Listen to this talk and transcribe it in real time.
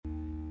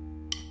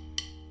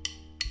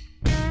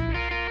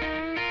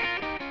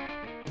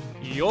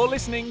You're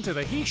listening to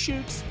the He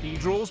Shoots, He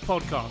Draws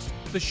podcast,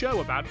 the show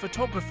about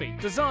photography,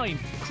 design,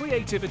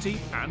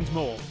 creativity, and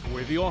more,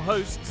 with your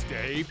hosts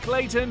Dave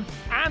Clayton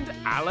and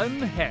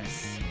Alan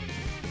Hess.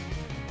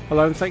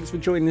 Hello and thanks for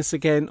joining us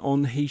again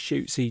on He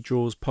Shoots, He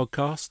Draws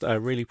podcast. I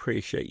really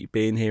appreciate you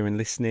being here and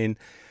listening.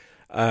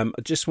 I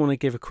just want to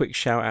give a quick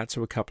shout out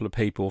to a couple of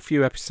people. A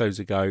few episodes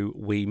ago,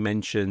 we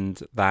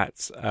mentioned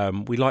that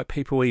we like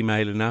people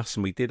emailing us,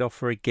 and we did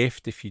offer a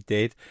gift if you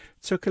did.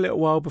 It took a little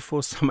while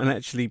before someone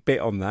actually bit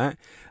on that.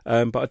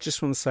 But I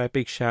just want to say a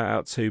big shout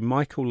out to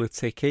Michael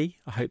Laticki,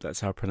 I hope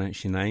that's how I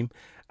pronounce your name,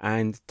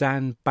 and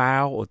Dan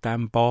Bow or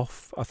Dan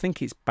Boff. I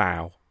think it's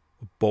Bow,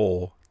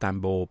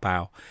 Dan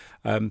Bow.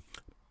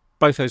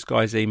 Both those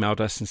guys emailed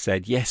us and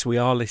said, yes, we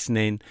are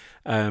listening.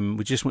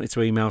 We just wanted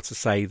to email to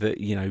say that,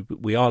 you know,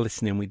 we are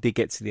listening. We did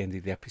get to the end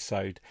of the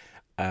episode,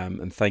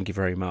 and thank you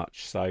very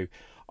much. So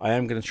I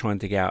am going to try and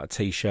dig out a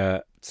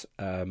T-shirt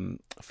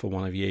for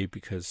one of you,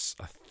 because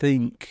I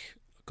think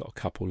I've got a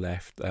couple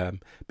left. But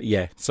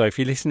yeah, so if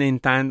you're listening,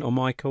 Dan or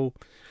Michael,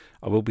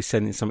 I will be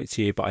sending something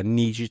to you, but I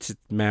need you to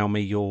mail me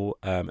your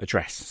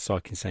address so I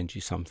can send you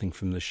something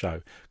from the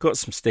show. Got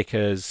some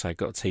stickers, I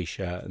got a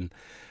T-shirt, and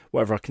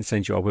whatever I can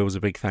send you, I will, as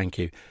a big thank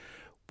you.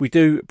 We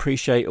do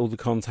appreciate all the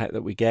contact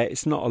that we get.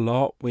 It's not a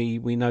lot. We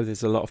know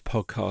there's a lot of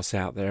podcasts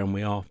out there, and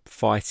we are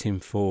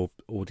fighting for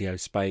audio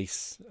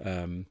space.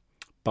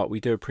 But we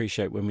do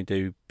appreciate when we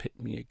do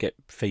get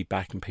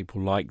feedback and people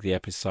like the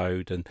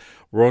episode. And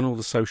we're on all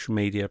the social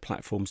media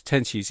platforms.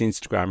 Tend to use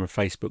Instagram and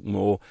Facebook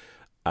more.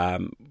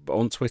 But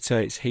on Twitter,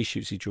 it's He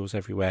Shoots, He Draws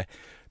everywhere.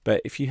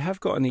 But if you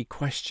have got any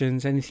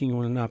questions, anything you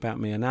want to know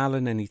about me and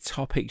Alan, any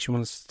topics you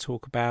want us to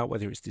talk about,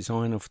 whether it's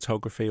design or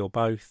photography or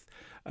both,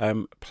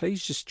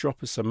 please just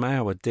drop us a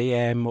mail, a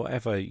DM,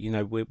 whatever. You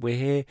know, we're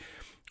here.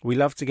 We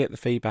love to get the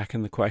feedback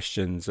and the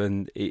questions,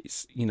 and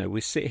it's, you know,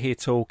 we sit here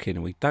talking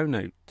and we don't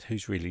know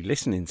who's really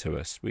listening to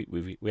us.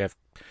 We have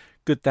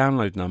good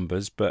download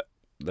numbers, but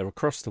they're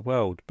across the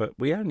world, but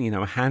we only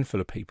know a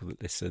handful of people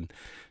that listen.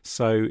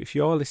 So if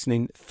you are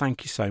listening,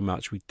 thank you so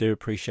much. We do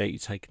appreciate you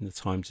taking the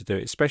time to do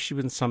it, especially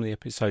when some of the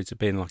episodes have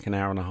been like an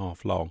hour and a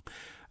half long.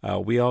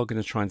 We are going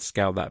to try and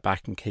scale that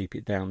back and keep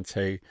it down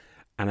to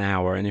an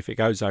hour, and if it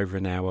goes over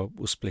an hour,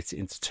 we'll split it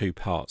into two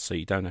parts so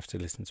you don't have to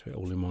listen to it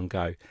all in one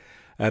go.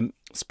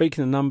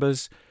 Speaking of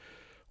numbers,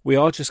 we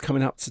are just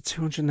coming up to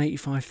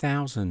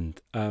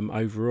 285,000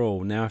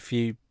 overall. Now,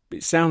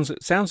 it sounds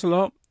a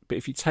lot, but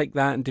if you take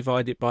that and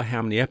divide it by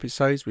how many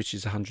episodes, which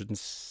is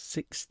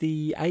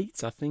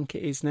 168, I think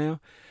it is now.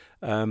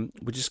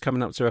 We're just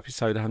coming up to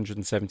episode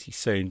 170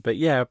 soon. But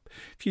yeah,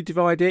 if you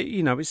divide it,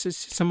 you know,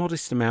 it's a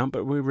modest amount,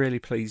 but we're really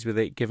pleased with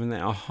it, given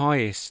that our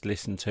highest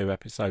listened to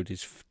episode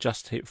is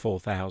just hit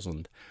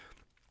 4,000.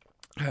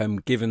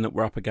 Given that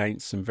we're up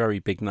against some very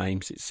big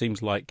names, it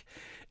seems like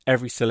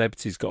every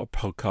celebrity's got a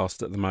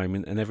podcast at the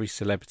moment, and every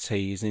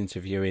celebrity is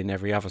interviewing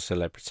every other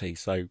celebrity.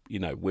 So, you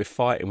know, we're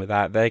fighting with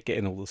that. They're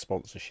getting all the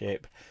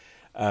sponsorship.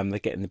 They're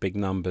getting the big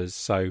numbers.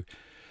 So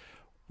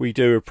we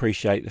do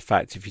appreciate the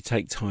fact, if you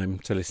take time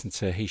to listen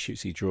to He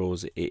Shoots, He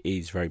Draws, it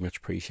is very much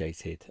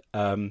appreciated.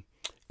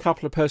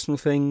 Couple of personal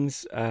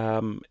things.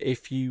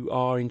 If you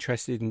are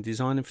interested in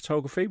design and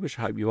photography, which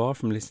I hope you are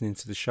from listening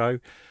to the show,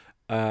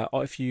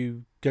 if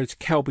you go to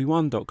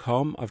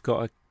kelby1.com, I've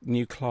got a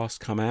new class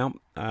come out.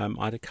 I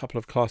had a couple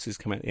of classes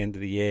come out at the end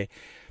of the year.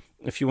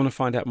 If you want to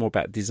find out more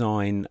about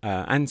design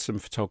and some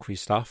photography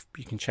stuff,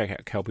 you can check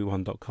out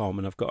kelby1.com.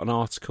 And I've got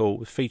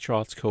a feature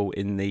article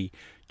in the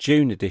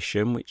June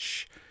edition,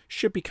 which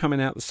should be coming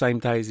out the same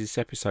day as this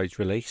episode's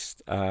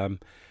released.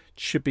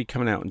 Should be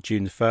coming out on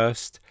June the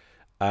 1st.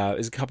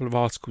 There's a couple of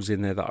articles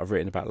in there that I've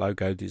written about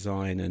logo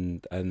design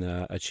and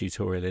a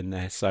tutorial in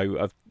there.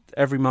 So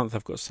every month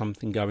I've got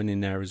something going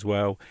in there as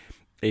well,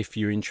 if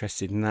you're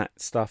interested in that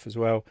stuff as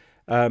well.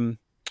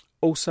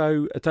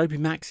 Also, Adobe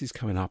Max is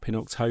coming up in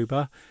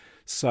October.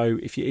 So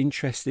if you're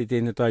interested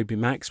in Adobe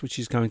Max, which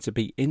is going to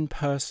be in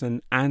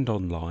person and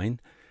online,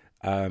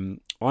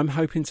 I'm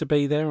hoping to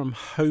be there. I'm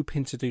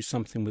hoping to do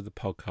something with the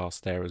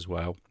podcast there as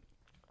well.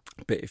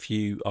 But if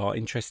you are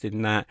interested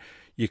in that,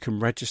 you can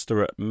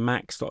register at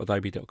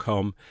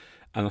max.adobe.com,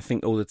 and I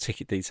think all the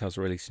ticket details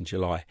are released in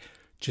July.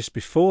 Just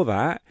before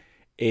that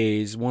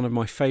is one of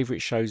my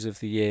favourite shows of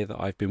the year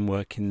that I've been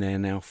working there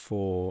now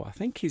for, I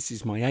think this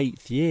is my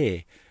 8th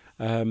year.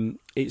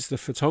 It's the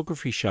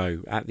photography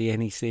show at the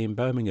NEC in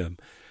Birmingham.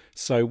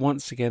 So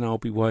once again, I'll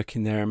be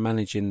working there and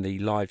managing the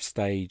live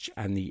stage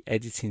and the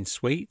editing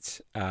suite.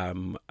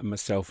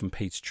 Myself and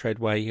Peter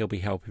Treadway, he'll be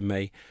helping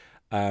me.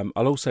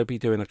 I'll also be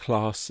doing a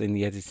class in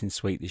the editing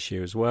suite this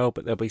year as well,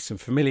 but there'll be some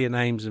familiar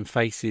names and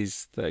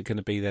faces that are going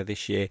to be there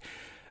this year.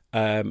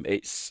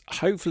 It's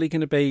hopefully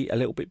going to be a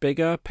little bit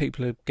bigger.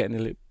 People are getting a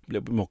little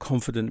bit more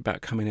confident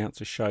about coming out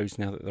to shows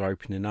now that they're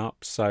opening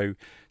up. So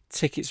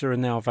tickets are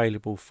now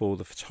available for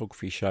the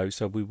photography show.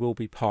 So we will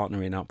be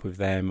partnering up with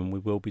them, and we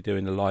will be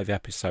doing a live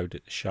episode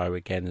at the show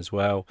again as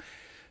well.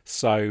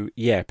 So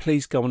yeah,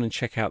 please go on and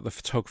check out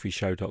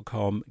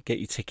thephotography.show.com, get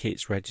your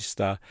tickets,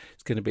 register.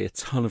 It's going to be a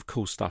ton of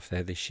cool stuff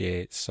there this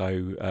year.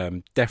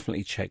 So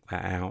definitely check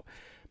that out.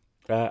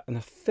 And I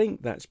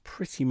think that's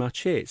pretty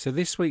much it. So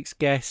this week's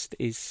guest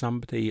is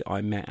somebody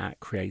I met at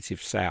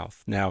Creative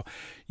South. Now,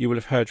 you will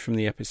have heard from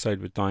the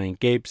episode with Diane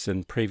Gibbs,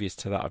 and previous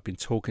to that I've been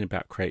talking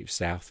about Creative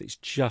South. It's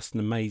just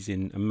an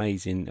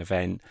amazing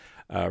event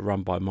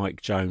run by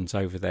Mike Jones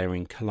over there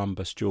in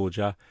Columbus,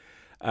 Georgia.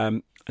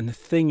 And the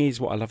thing is,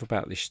 what I love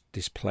about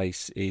this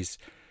place is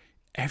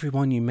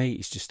everyone you meet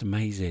is just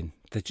amazing.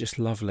 They're just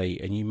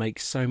lovely, and you make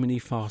so many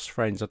fast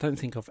friends. I don't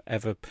think I've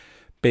ever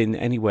been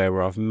anywhere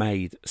where I've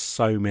made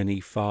so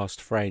many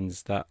fast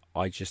friends that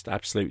I just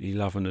absolutely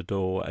love and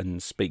adore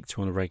and speak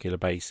to on a regular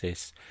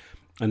basis.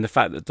 And the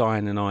fact that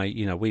Diane and I,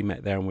 we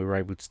met there and we were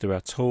able to do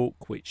our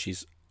talk, which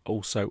is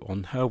also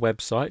on her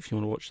website if you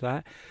want to watch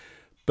that.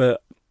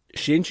 But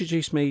she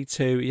introduced me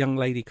to a young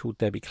lady called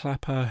Debbie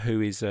Clapper,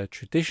 who is a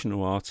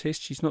traditional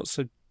artist. She's not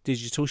so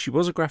digital. She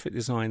was a graphic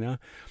designer,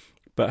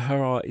 but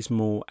her art is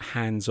more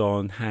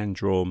hands-on,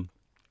 hand-drawn.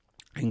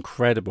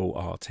 Incredible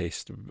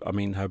artist. I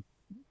mean,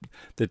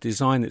 the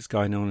design that's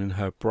going on in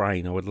her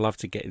brain, I would love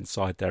to get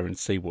inside there and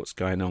see what's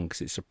going on,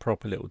 because it's a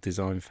proper little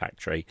design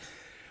factory.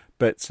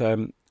 But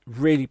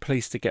really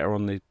pleased to get her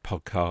on the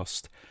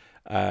podcast.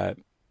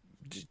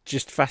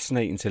 Just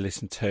fascinating to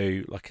listen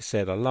to. Like I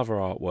said, I love her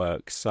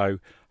artwork. So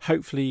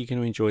hopefully you're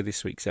going to enjoy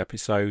this week's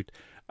episode.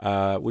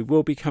 We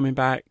will be coming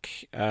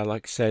back,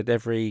 like I said,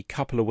 every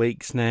couple of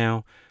weeks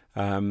now.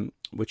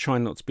 We're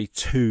trying not to be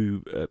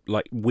too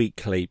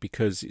weekly,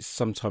 because it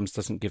sometimes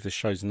doesn't give the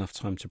shows enough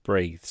time to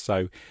breathe.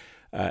 So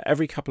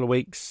every couple of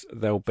weeks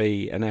there'll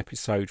be an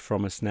episode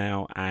from us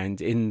now,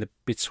 and in the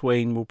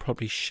between we'll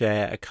probably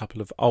share a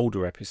couple of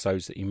older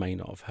episodes that you may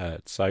not have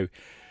heard. So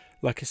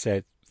like I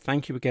said,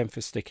 thank you again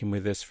for sticking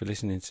with us, for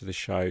listening to the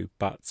show.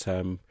 But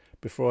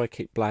before I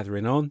keep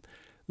blathering on,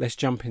 let's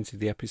jump into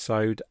the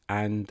episode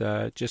and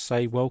just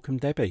say welcome,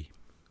 Debbie.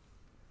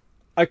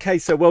 Okay,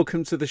 so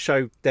welcome to the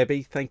show,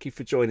 Debbie. Thank you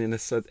for joining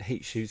us at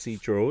Heat Shoots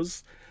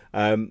Draws.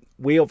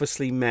 We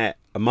obviously met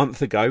a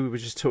month ago. We were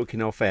just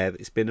talking off air.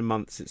 It's been a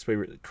month since we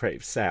were at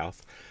Creative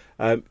South.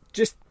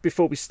 Just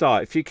before we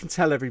start, if you can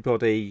tell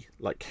everybody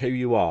who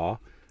you are,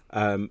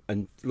 and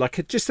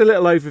just a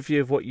little overview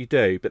of what you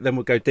do, but then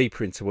we'll go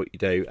deeper into what you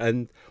do.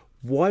 And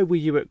why were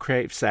you at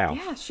Creative South?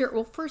 Yeah, sure.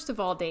 Well, first of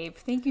all, Dave,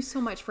 thank you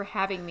so much for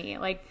having me.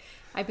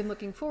 I've been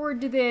looking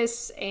forward to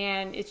this,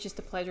 and it's just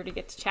a pleasure to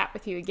get to chat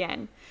with you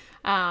again.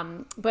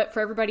 But for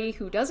everybody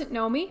who doesn't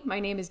know me, my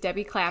name is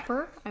Debbie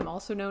Clapper. I'm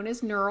also known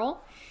as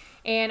Neural,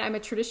 and I'm a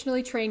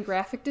traditionally trained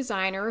graphic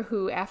designer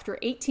who, after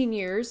 18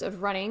 years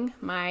of running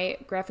my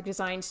graphic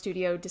design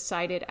studio,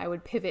 decided I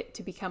would pivot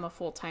to become a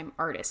full-time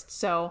artist.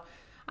 So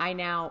I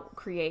now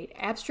create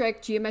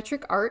abstract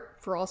geometric art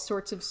for all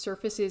sorts of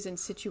surfaces and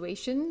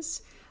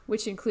situations,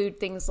 which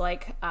include things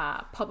like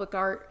public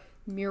art,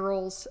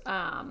 murals,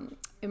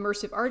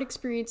 immersive art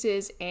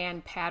experiences,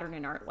 and pattern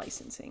and art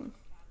licensing.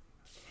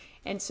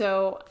 And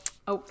so,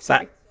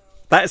 sorry.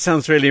 That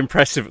sounds really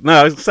impressive. No,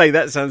 I was going to say,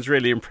 that sounds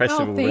really impressive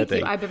already.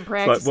 Thank you. I've been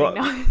practicing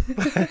now.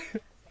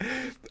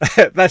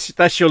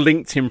 That's your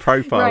LinkedIn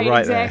profile right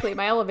exactly. there.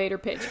 My elevator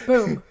pitch.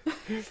 Boom.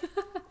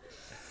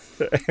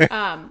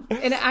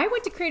 And I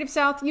went to Creative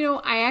South.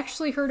 I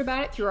actually heard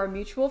about it through our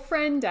mutual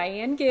friend,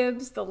 Diane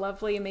Gibbs, the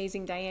lovely,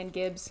 amazing Diane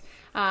Gibbs.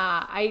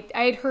 I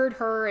had heard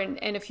her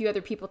and a few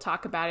other people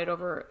talk about it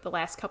over the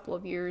last couple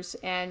of years,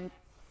 and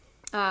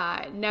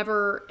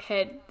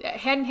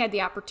hadn't had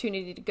the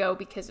opportunity to go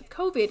because of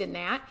COVID and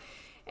that.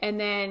 And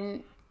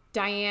then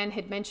Diane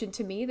had mentioned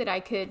to me that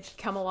I could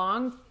come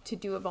along to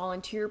do a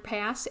volunteer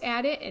pass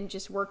at it and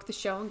just work the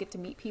show and get to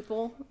meet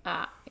people.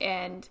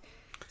 And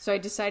so I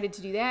decided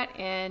to do that,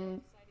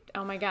 and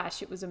oh my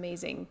gosh, it was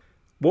amazing.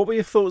 What were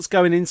your thoughts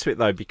going into it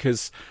though?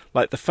 Because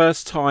the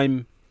first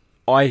time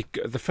I've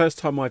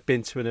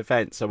been to an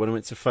event, so when I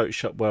went to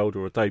Photoshop World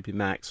or Adobe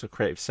Max or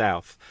Creative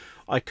South,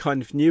 I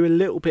kind of knew a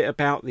little bit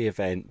about the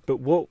event. But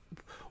what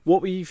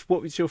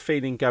was your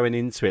feeling going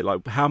into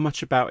it? How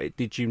much about it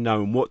did you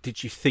know, and what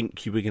did you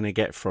think you were going to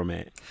get from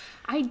it?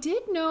 I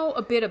did know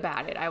a bit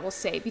about it, I will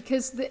say,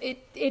 because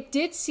it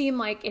did seem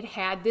like it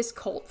had this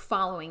cult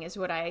following, is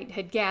what I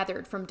had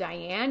gathered from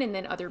Diane, and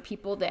then other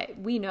people that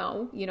we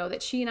know,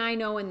 that she and I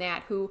know, and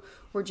that who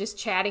were just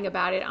chatting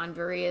about it on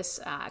various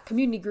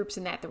community groups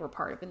and that we're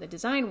part of in the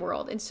design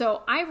world. And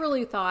so I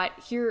really thought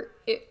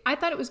I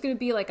thought it was going to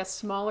be like a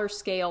smaller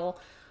scale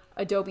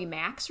Adobe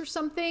Max or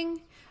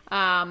something.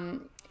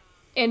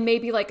 And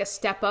maybe like a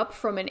step up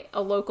from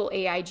a local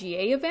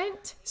AIGA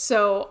event.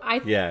 So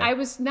I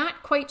was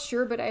not quite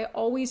sure, but I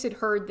always had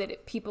heard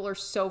that people are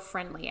so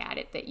friendly at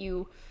it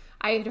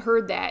I had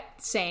heard that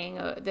saying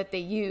that they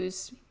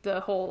use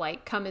the whole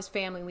come as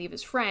family, leave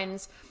as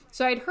friends.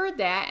 So I'd heard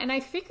that, and I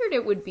figured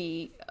it would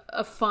be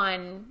a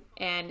fun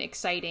and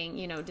exciting,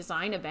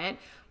 design event.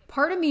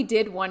 Part of me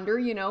did wonder,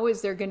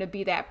 is there going to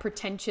be that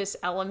pretentious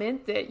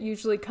element that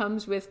usually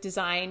comes with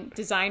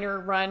designer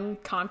run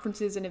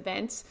conferences and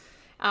events?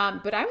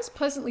 But I was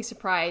pleasantly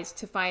surprised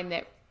to find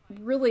that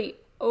really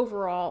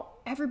overall,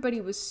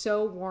 everybody was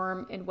so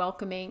warm and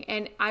welcoming.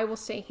 And I will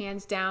say,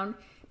 hands down,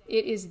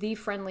 it is the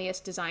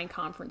friendliest design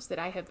conference that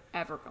I have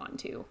ever gone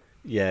to.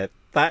 Yeah,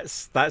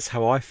 that's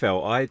how I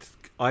felt.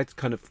 I'd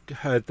kind of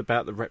heard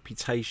about the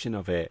reputation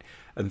of it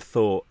and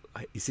thought,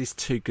 is this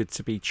too good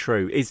to be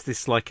true? Is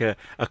this like a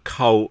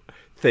cult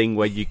thing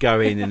where you go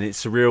in and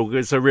it's a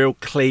real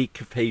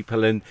clique of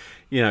people, and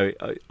you know,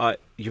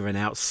 you're an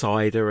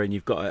outsider and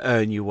you've got to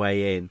earn your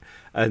way in.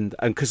 And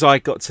because I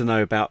got to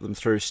know about them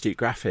through Astute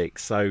Graphics,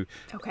 so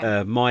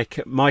Okay.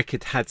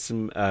 Mike had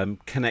some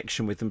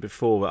connection with them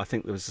before. I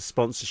think there was a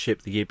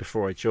sponsorship the year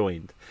before I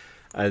joined,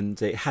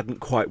 and it hadn't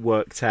quite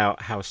worked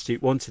out how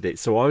Astute wanted it.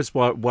 So I was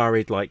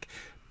worried, like,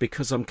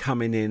 because I'm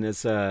coming in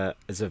as a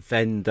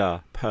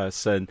vendor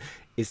person,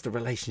 is the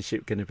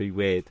relationship going to be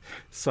weird?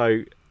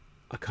 So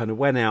I kind of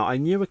went out. I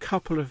knew a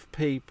couple of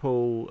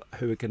people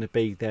who were going to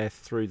be there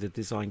through the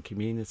design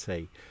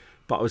community,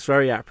 but I was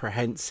very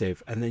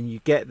apprehensive. And then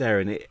you get there,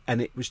 and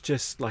it was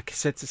just like I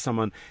said to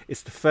someone,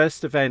 it's the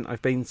first event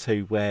I've been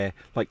to where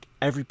like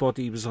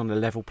everybody was on a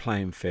level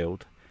playing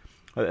field.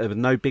 There were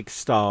no big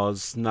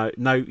stars, no,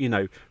 you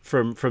know,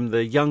 from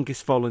the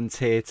youngest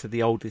volunteer to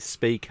the oldest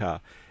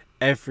speaker,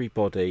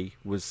 everybody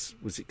was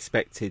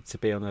expected to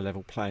be on a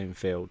level playing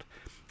field.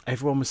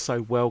 Everyone was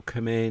so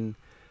welcoming,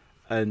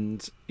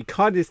 and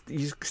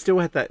you still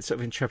had that sort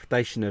of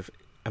intrepidation of,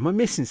 am I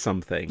missing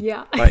something?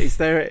 Yeah. Like, is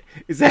there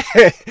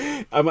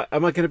am I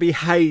going to be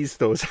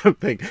hazed or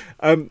something?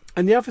 And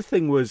the other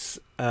thing was,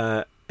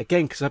 again,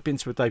 because I've been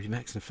to Adobe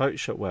Max and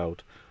Photoshop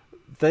World,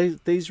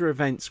 these are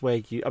events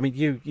where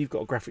you've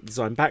got a graphic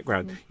design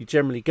background. You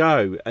generally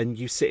go and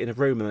you sit in a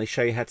room and they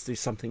show you how to do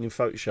something in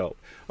Photoshop,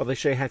 or they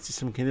show you how to do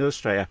something in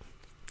Illustrator.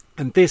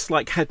 And this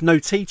like had no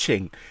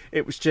teaching.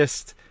 It was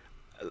just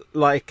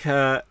like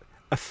a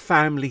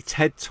family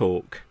TED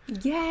talk.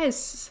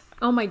 Yes.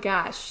 Oh my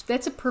gosh,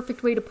 that's a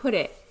perfect way to put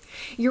it.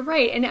 You're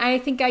right. And I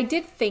think I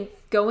did think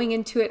going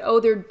into it,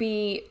 there'd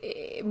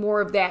be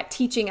more of that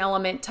teaching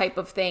element type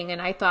of thing. And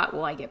I thought,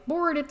 well, I get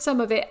bored at some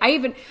of it.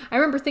 I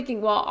remember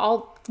thinking, well,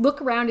 I'll look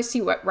around to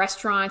see what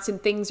restaurants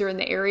and things are in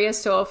the area.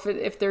 So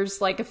if there's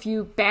like a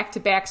few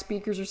back-to-back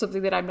speakers or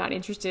something that I'm not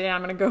interested in,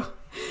 I'm going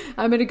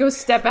to go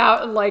step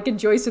out and like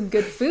enjoy some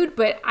good food.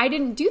 But I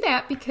didn't do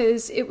that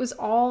because it was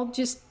all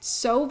just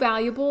so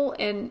valuable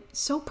and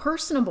so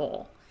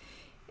personable.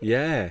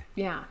 Yeah.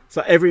 Yeah.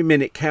 So every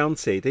minute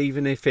counted,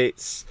 even if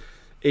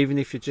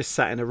you're just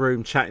sat in a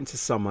room chatting to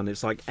someone,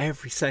 it's like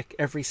every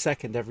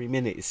second, every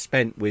minute is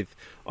spent with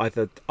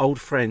either old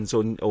friends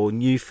or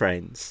new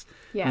friends,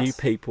 Yes. new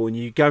people, and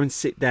you go and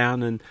sit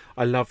down. And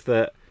I love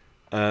that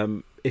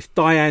if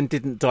Diane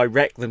didn't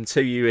direct them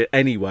to you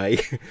anyway,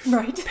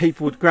 Right.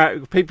 people would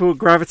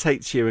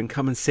gravitate to you and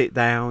come and sit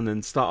down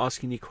and start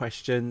asking you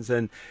questions.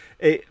 And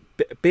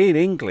being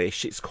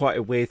English, it's quite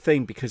a weird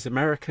thing because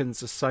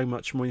Americans are so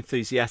much more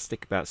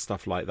enthusiastic about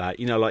stuff like that.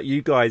 You know, like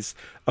you guys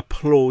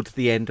applaud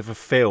the end of a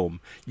film.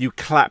 You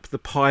clap the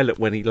pilot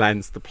when he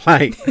lands the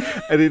plane.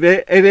 And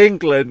in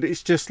England,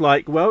 it's just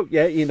like, well,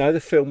 yeah, you know, the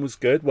film was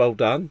good. Well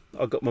done.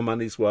 I got my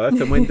money's worth.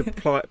 And when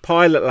the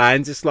pilot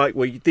lands, it's like,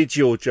 well, you did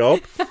your job.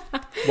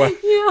 Well,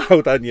 Yeah.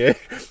 well done, you.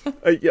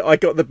 I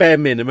got the bare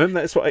minimum.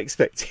 That's what I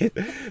expected.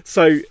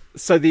 So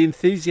the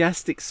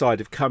enthusiastic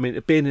side of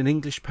being an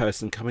English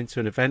person coming to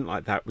an event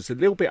like that was a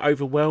little bit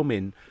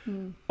overwhelming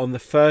on the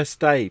first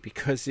day,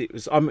 because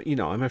I'm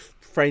a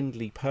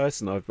friendly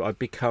person. I've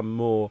become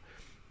more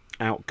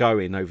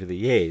outgoing over the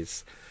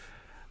years,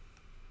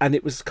 and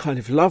it was kind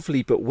of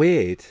lovely but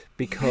weird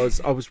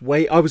because I was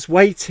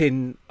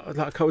waiting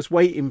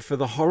for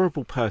the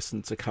horrible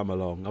person to come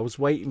along. I was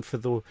waiting for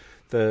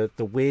the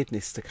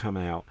weirdness to come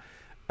out.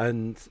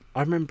 And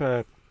I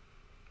remember,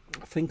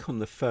 I think on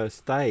the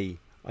first day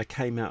I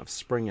came out of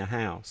Springer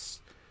House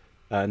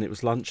and it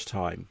was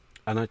lunchtime,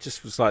 and I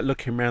just was like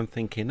looking around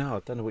thinking, I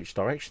don't know which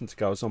direction to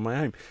go. I was on my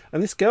own,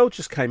 and this girl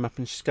just came up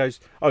and she goes,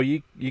 oh,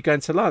 you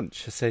going to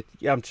lunch? I said,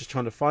 yeah, I'm just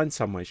trying to find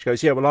somewhere. She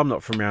goes, yeah, well, I'm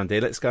not from around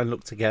here, let's go and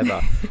look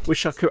together.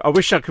 I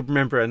wish I could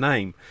remember her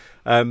name.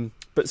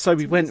 But so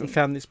we went and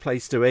found this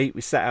place to eat.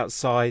 We sat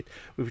outside,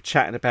 we were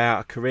chatting about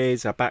our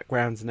careers, our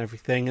backgrounds and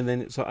everything, and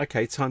then it's like,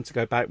 okay, time to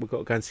go back, we've got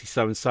to go and see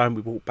so and so. And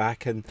we walked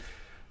back, and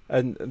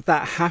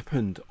that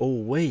happened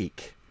all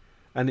week.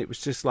 And it was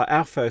just like,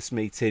 our first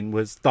meeting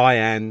was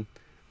Diane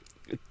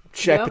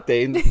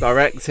shepherding,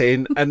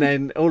 directing, and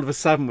then all of a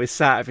sudden we're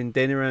sat having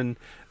dinner, and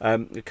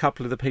a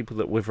couple of the people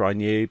that with her I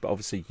knew, but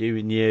obviously you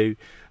and you,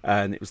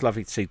 and it was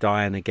lovely to see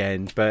Diane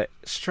again. But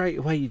straight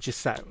away you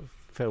just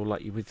feel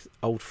like you're with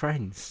old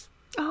friends.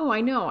 Oh,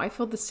 I know. I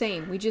feel the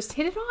same. We just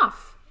hit it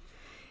off.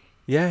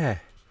 Yeah.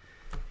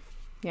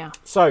 Yeah.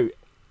 So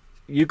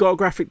you got a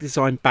graphic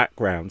design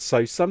background,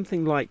 so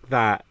something like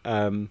that,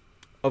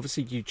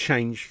 obviously you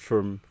changed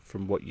from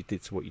what you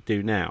did to what you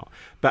do now.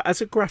 But as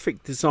a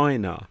graphic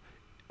designer,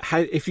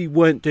 if you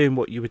weren't doing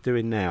what you were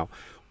doing now,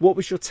 what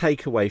was your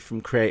takeaway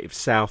from Creative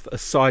South,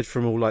 aside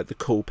from all like the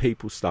cool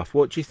people stuff?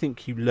 What do you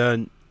think you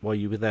learned while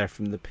you were there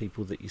from the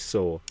people that you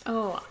saw?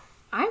 Oh,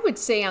 I would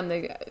say on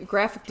the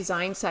graphic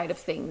design side of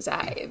things,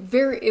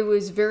 it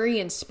was very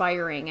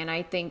inspiring. And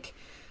I think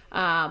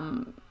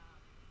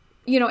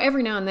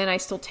every now and then I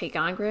still take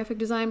on graphic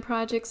design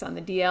projects on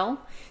the DL.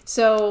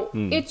 So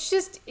it's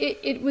just,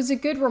 it was a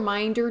good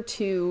reminder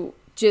to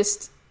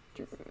just,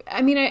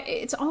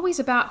 it's always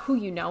about who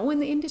you know in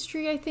the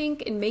industry, I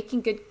think, and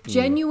making good,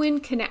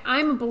 genuine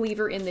I'm a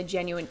believer in the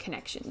genuine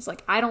connections.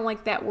 Like, I don't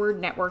like that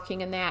word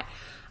networking and that.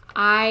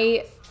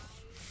 I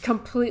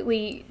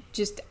completely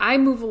I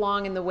move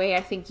along in the way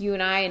I think you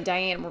and I and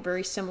Diane were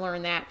very similar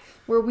in that,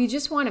 where we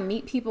just want to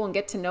meet people and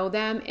get to know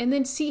them and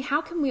then see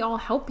how can we all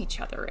help each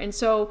other. And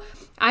so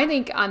I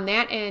think on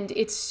that end,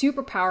 it's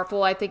super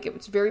powerful. I think it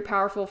was very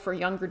powerful for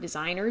younger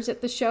designers at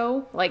the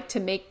show, like to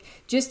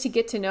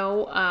get to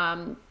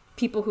know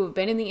people who have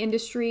been in the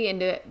industry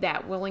and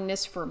that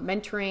willingness for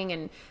mentoring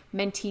and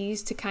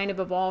mentees to kind of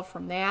evolve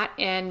from that.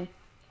 And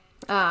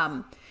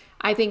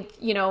I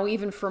think,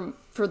 even for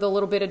the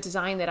little bit of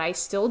design that I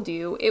still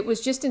do, it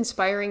was just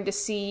inspiring to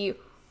see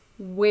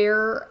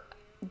where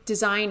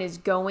design is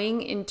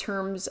going in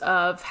terms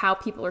of how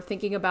people are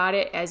thinking about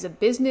it as a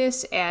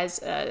business,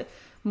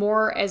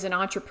 more as an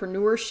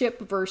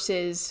entrepreneurship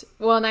versus,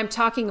 and I'm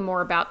talking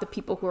more about the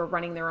people who are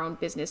running their own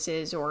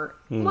businesses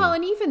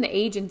and even the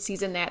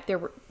agencies in that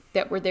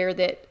were there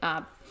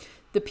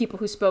the people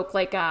who spoke,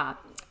 like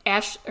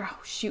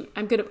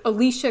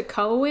Alicia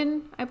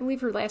Cohen, I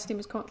believe her last name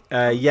is Cohen.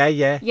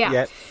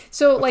 Yeah.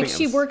 So like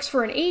she works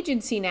for an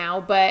agency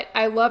now, but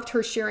I loved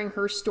her sharing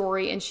her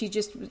story, and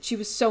she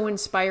was so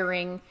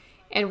inspiring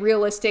and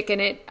realistic.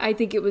 And I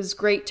think it was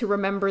great to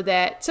remember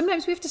that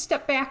sometimes we have to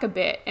step back a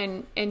bit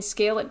and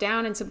scale it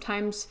down. And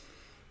sometimes,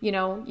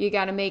 you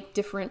got to make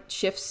different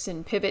shifts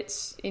and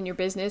pivots in your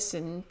business.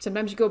 And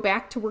sometimes you go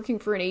back to working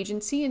for an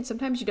agency and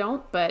sometimes you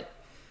don't, but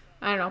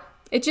I don't know.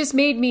 It just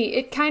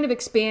it kind of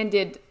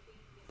expanded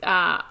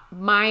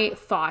my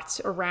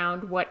thoughts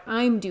around what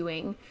I'm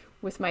doing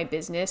with my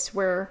business,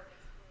 where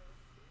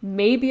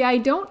maybe I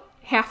don't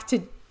have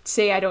to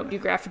say I don't do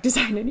graphic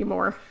design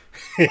anymore.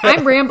 Yeah.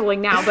 I'm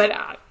rambling now, but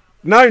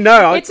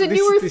no, it's a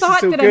newer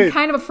thought that good. I'm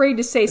kind of afraid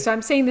to say. So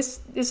I'm saying this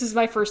is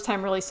my first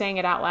time really saying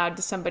it out loud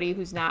to somebody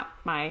who's not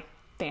my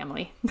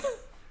family.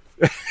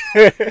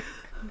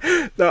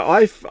 No,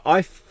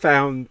 I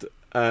found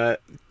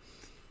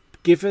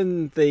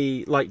given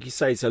like you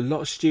say, it's a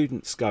lot of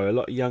students go, a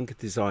lot of younger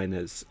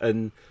designers,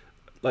 and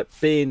like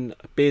being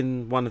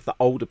one of the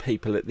older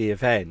people at the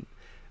event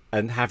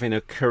and having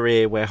a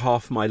career where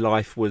half my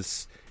life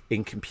was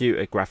in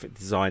computer graphic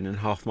design and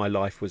half my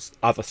life was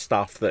other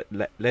stuff that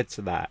led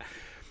to that.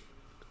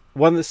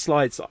 One of the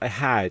slides that I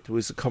had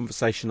was a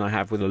conversation I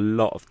have with a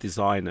lot of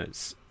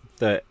designers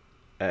that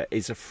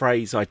is a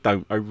phrase I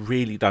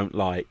really don't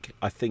like.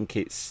 I think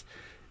it's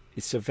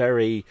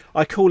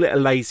I call it a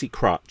lazy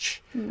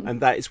crutch,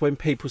 and that is when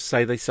people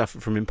say they suffer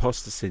from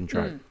imposter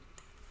syndrome.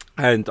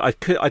 And I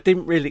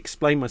didn't really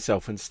explain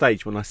myself on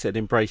stage when I said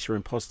embrace your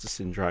imposter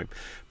syndrome.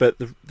 But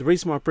the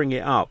reason why I bring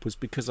it up was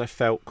because I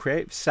felt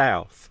Creative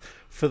South,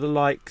 for the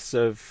likes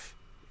of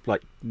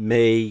like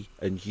me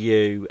and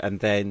you,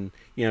 and then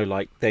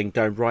then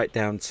going right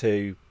down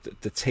to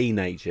the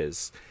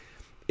teenagers,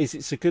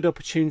 it's a good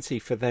opportunity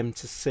for them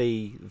to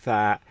see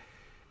that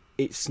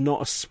it's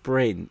not a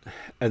sprint.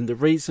 And the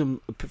reason,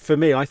 for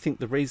me, I think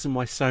the reason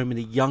why so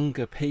many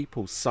younger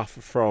people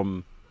suffer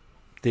from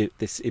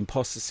this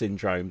imposter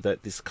syndrome,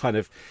 that this kind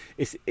of,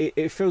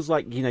 it feels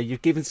like,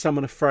 you've given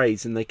someone a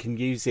phrase and they can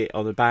use it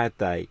on a bad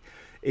day,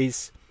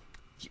 is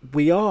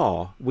we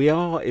are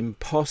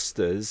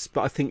imposters.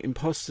 But I think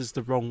imposter's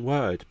the wrong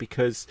word,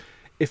 because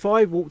if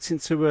I walked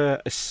into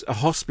a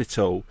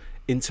hospital,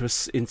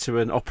 into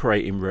an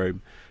operating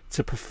room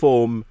to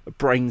perform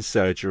brain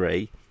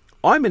surgery,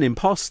 I'm an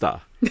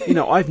imposter.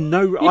 I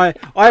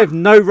have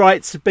no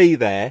right to be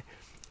there.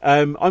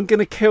 I'm going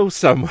to kill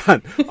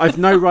someone. I've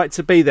no right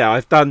to be there.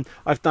 I've done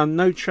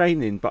no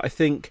training. But I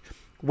think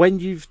when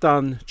you've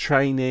done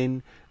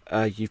training,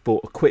 you've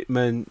bought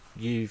equipment,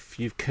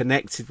 you've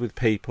connected with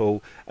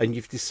people, and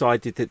you've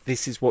decided that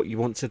this is what you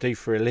want to do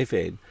for a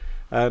living.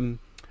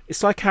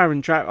 It's like I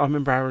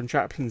remember Aaron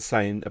Draplin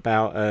saying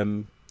about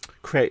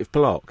creative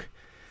block,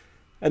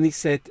 and he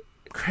said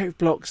creative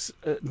block's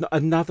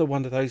another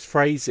one of those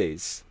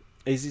phrases.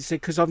 He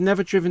said, because I've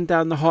never driven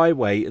down the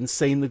highway and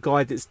seen the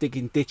guy that's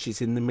digging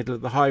ditches in the middle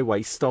of the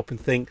highway stop and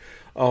think,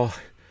 oh,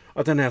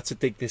 I don't know how to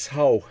dig this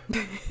hole.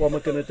 What am I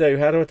going to do?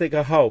 How do I dig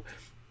a hole?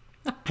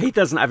 He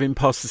doesn't have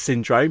imposter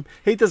syndrome.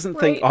 He doesn't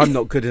think I'm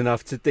not good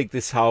enough to dig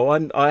this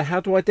hole. How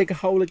do I dig a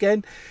hole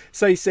again?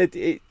 So he said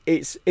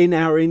it's in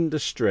our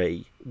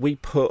industry, we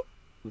put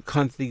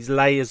kind of these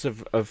layers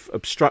of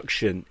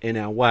obstruction in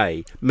our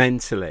way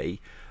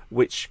mentally,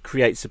 which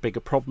creates a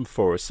bigger problem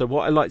for us. So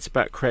what I liked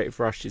about Creative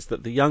Rush is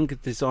that the younger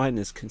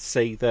designers can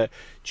see that,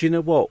 do you know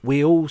what?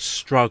 We all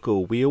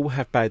struggle. We all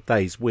have bad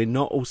days. We're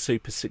not all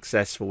super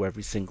successful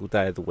every single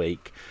day of the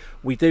week.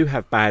 We do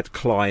have bad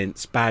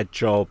clients, bad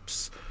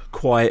jobs,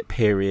 quiet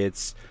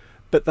periods.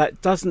 But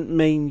that doesn't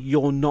mean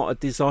you're not a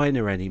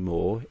designer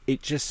anymore.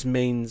 It just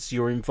means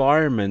your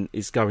environment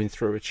is going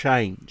through a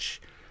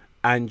change.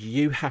 and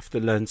you have to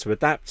learn to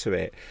adapt to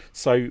it.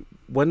 So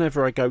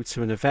whenever I go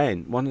to an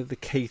event, one of the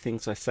key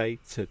things I say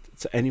to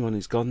anyone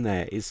who's gone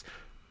there is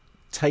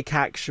take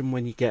action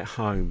when you get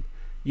home.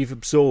 You've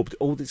absorbed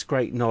all this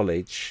great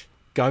knowledge.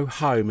 Go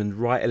home and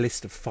write a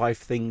list of 5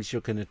 things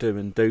you're going to do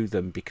and do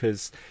them,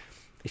 because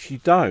if you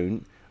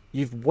don't,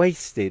 you've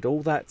wasted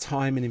all that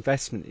time and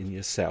investment in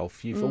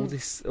yourself. You've all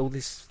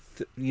this,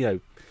 you know,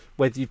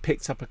 whether you've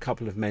picked up a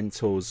couple of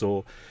mentors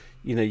or,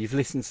 you know, you've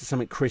listened to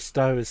something Chris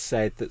Do has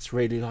said that's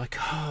really like,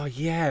 oh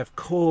yeah, of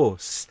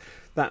course,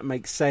 that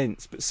makes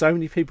sense. But so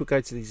many people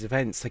go to these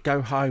events, they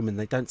go home and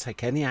they don't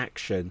take any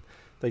action.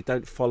 They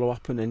don't follow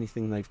up on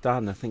anything they've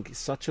done. I think it's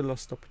such a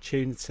lost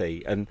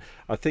opportunity. And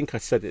I think I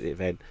said at the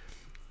event,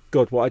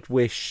 God, what I'd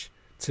wish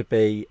to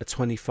be a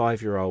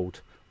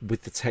 25-year-old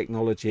with the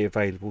technology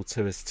available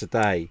to us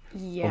today,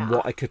 and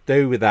what I could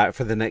do with that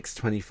for the next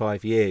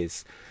 25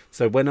 years.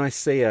 So when I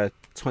see a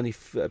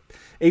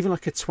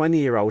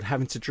 20-year-old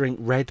having to drink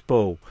Red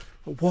Bull,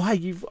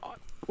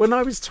 when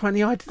I was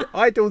 20, I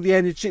had all the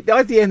energy. I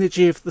had the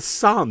energy of the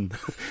sun.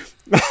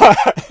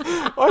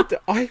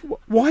 Why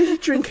are you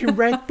drinking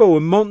Red Bull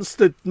and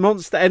Monster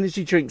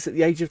energy drinks at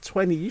the age of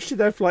 20? You should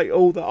have like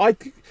all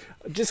that.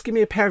 Just give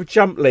me a pair of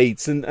jump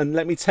leads and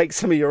let me take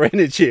some of your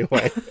energy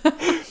away.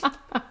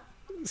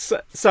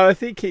 So I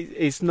think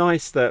it's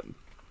nice that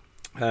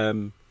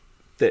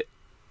that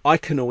I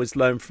can always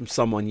learn from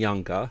someone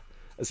younger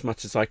as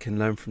much as I can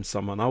learn from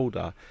someone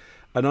older.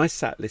 And I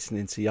sat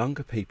listening to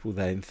younger people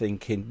then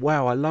thinking,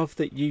 wow, I love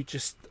that you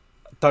just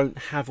don't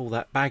have all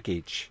that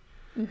baggage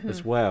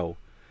as well.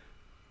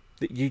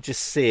 That you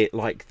just see it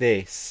like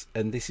this,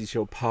 and this is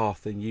your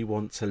path, and you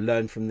want to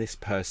learn from this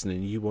person,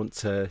 and you want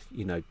to,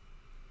 you know,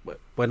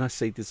 when I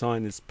see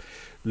designers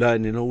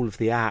learning all of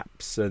the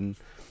apps and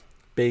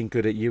being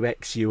good at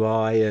UX,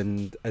 UI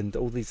and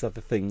all these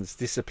other things,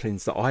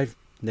 disciplines that I've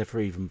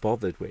never even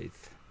bothered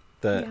with,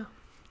 that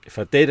if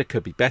I did, I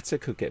could be better,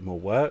 could get more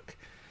work.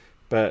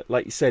 But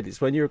like you said,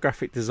 it's when you're a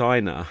graphic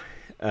designer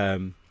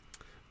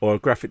or a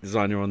graphic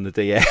designer on the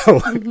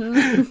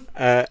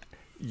DL,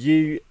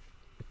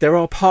 there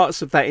are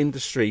parts of that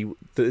industry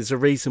that there's a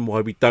reason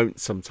why we don't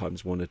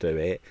sometimes want to do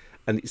it.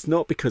 And it's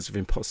not because of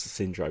imposter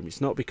syndrome.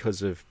 It's not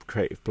because of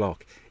creative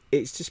block.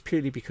 It's just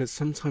purely because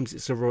sometimes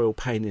it's a royal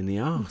pain in the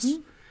arse.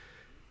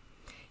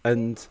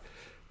 And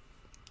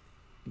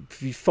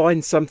if you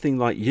find something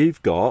like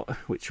you've got,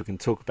 which we can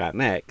talk about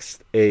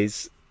next,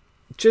 is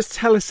just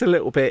tell us a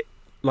little bit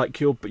like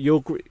your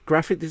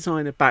graphic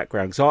designer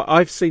background. So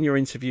I've seen your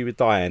interview with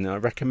Diane, and I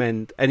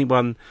recommend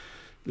anyone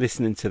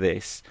listening to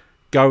this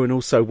go and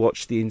also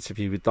watch the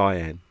interview with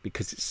Diane,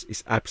 because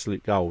it's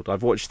absolute gold.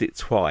 I've watched it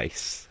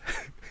twice.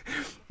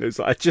 It was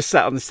like, I just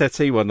sat on the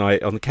settee one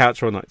night, on the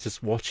couch one night,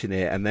 just watching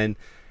it, and then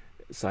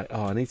it's like,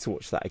 oh, I need to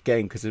watch that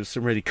again because there was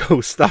some really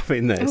cool stuff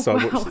in there. So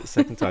I watched it the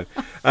second time.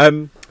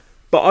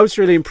 But I was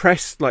really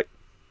impressed, like,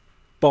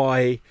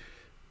 by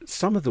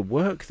some of the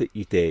work that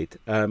you did.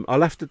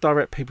 I'll have to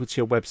direct people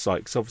to your website,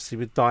 because obviously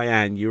with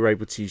Diane you were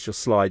able to use your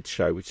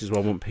slideshow, which is why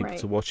I want people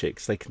to watch it,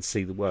 because they can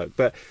see the work.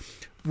 But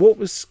what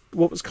was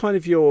kind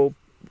of your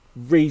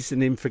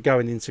reasoning for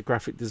going into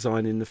graphic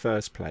design in the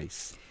first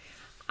place?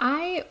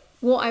 I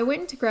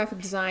went into graphic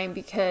design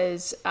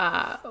because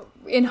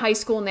in high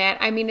school, Nat,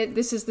 I mean,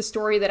 this is the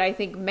story that I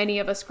think many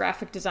of us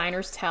graphic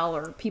designers tell,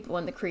 or people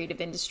in the creative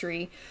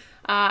industry,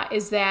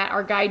 is that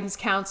our guidance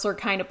counselor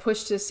kind of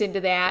pushed us into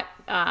that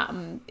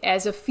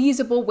as a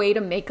feasible way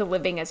to make a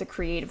living as a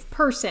creative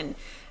person.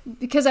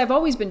 Because I've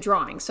always been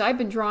drawing. So I've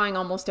been drawing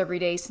almost every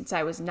day since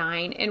I was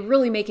 9, and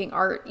really making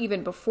art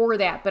even before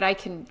that. But I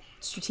can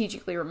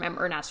strategically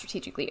remember, or not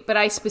strategically, but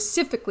I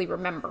specifically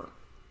remember,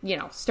 you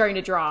know, starting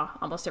to draw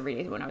almost every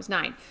day when I was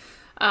 9.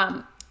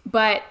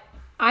 But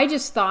I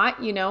just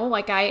thought, you know,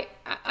 like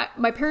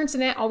my parents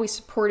and that always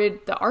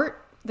supported the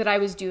art that I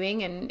was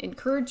doing and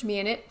encouraged me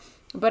in it.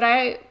 But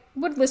I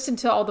would listen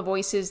to all the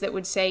voices that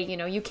would say, you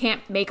know, you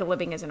can't make a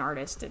living as an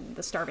artist, and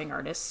the starving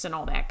artists and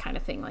all that kind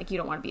of thing. Like, you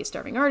don't want to be a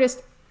starving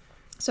artist.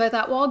 So I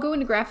thought, well, I'll go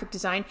into graphic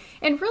design.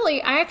 And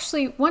really,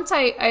 once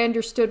I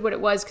understood what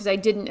it was, because I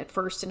didn't at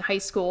first in high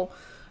school,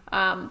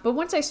 but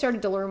once I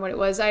started to learn what it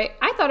was, I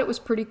thought it was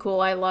pretty cool.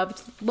 I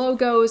loved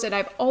logos, and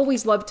I've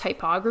always loved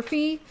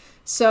typography.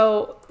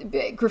 So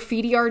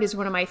graffiti art is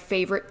one of my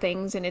favorite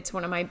things, and it's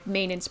one of my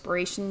main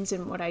inspirations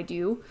in what I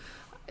do.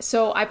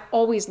 So I've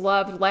always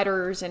loved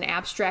letters and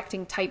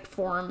abstracting type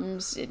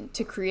forms, and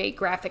to create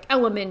graphic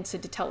elements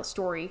and to tell a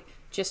story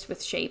just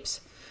with shapes.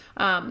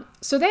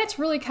 So that's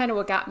really kind of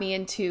what got me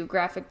into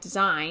graphic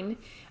design.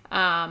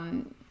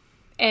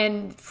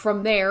 And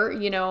from there,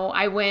 you know,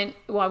 I went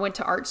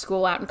to art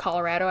school out in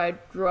Colorado. I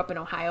grew up in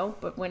Ohio,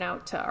 but went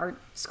out to art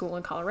school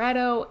in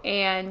Colorado,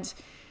 and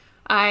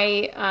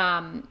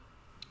I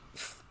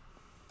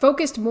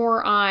focused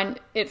on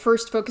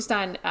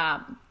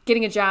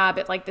getting a job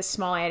at like this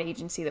small ad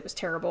agency that was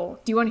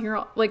terrible. Do you want to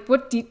hear like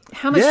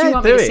how much do you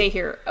want me to say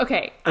here?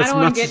 Okay, I don't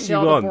want to get into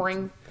all the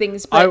boring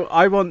things, but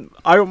I want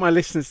my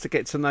listeners to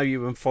get to know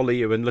you and follow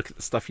you and look at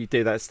the stuff you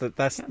do. That's the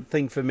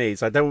thing for me,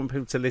 is I don't want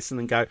people to listen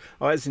and go,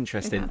 oh, that's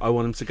interesting. I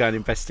want them to go and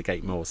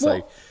investigate more.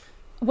 So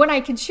what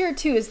I can share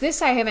too is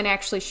this, I haven't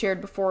actually shared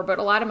before, but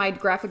a lot of my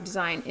graphic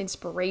design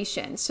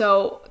inspiration.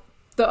 So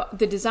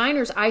the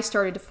designers I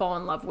started to fall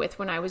in love with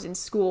when I was in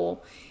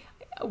school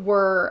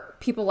were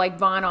people like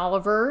Von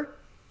Oliver.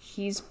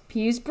 He's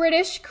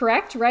British,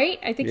 correct? Right?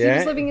 I think he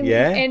was living in,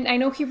 and I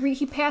know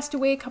he passed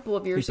away a couple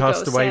of years ago. He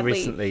passed away sadly.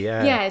 recently,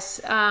 yeah. Yes,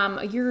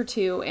 a year or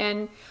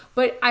two,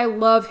 but I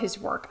love his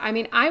work. I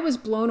mean, I was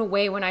blown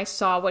away when I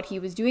saw what he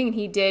was doing, and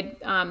he did.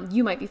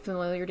 You might be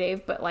familiar,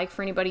 Dave, but like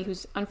for anybody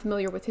who's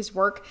unfamiliar with his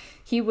work,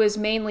 he was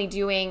mainly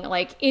doing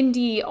like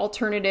indie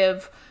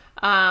alternative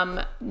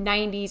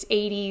 90s,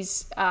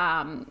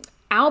 80s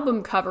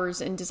album covers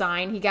and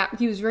design.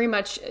 He was very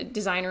much a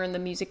designer in the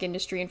music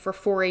industry and for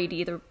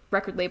 4AD, the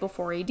record label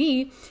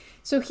 4AD.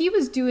 So he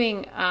was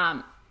doing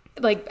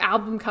like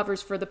album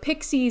covers for the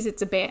Pixies.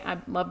 It's a band. I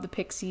love the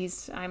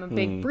Pixies. I'm a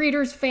big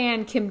Breeders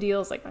fan. Kim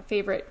Deal's like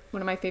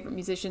one of my favorite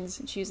musicians,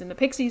 and she's in the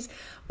Pixies.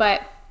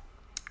 But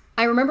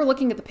I remember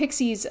looking at the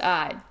Pixies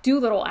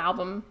Doolittle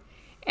album,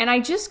 and I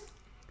just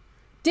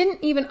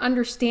didn't even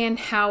understand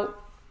how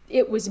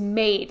it was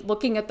made.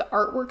 Looking at the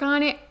artwork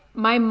on it,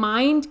 my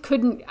mind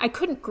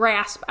couldn't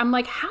grasp. I'm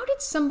like, how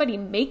did somebody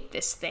make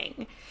this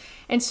thing?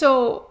 And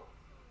so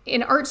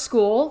in art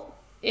school,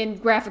 in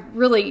graphic,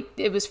 really,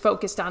 it was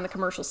focused on the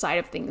commercial side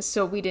of things.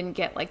 So we didn't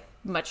get like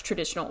much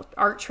traditional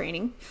art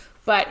training.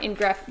 But in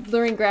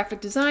learning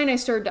graphic design, I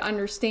started to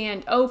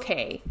understand,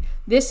 okay,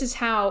 this is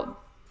how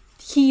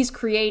he's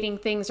creating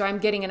things, or I'm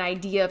getting an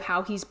idea of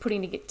how he's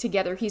putting it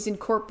together. He's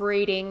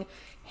incorporating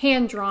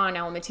hand-drawn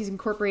elements. He's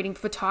incorporating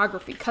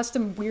photography,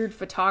 custom weird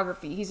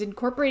photography. He's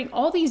incorporating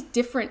all these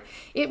different...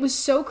 It was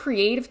so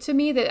creative to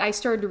me that I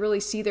started to really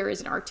see there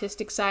is an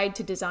artistic side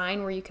to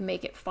design where you can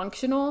make it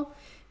functional,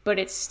 but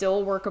it's still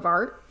a work of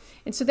art.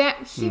 And so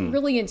that he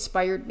really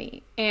inspired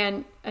me.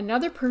 And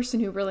another person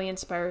who really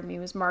inspired me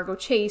was Margot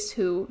Chase,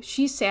 who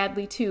she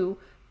sadly too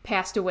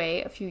passed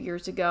away a few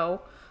years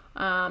ago,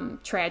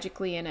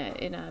 tragically in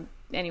a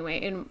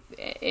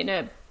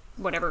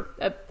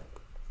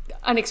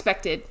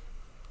unexpected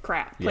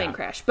plane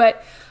crash.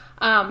 But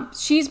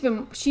she's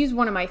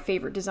one of my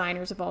favorite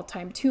designers of all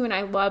time too, and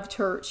I loved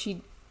her.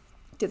 She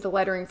did the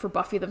lettering for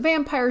Buffy the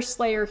Vampire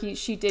Slayer.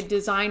 She did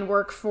design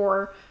work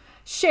for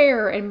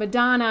Cher and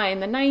Madonna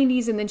in the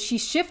 90s, and then she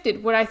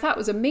shifted. What I thought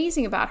was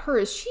amazing about her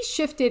is she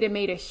shifted and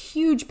made a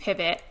huge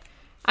pivot.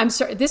 I'm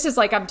sorry, this is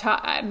like I'm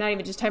not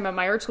even just talking about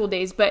my art school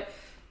days, but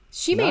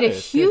she made a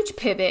huge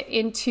pivot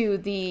into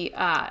the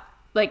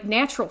like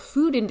natural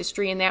food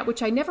industry, and that,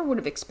 which I never would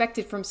have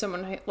expected from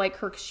someone like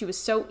her, because she was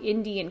so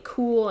indie and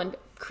cool and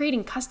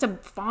creating custom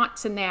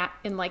fonts and that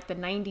in like the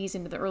 90s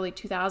into the early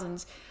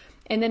 2000s,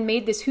 and then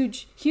made this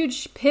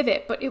huge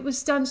pivot. But it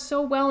was done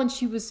so well, and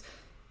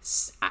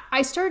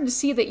I started to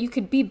see that you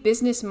could be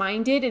business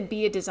minded and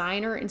be a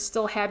designer and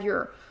still have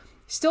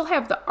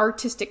the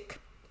artistic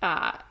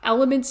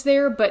elements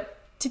there, but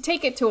to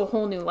take it to a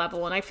whole new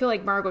level. And I feel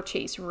like Margot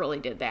Chase really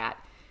did that.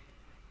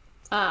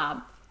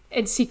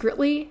 And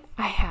secretly,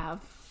 I have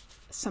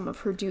some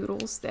of her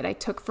doodles that I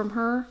took from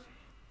her.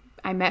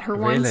 I met her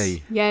once.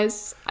 Really?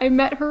 Yes, I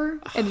met her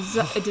at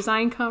a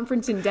design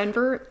conference in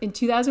Denver in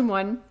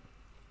 2001.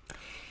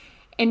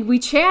 And we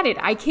chatted.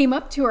 I came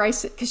up to her,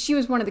 because she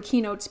was one of the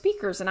keynote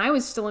speakers, and I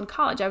was still in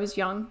college. I was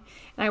young.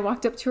 And I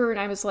walked up to her and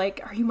I was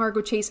like, "Are you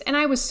Margot Chase?" And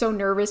I was so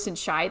nervous and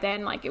shy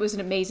then. Like, it was an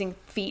amazing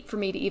feat for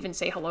me to even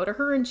say hello to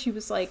her. And she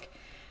was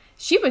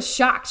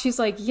shocked. She's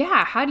like,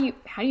 "Yeah, how do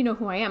you know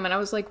who I am?" And I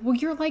was like, "Well,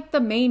 you're like the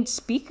main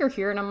speaker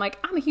here." And I'm like,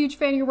 "I'm a huge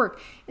fan of your work."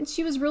 And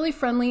she was really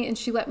friendly, and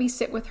she let me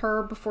sit with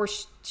her before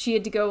she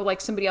had to go,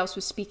 like somebody else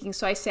was speaking.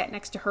 So I sat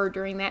next to her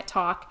during that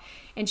talk,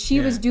 and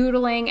she was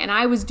doodling and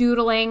I was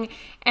doodling.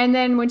 And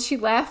then when she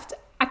left,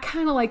 I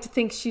kind of like to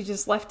think she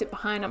just left it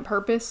behind on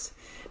purpose,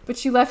 but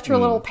she left her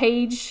little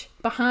page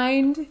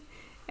behind,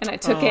 and I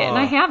took it and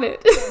I have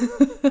it.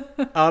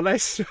 Oh,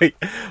 that's sweet.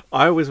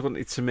 I always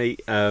wanted to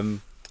meet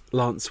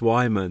Lance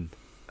Wyman,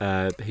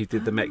 who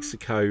did the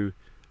Mexico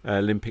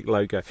Olympic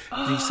logo.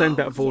 Did you say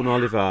about Vaughan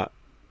Oliver?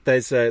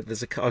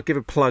 I'll give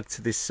a plug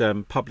to this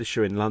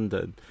publisher in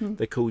London.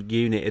 They're called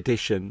Unit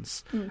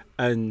Editions,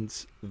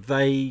 and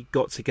they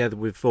got together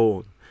with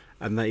Vaughan,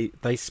 and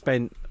they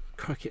spent,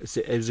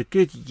 it was a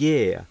good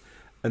year,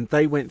 and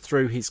they went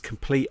through his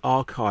complete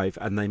archive,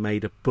 and they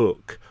made a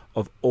book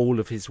of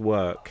all of his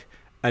work,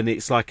 and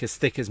it's like as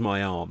thick as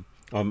my arm.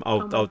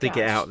 I'll dig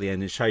it out at the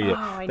end and show you.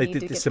 They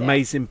did this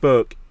amazing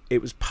book.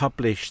 It was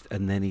published,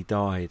 and then he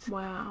died.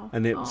 Wow.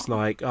 And it was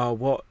like,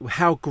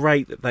 how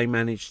great that they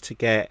managed to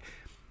get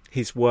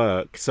his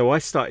work. So I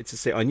started to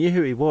see, I knew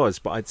who he was,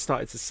 but I'd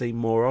started to see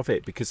more of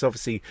it, because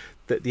obviously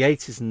the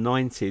 80s and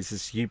 90s,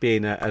 as you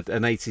being an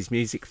 80s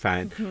music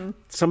fan,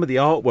 some of the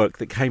artwork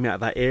that came out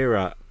of that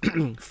era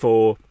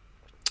for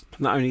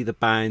not only the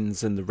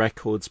bands and the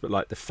records, but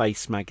like the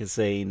Face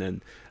magazine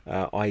and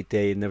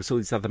ID, and there was all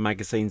these other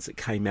magazines that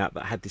came out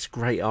that had this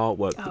great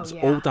artwork that was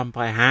all done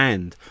by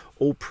hand,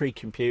 all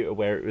pre-computer,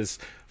 where it was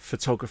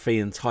photography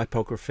and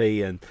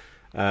typography, and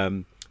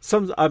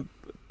some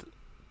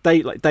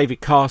like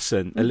David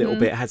Carson a little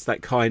bit has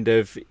that kind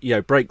of, you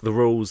know, break the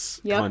rules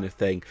kind of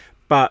thing,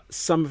 but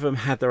some of them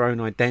had their own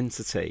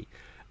identity,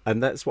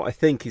 and that's what I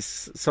think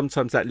is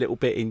sometimes that little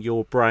bit in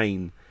your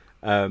brain,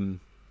 the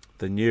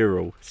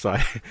neural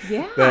side,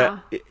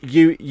 that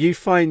you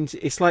find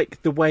it's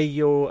like the way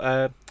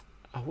you're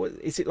what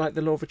is it, like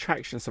the law of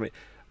attraction or something?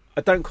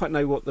 I don't quite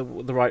know what the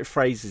right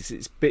phrase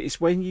is, but it's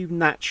when you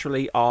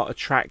naturally are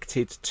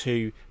attracted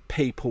to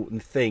people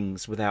and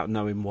things without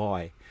knowing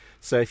why.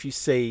 So if you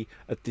see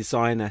a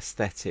design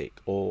aesthetic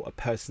or a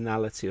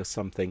personality or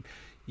something,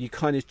 you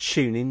kind of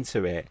tune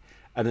into it,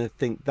 and I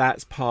think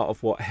that's part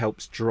of what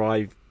helps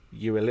drive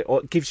you a little, or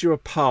it gives you a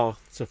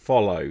path to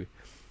follow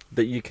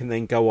that you can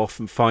then go off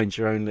and find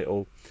your own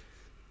little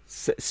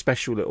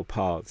special little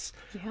paths.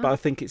 But I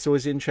think it's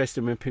always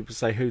interesting when people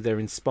say who they're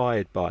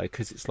inspired by,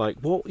 because it's like,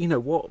 what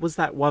was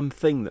that one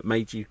thing that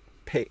made you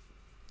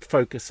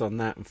focus on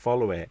that and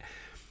follow it?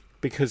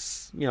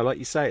 Because, you know, like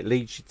you say, it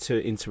leads you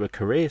into a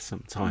career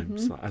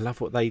sometimes. Like, I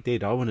love what they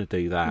did, I want to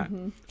do that.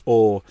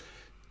 Or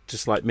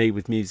just like me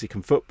with music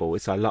and football,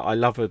 it's I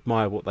love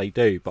admire what they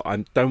do, but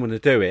I don't want to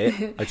do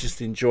it. I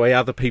just enjoy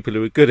other people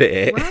who are good at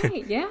it.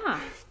 Right,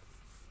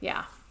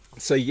 yeah.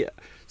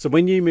 So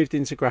when you moved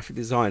into graphic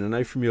design, I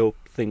know from your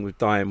thing with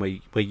Diane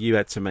where you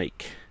had to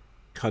make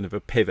kind of a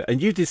pivot,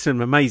 and you did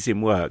some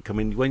amazing work. I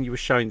mean, when you were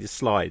showing the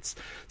slides,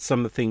 some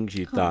of the things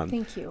you've done.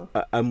 Thank you.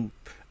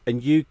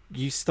 And you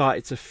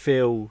started to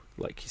feel,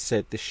 like you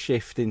said, the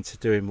shift into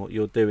doing what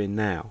you're doing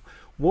now.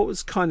 What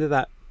was kind of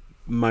that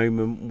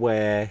moment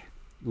where,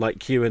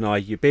 like you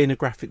and you're being a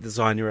graphic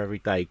designer every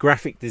day,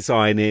 graphic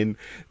designing,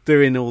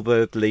 doing all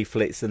the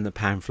leaflets and the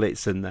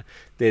pamphlets and the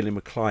dealing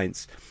with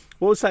clients.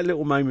 What was that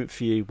little moment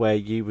for you where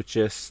you were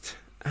just,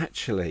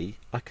 actually,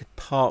 I could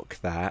park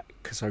that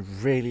because I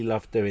really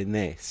love doing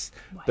this.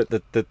 But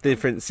the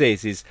difference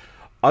is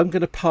I'm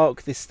going to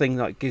park this thing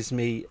that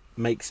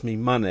makes me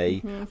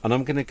money, and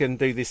I'm going to go and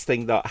do this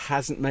thing that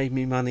hasn't made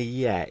me money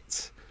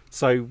yet.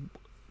 So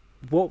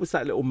what was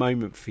that little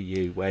moment for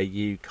you where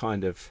you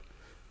kind of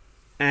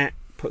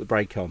put the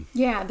brake on?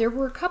 Yeah, there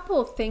were a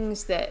couple of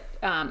things that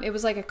it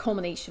was like a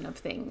culmination of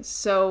things.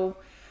 So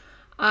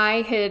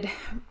I had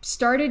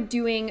started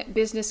doing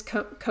business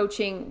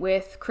coaching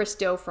with Chris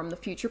Do from the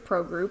Future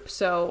Pro Group.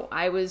 So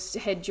I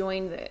had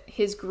joined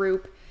his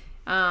group.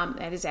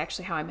 That is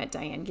actually how I met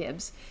Diane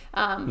Gibbs.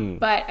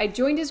 But I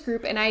joined his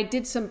group and I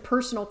did some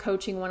personal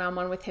coaching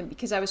one-on-one with him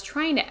because I was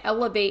trying to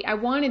elevate. I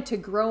wanted to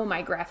grow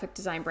my graphic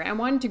design brand. I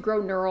wanted to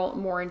grow Neural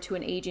more into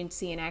an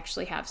agency and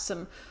actually have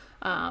some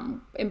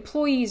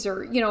employees,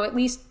 or, you know, at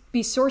least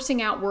be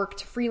sourcing out work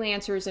to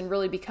freelancers and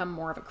really become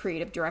more of a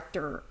creative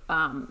director,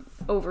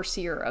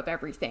 overseer of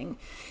everything.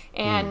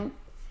 And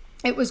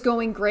it was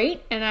going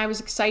great, and I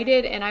was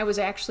excited, and I was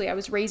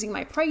raising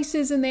my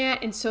prices in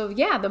that. And so,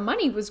 the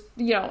money was,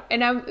 you know,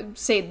 and I would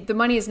say the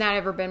money has not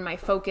ever been my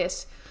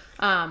focus.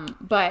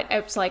 But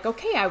it's like,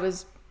 okay, I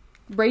was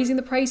raising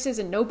the prices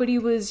and nobody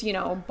was,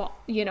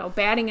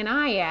 batting an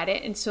eye at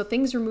it. And so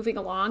things were moving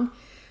along,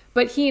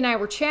 but he and I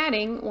were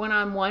chatting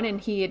one-on-one,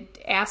 and he had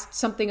asked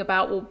something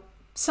about, well,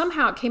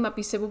 somehow it came up.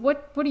 He said, well,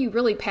 what are you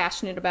really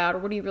passionate about? Or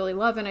what do you really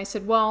love? And I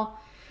said, well,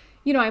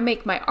 you know, I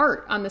make my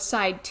art on the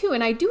side too,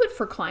 and I do it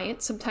for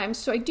clients sometimes,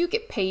 so I do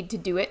get paid to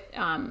do it,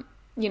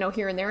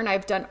 here and there, and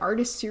I've done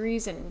artist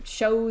series and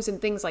shows and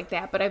things like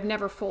that, but I've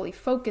never fully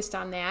focused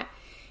on that.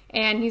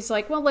 And he's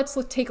like, well, let's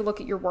take a look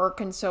at your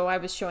work. And so I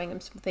was showing him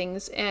some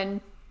things,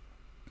 and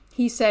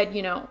he said,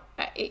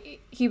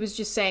 he was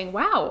just saying,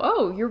 wow,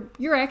 oh,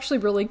 you're actually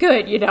really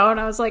good, and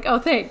I was like, oh,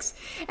 thanks.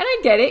 And I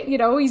get it,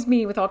 he's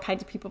meeting with all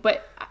kinds of people,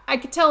 but I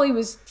could tell he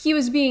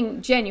was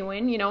being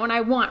genuine, and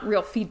I want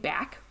real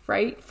feedback,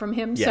 right, from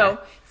him. Yeah. So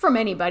from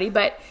anybody,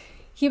 but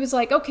he was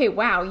like, okay,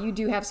 wow, you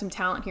do have some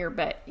talent here.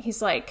 But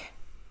he's like,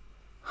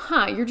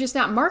 you're just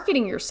not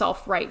marketing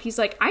yourself right. He's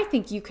like, I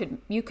think you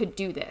could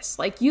do this.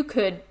 Like, you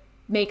could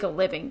make a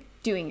living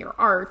doing your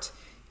art.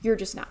 You're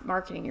just not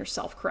marketing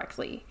yourself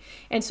correctly.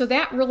 And so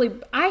that really,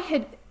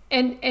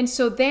 and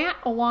so that,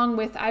 along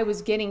with, I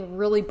was getting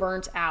really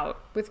burnt out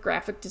with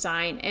graphic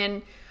design,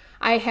 and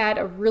I had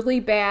a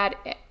really bad,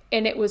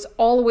 and it was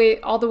all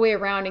the way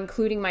around,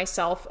 including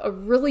myself, a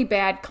really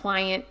bad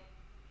client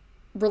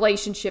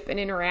relationship and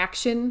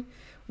interaction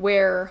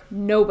where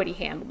nobody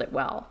handled it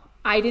well.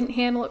 I didn't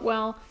handle it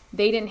well.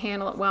 They didn't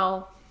handle it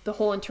well. The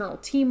whole internal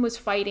team was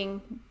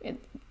fighting,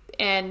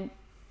 and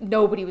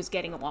nobody was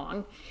getting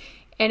along.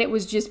 And it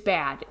was just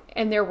bad.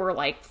 And there were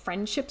like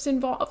friendships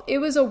involved. It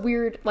was a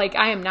weird, like,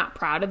 I am not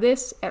proud of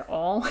this at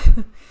all,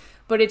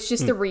 but it's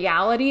just the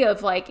reality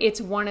of, like,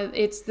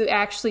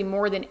 actually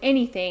more than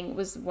anything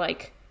was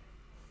like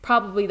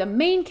probably the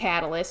main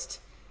catalyst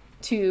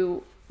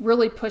to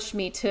really push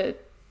me to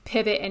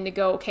pivot and to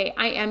go, okay,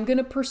 I am going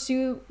to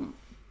pursue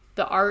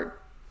the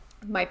art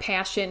my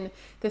passion,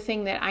 the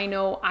thing that I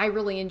know I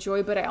really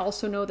enjoy, but I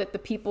also know that the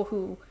people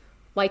who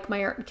like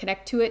my art and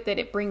connect to it, that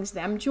it brings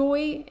them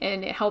joy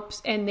and it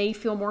helps, and they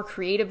feel more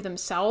creative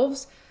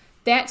themselves.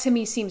 That to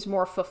me seems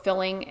more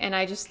fulfilling. And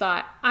I just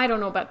thought, I don't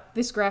know about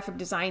this graphic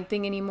design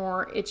thing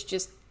anymore. It's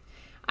just,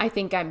 I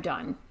think I'm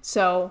done.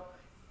 So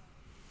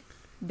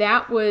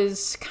that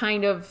was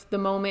kind of the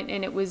moment.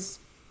 And it was,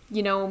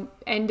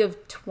 end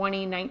of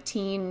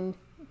 2019,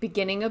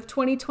 beginning of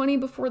 2020,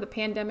 before the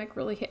pandemic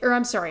really hit. Or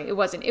I'm sorry, it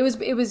wasn't. It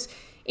was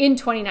in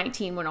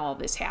 2019 when all of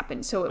this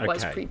happened. So it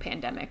was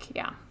pre-pandemic.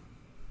 Yeah.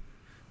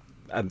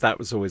 And that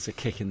was always a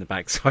kick in the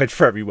backside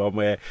for everyone,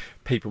 where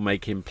people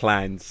making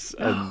plans.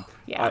 And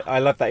yeah. I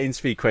love that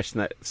interview question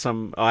that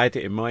I had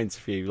it in my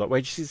interview, like,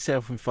 where do you see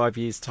yourself in 5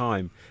 years'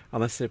 time?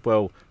 And I said,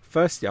 well,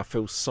 firstly, I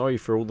feel sorry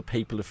for all the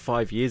people of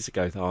 5 years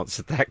ago that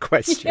answered that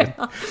question,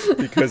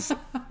 because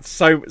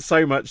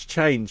so much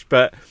change.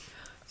 But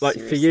like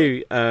Seriously. For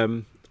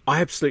you, I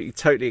absolutely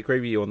totally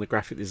agree with you on the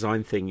graphic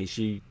design thing. Is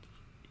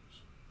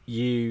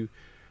you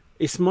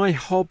it's my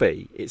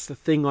hobby. It's the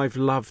thing I've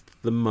loved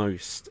the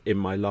most in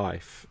my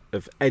life,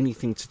 of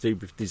anything to do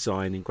with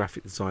design and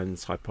graphic design and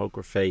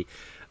typography.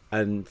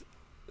 And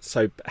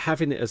so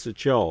having it as a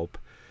job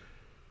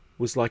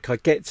was like, I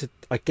get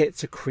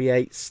to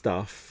create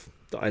stuff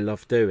that I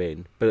love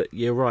doing. But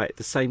you're right, at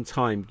the same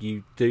time,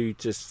 you do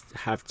just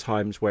have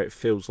times where it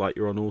feels like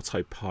you're on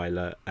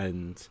autopilot,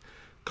 and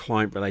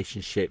client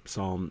relationships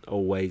aren't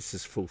always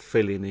as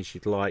fulfilling as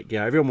you'd like.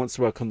 Everyone wants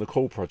to work on the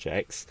cool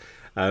projects,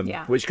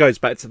 which goes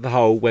back to the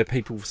whole where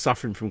people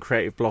suffering from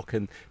creative block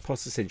and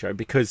imposter syndrome,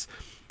 because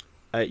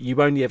you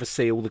only ever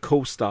see all the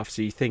cool stuff,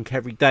 so you think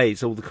every day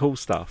is all the cool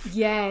stuff.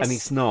 Yes. And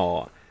it's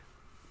not.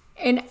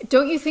 And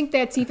don't you think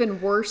that's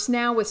even worse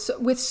now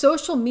with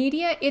social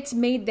media? It's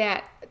made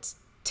that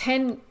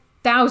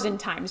 10,000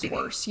 times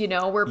worse,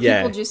 where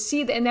people just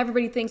see that, and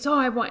everybody thinks, oh,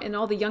 I want, and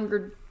all the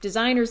younger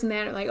designers and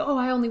that are like, oh,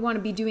 I only want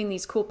to be doing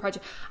these cool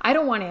projects. I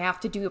don't want to have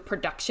to do a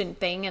production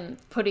thing and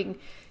putting,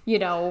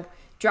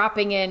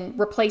 dropping in,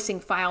 replacing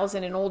files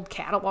in an old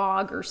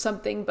catalog or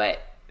something,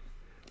 but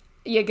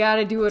you got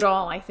to do it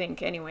all, I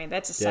think. Anyway,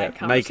 that's a side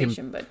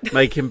conversation. But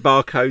making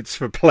barcodes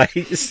for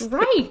plates.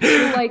 Right.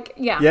 Like,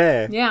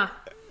 yeah. Yeah.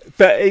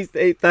 But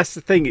that's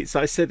the thing. It's,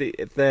 I said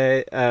it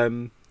there,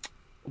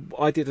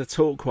 I did a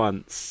talk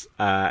once,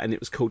 and it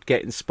was called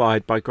Get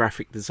Inspired by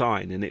Graphic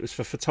Design, and it was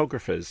for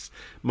photographers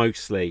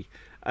mostly.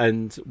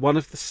 And one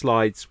of the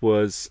slides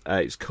was,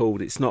 it's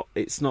called It's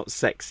Not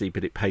Sexy,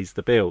 but It Pays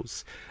the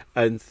Bills.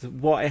 And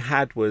what I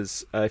had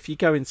was, if you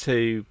go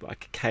into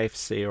like a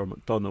KFC or a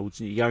McDonald's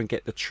and you go and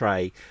get the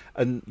tray,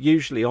 and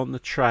usually on the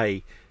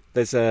tray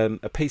there's a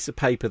piece of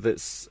paper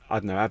that's, I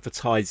don't know,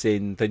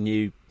 advertising the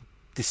new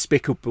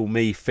Despicable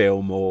Me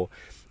film,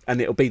 and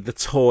it'll be the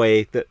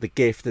toy, the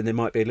gift, and there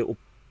might be a little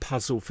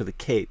puzzle for the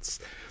kids.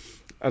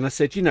 And I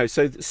said,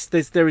 so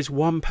there is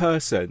one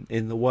person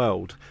in the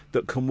world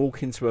that can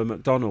walk into a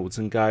McDonald's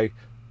and go,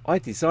 I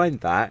designed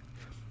that,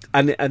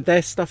 and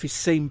their stuff is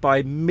seen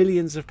by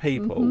millions of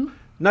people. Mm-hmm.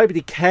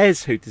 Nobody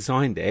cares who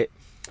designed it.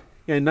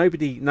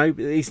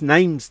 Nobody's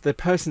names, the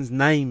person's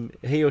name,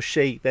 he or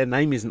she, their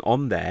name isn't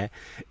on there.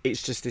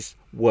 It's just this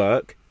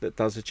work that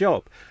does a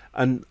job.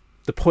 And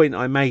the point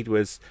I made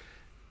was,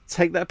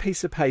 take that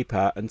piece of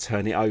paper and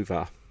turn it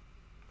over.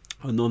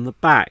 And on the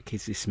back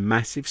is this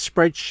massive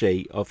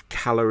spreadsheet of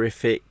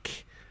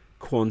calorific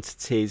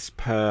quantities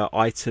per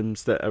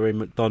items that are in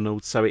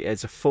McDonald's. So it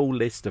has a full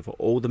list of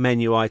all the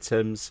menu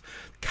items,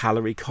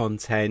 calorie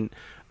content,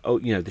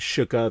 the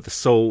sugar, the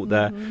salt,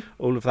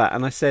 all of that.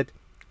 And I said,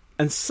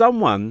 and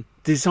someone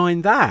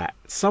designed that.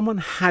 Someone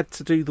had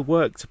to do the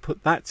work to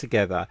put that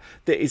together.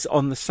 That is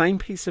on the same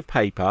piece of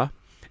paper.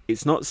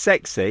 It's not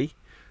sexy,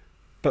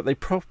 but they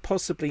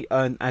possibly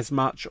earn as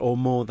much or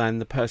more than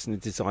the person who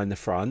designed the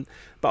front.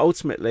 But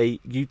ultimately,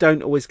 you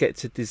don't always get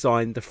to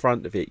design the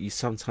front of it. You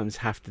sometimes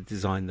have to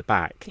design the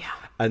back. Yeah.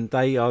 And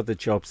they are the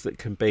jobs that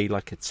can be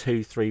like a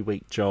 2-3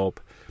 week job,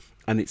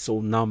 and it's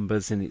all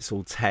numbers and it's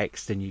all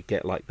text, and you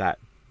get like that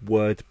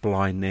word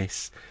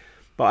blindness.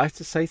 But I have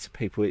to say to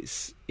people,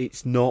 it's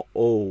not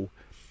all,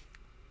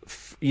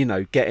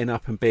 getting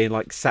up and being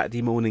like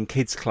Saturday morning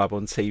kids club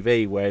on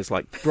TV, where it's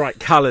like bright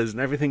colours and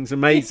everything's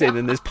amazing,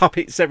 and there's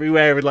puppets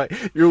everywhere, and like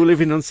you're all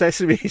living on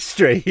Sesame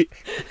Street.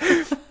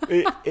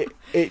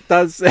 It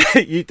does.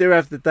 You do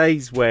have the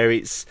days where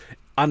it's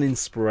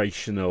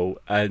uninspirational,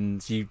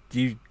 and you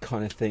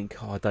kind of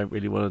think, I don't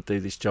really want to do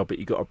this job, but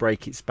you got to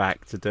break its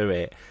back to do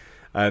it.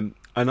 And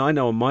I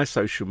know on my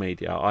social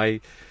media,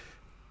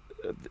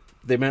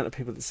 the amount of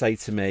people that say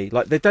to me,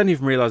 like, they don't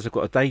even realise I've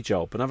got a day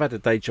job, and I've had a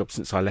day job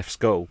since I left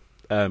school.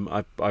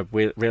 I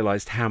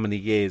realised how many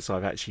years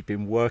I've actually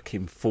been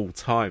working full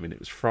time, and it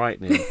was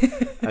frightening.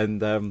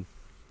 And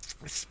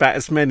it's about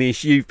as many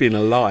as you've been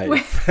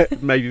alive,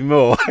 maybe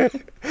more.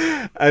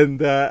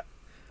 And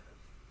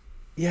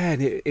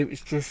and it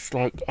was just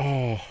like,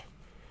 I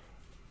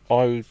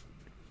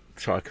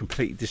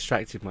completely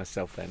distracted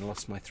myself then,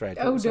 lost my thread.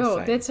 Oh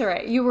no, that's all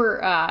right. You were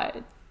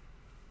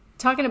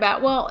talking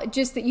about,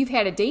 just that you've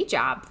had a day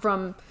job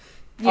from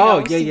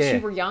since you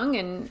were young.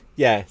 And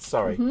yeah,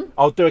 sorry.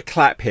 I'll do a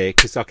clap here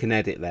because I can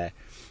edit there.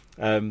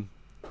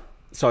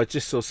 So I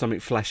just saw something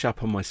flash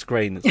up on my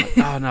screen. It's like,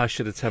 oh no, I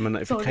should have turned my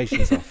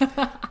notifications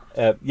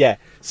off.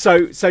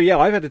 So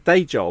I've had a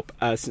day job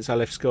since I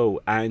left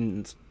school,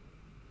 and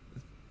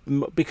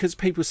because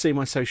people see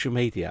my social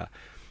media,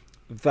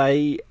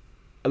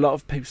 a lot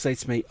of people say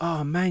to me,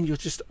 oh man, you're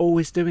just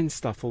always doing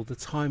stuff all the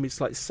time. It's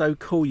like so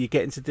cool. You're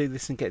getting to do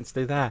this and getting to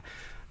do that.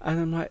 And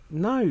I'm like,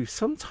 no,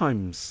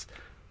 sometimes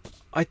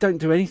I don't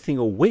do anything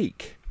all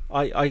week.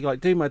 I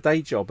like do my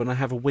day job and I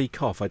have a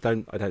week off. I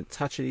don't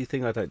touch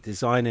anything. I don't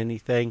design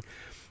anything.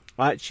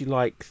 I actually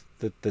like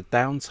the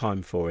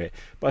downtime for it.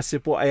 But I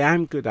said what I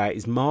am good at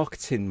is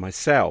marketing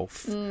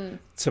myself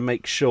to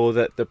make sure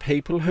that the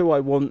people who I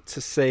want to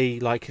see,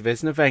 like if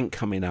there's an event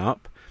coming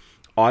up,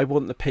 I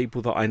want the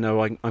people that I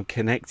know I'm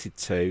connected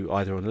to,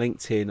 either on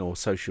LinkedIn or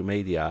social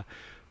media,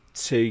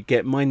 to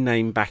get my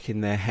name back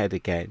in their head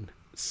again,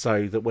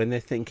 so that when they're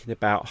thinking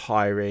about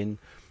hiring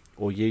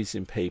or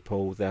using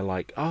people, they're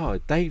like, oh,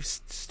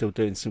 Dave's still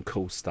doing some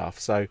cool stuff.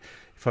 So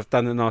if I've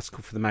done an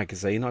article for the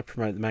magazine, I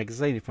promote the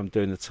magazine. If I'm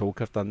doing a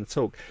talk, I've done the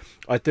talk.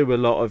 I do a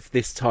lot of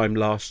this time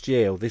last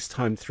year or this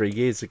time 3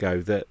 years ago,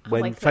 that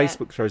when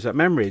Facebook throws up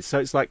memories. So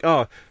it's like,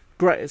 oh,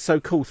 great, it's so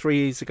cool. 3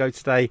 years ago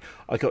today,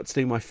 I got to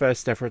do my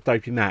first ever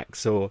Adobe Max.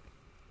 So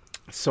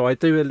I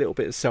do a little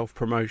bit of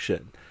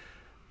self-promotion.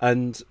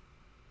 And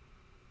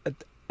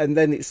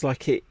then it's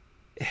like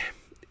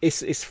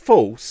it's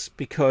false,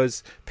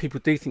 because people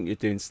do think you're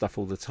doing stuff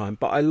all the time.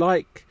 But I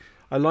like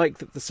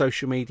that the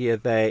social media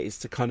there is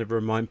to kind of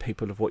remind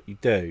people of what you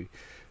do.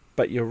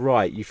 But you're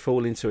right, you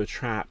fall into a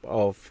trap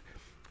of,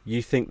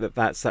 you think that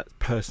that's that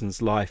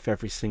person's life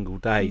every single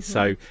day.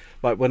 So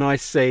like when I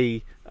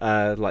see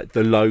like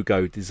the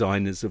logo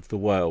designers of the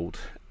world,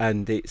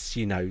 and it's,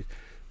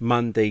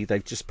 Monday,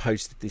 they've just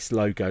posted this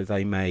logo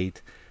they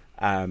made,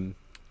 and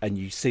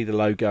you see the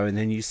logo and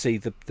then you see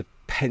the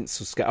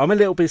pencil sketch. I'm a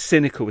little bit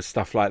cynical with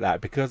stuff like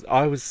that, because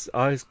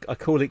I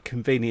call it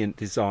convenient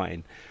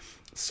design.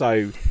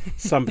 So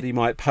somebody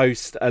might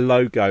post a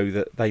logo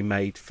that they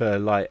made for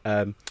like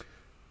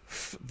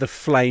the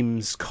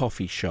Flames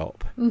coffee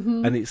shop,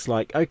 and it's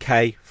like,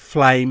 okay,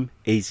 flame,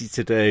 easy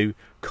to do,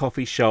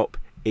 coffee shop,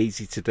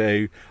 easy to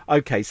do.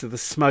 Okay, so the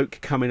smoke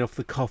coming off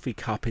the coffee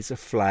cup is a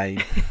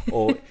flame,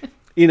 or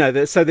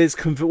so there's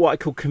what I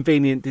call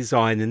convenient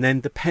design, and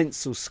then the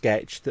pencil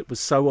sketch that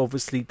was so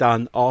obviously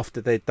done after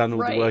they'd done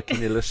all the work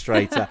in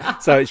Illustrator,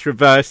 so it's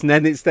reversed, and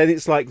then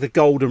it's like the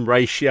golden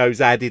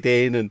ratios added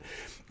in, and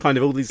kind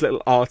of all these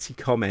little arty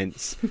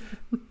comments,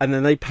 and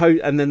then they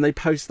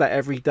post that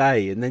every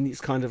day, and then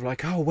it's kind of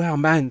like, oh wow,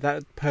 man,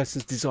 that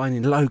person's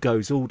designing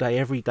logos all day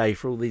every day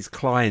for all these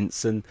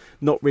clients, and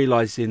not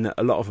realizing that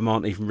a lot of them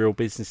aren't even real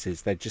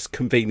businesses, they're just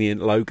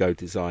convenient logo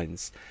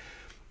designs.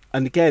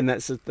 And again,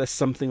 that's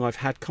something I've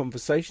had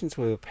conversations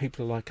where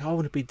people are like, oh, I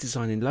want to be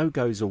designing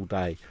logos all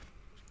day.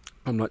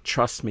 I'm like,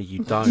 trust me,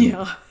 you don't.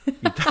 Yeah.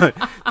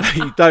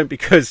 You don't,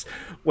 because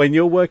when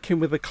you're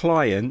working with a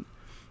client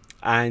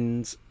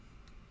and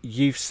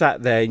you've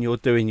sat there and you're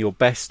doing your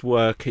best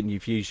work and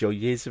you've used your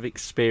years of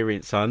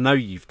experience, I know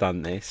you've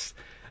done this,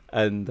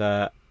 and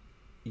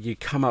you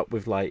come up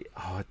with like,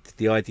 oh,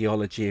 the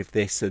ideology of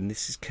this, and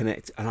this is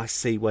connected, and I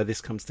see where this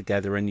comes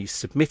together, and you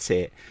submit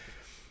it.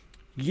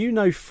 You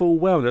know full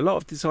well, and a lot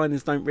of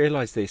designers don't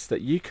realise this, that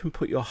you can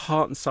put your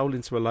heart and soul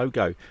into a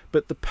logo,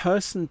 but the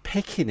person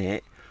picking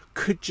it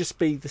could just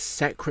be the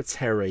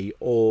secretary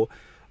or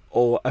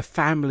a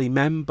family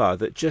member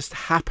that just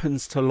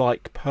happens to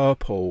like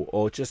purple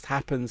or just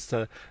happens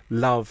to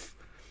love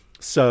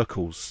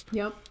circles.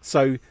 Yep.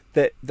 So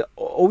that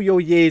all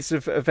your years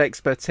of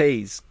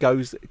expertise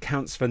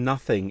counts for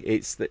nothing.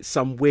 It's that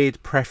some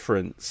weird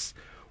preference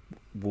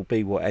will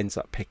be what ends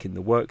up picking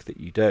the work that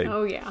you do.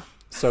 Oh yeah.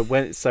 So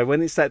when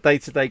it's that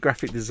day-to-day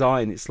graphic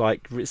design, it's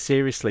like,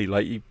 seriously,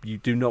 like you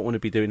do not want to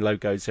be doing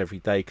logos every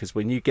day, because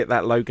when you get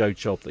that logo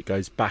job that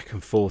goes back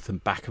and forth, and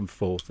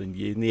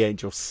in the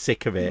end you're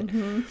sick of it,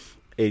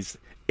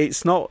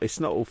 it's not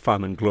all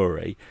fun and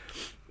glory.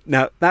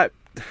 Now that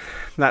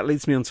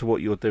leads me on to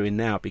what you're doing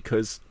now,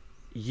 because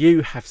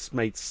you have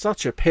made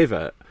such a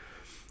pivot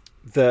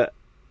that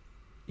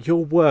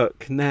your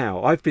work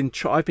now, I've been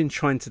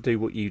trying to do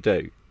what you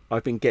do.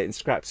 I've been getting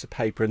scraps of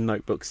paper and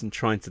notebooks and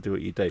trying to do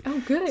what you do.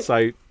 Oh, good.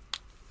 So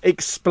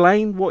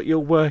explain what your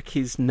work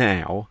is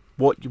now,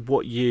 what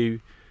you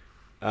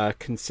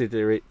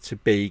consider it to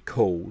be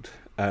called.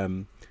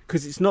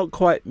 Because it's not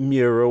quite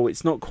mural,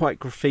 it's not quite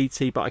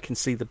graffiti, but I can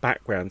see the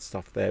background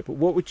stuff there. But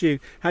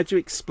how do you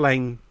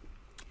explain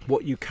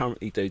what you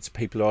currently do to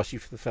people who ask you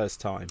for the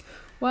first time?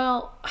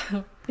 Well,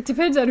 it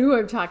depends on who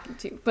I'm talking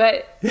to,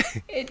 but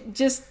it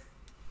just...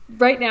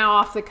 Right now,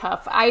 off the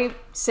cuff, I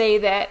say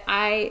that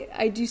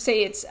I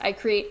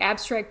create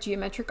abstract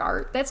geometric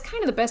art. That's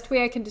kind of the best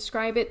way I can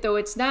describe it, though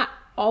it's not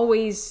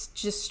always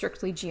just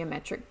strictly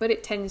geometric, but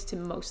it tends to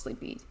mostly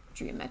be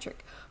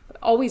geometric, but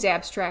always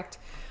abstract.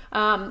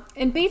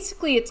 And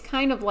basically, it's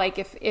kind of like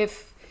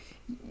if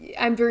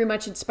I'm very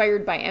much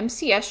inspired by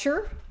M.C.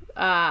 Escher,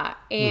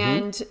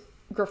 and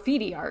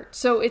graffiti art.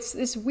 So it's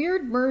this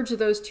weird merge of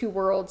those two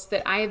worlds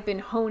that I have been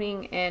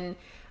honing and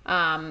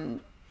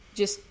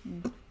just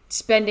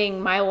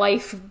spending my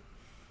life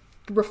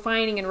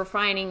refining and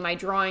refining my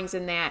drawings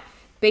in that,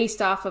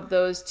 based off of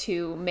those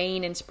two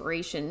main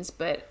inspirations.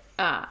 But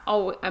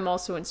I'm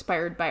also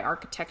inspired by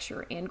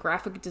architecture and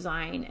graphic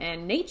design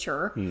and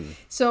nature.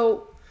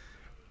 So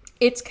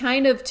it's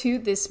kind of to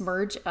this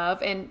merge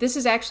of, and this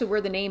is actually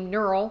where the name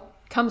Neural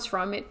comes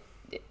from.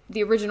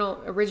 The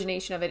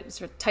origination of it is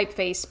sort of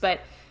typeface, but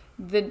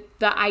the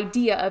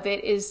idea of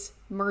it is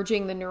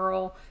merging the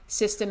neural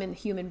system in the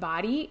human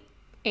body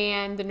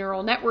and the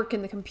neural network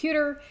in the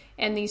computer,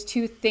 and these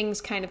two things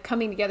kind of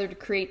coming together to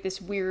create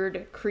this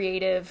weird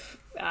creative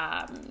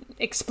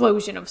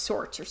explosion of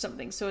sorts or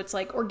something. So it's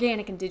like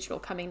organic and digital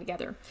coming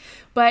together.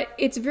 But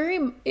it's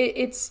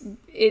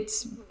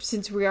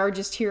since we are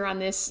just here on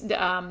this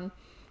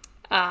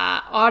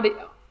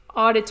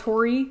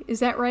auditory, is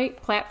that right?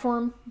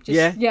 Platform?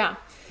 Yeah.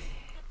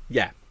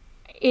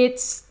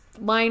 It's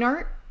line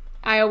art.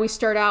 I always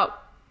start out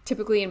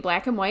typically in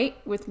black and white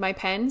with my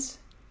pens.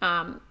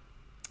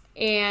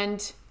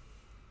 And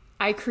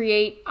I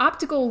create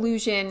optical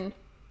illusion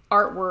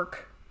artwork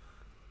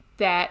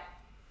that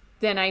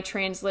then I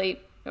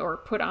translate or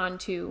put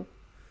onto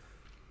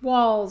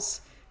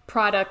walls,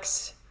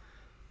 products,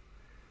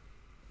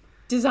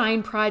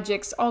 design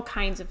projects, all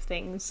kinds of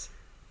things.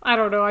 I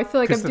don't know. I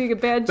feel like I'm doing a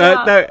bad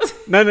job.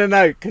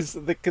 No. Because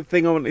the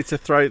thing I wanted to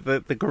throw,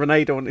 the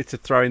grenade I wanted to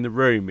throw in the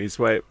room is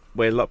where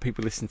a lot of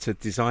people listen to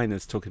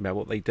designers talking about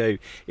what they do.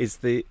 There's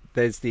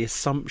the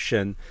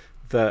assumption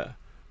that,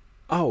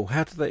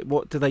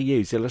 what do they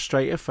use?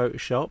 Illustrator,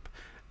 Photoshop?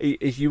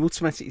 You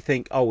automatically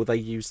think, well, they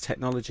use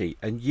technology.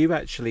 And you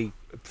actually,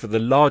 for the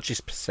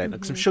largest percent,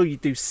 because I'm sure you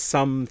do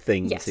some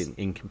things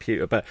in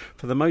computer, but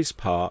for the most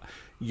part,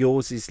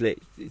 yours is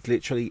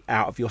literally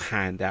out of your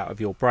hand, out of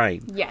your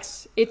brain.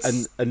 Yes.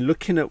 And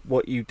looking at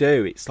what you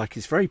do, it's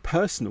very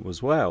personal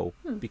as well,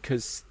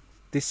 because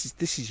this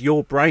is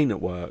your brain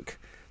at work.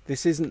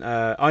 This isn't,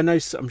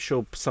 I'm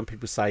sure some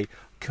people say,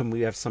 can we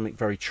have something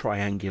very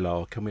triangular,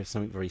 or can we have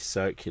something very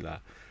circular?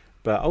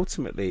 But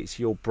ultimately, it's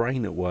your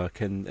brain at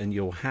work and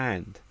your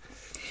hand.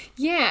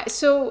 Yeah.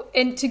 So,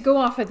 and to go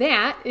off of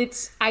that,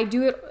 I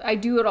do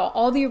it all.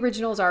 All the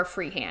originals are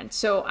freehand.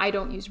 So I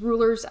don't use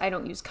rulers. I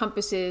don't use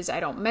compasses. I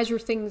don't measure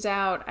things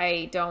out.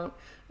 I don't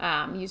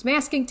use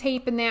masking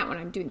tape in that when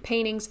I'm doing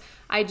paintings.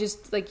 I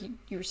just, like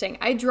you were saying,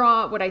 I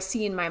draw what I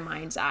see in my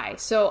mind's eye.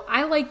 So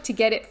I like to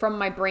get it from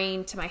my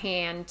brain to my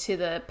hand to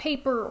the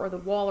paper or the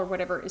wall or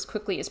whatever as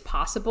quickly as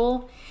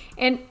possible.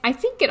 And I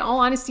think, in all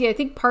honesty,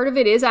 part part of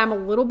it is I'm a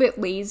little bit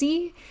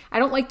lazy. I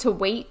don't like to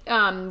wait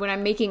when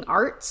I'm making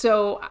art.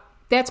 So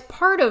that's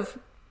part of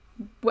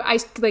what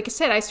like I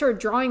said, I started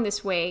drawing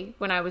this way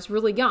when I was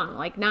really young,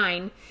 like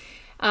 9.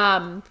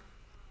 And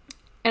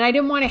I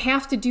didn't want to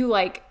have to do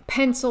like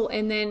pencil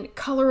and then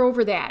color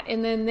over that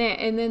and then that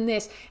and then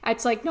this.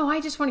 It's like, no,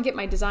 I just want to get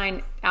my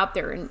design out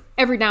there. And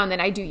every now and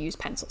then I do use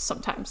pencils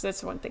sometimes.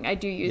 That's one thing I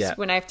do use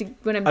when I'm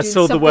doing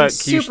something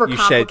super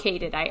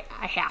complicated. I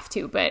have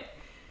to, but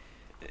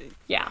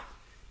yeah.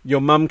 Your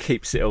mum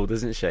keeps it all,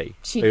 doesn't she?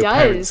 She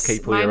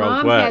does. My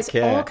mom has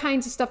all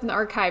kinds of stuff in the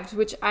archives,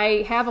 which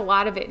I have a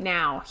lot of it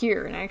now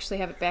here, and I actually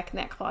have it back in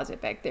that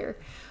closet back there.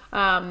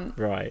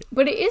 Right.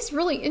 But it is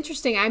really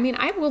interesting. I mean,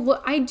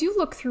 I do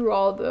look through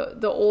all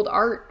the old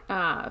art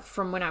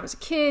from when I was a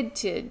kid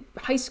to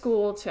high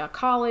school to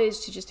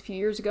college to just a few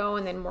years ago,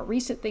 and then more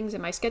recent things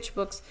in my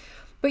sketchbooks.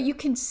 But you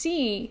can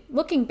see,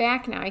 looking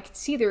back now, I can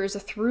see there is a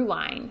through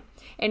line,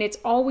 and it's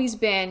always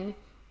been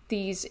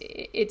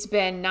it's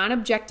been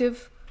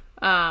non-objective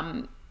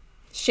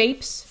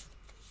shapes,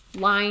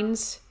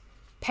 lines,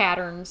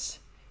 patterns.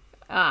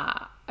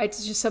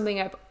 It's just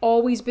something I've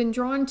always been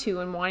drawn to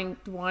and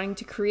wanting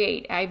to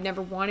create. I've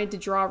never wanted to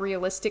draw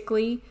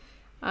realistically.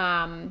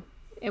 And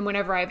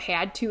whenever I've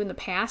had to in the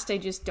past, I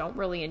just don't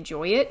really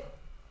enjoy it.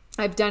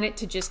 I've done it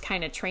to just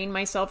kind of train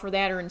myself for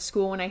that, or in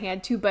school when I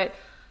had to, but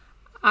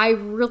I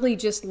really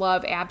just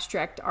love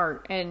abstract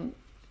art. And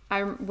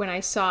when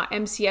I saw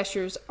M.C.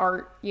 Escher's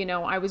art,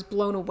 I was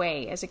blown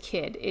away as a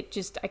kid.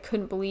 I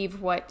couldn't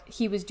believe what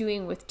he was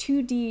doing with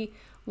 2D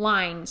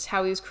lines,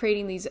 how he was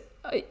creating these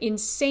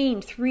insane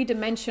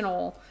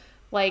 3-dimensional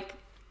like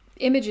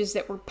images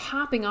that were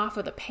popping off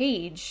of the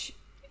page.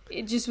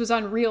 It just was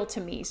unreal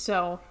to me.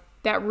 So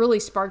that really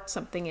sparked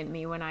something in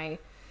me when I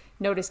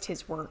noticed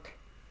his work.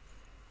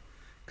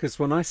 Because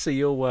when I see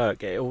your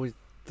work, it always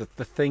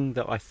the thing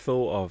that I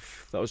thought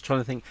of, that I was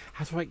trying to think,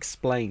 how do I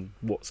explain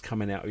what's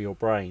coming out of your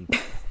brain?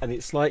 And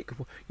it's like,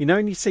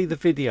 when you see the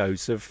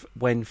videos of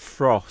when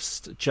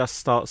frost just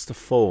starts to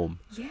form,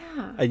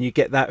 and you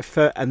get that,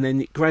 and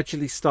then it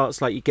gradually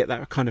starts, like you get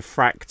that kind of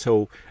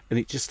fractal, and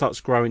it just starts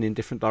growing in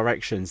different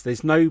directions.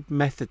 There's no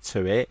method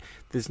to it.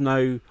 There's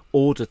no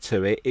order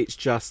to it. It's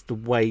just the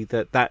way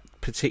that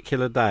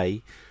particular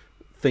day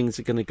things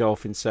are going to go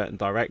off in certain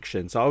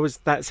directions.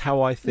 That's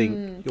how I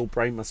think your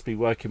brain must be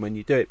working when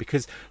you do it,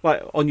 because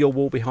like on your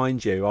wall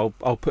behind you,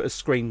 I'll put a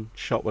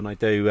screenshot when I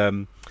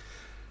do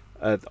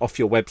off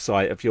your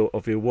website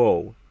of your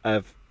wall.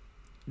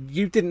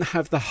 You didn't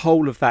have the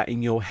whole of that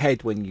in your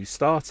head when you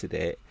started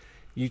it.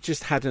 You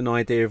just had an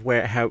idea of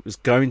how it was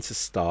going to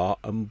start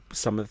and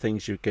some of the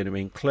things you're going to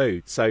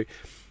include. So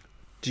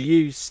do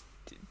you,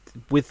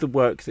 with the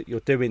work that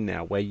you're doing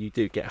now, where you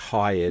do get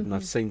hired, and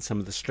I've seen some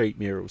of the street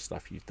mural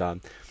stuff you've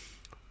done,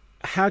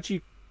 how do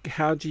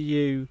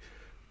you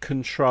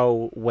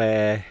control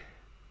where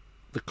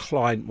the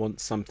client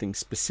wants something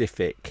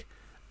specific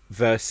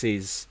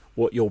versus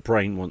what your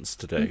brain wants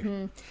to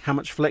do? How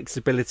much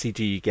flexibility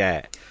do you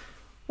get?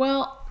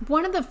 Well,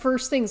 one of the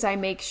first things I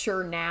make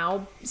sure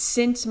now,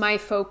 since my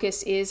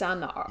focus is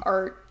on the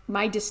art,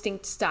 my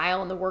distinct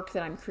style and the work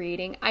that I'm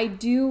creating, I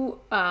do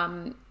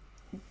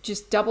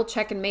just double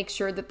check and make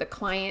sure that the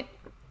client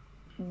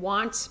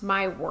wants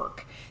my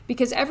work.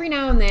 Because every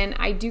now and then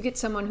I do get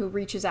someone who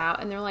reaches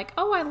out and they're like,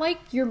 oh, I like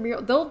your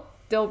mural.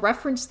 They'll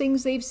reference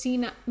things they've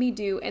seen me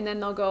do, and then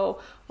they'll go,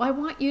 well, I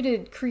want you to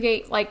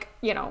create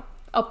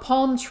a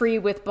palm tree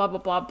with blah, blah,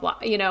 blah, blah,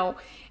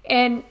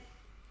 and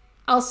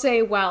I'll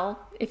say, well,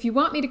 if you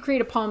want me to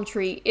create a palm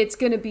tree, it's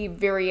going to be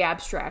very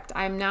abstract.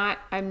 I'm not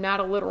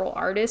a literal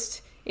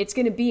artist. It's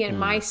going to be in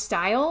my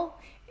style.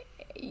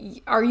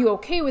 Are you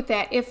okay with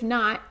that? If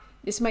not,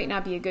 this might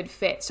not be a good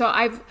fit. So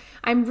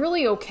I'm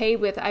really okay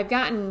with, I've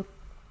gotten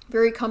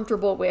very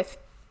comfortable with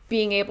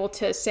being able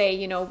to say,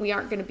 we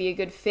aren't going to be a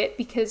good fit,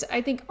 because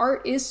I think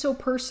art is so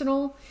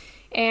personal,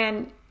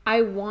 and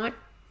I want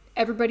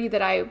everybody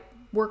that I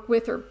work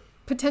with or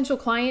potential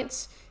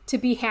clients to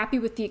be happy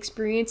with the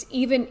experience,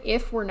 even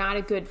if we're not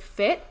a good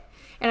fit.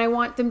 And I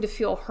want them to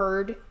feel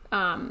heard.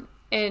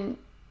 And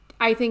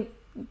I think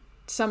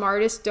some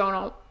artists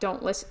don't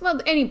listen. Well,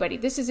 anybody,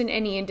 this is in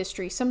any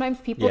industry. Sometimes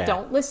people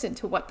don't listen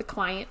to what the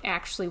client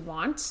actually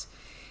wants.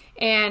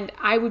 And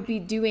I would be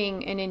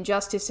doing an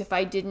injustice if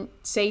I didn't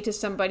say to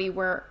somebody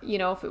where,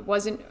 if it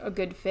wasn't a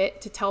good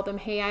fit, to tell them,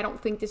 hey, I don't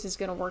think this is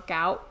going to work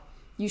out.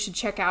 You should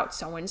check out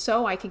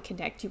so-and-so. I can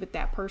connect you with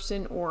that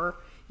person, or,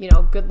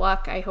 good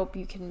luck. I hope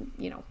you can,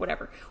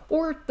 whatever.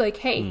 Or like,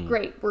 hey,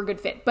 great, we're a good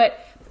fit.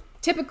 But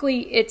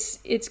typically it's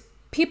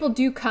people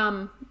do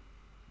come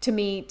to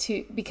me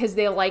because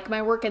they like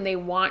my work and they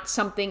want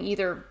something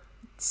either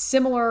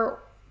similar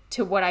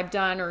to what I've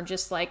done, or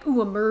just like, a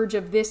merge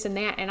of this and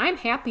that. And I'm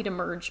happy to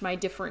merge my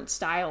different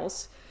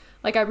styles.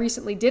 Like I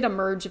recently did a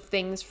merge of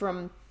things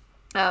from,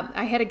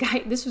 I had a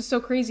guy, this was so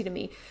crazy to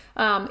me,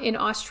 in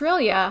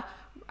Australia.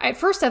 At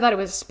first I thought it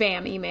was a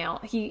spam email.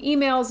 He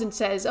emails and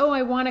says, oh,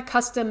 I want a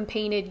custom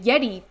painted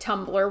Yeti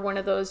tumbler, one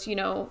of those,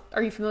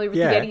 are you familiar with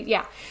the Yeti?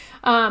 Yeah.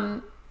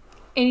 And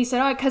he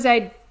said, because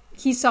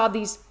he saw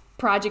these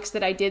projects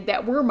that I did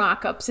that were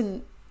mock-ups a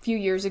few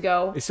years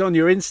ago. It's on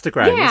your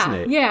Instagram, isn't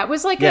it? Yeah, it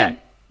was like a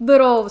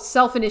little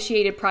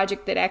self-initiated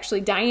project that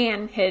actually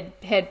Diane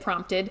had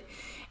prompted.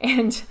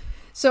 And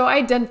so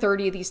I'd done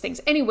 30 of these things.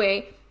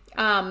 Anyway,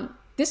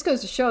 this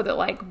goes to show that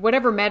like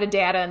whatever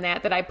metadata and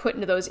that I put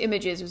into those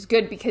images was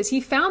good, because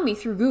he found me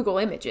through Google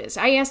Images.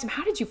 I asked him,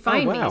 how did you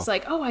find me? He's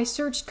like, I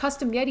searched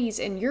custom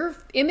Yetis and your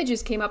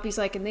images came up. He's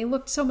like, and they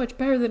looked so much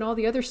better than all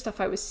the other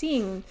stuff I was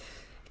seeing.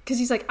 Because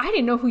he's like, I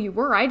didn't know who you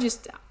were. I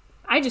just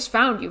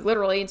found you,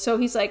 literally. And so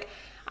he's like,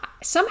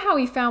 somehow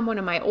he found one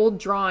of my old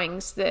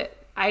drawings that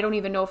I don't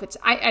even know if it's,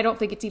 I don't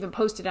think it's even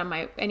posted on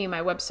any of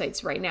my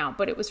websites right now,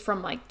 but it was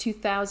from like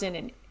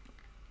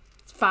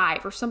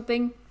 2005 or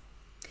something.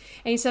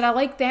 And he said, I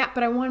like that,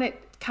 but I want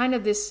it kind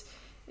of this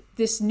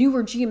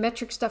newer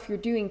geometric stuff you're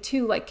doing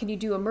too. Like, can you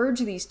do a merge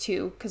of these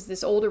two? Because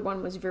this older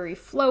one was very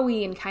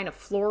flowy and kind of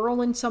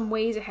floral in some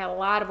ways. It had a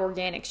lot of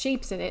organic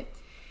shapes in it.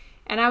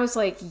 And I was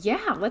like,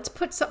 yeah, let's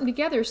put something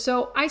together.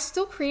 So I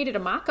still created a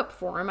mock-up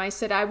for him. I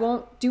said, I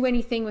won't do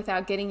anything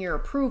without getting your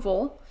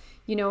approval.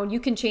 And you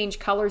can change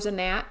colors in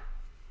that.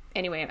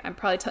 Anyway, I'm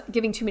probably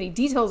giving too many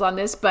details on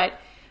this, but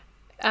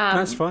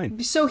that's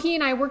fine. So he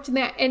and I worked in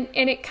that, and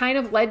it kind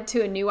of led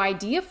to a new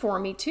idea for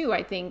me too,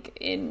 I think,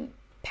 in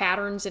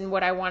patterns and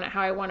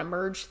how I want to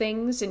merge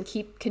things and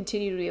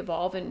continue to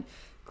evolve and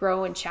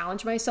grow and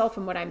challenge myself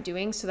in what I'm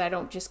doing, so that I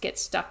don't just get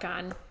stuck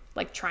on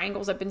like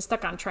triangles. I've been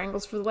stuck on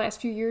triangles for the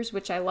last few years,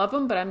 which I love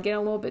them, but I'm getting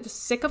a little bit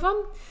sick of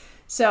them.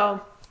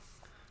 So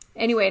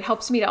anyway, it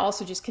helps me to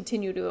also just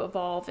continue to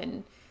evolve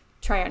and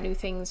try out new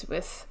things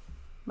with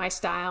my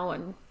style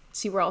and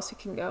see where else it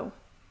can go.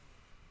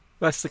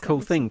 That's the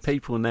cool thing.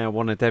 People now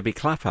want a Debbie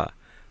Clapper.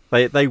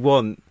 They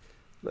will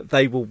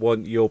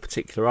want your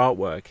particular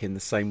artwork in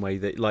the same way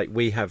that, like,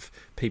 we have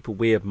people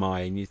we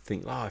admire, and you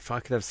think, if I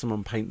could have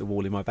someone paint the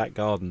wall in my back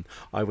garden,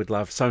 I would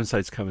love so and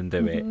so to come and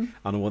do it, and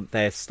I want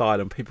their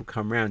style. And people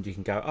come around, you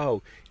can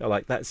go,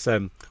 like that's.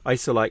 I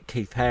used to like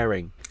Keith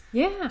Haring,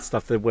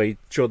 stuff that we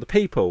draw the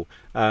people.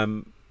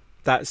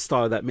 That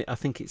style, that I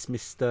think it's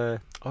Mr.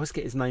 I always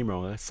get his name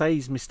wrong. I say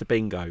he's Mr.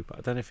 Bingo, but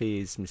I don't know if he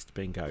is Mr.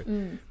 Bingo.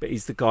 But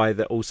he's the guy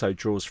that also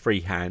draws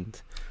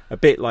freehand, a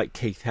bit like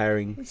Keith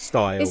Haring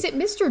style. Is it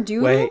Mr.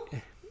 Doodle?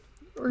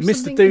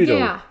 Mr. Doodle.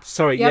 Yeah.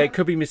 Sorry, it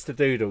could be Mr.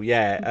 Doodle.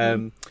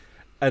 Yeah.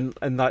 And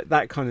like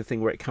that kind of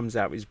thing where it comes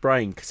out of his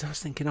brain. Because I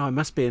was thinking, it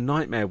must be a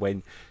nightmare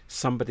when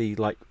somebody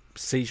like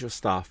sees your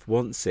stuff,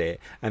 wants it,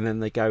 and then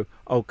they go,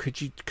 oh,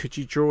 could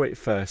you draw it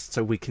first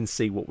so we can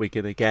see what we're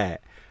gonna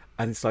get?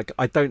 And it's like,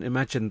 I don't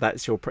imagine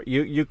that's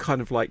you're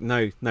kind of like,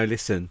 no,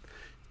 listen,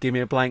 give me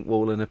a blank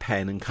wall and a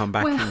pen and come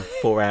back in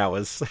 4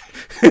 hours.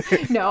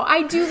 No,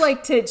 I do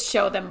like to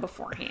show them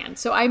beforehand.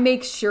 So I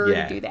make sure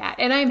to do that.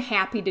 And I'm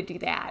happy to do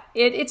that.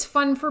 It's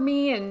fun for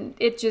me, and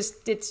it's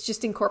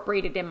just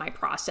incorporated in my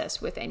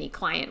process with any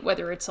client,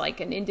 whether it's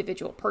like an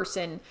individual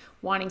person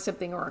wanting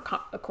something or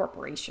a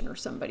corporation or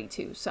somebody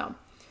too. So,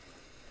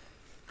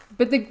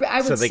 but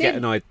I would say... get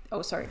an idea.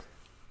 Oh, sorry.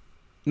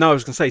 No, I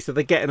was going to say, so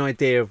they get an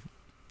idea of,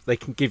 they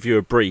can give you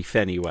a brief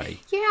anyway.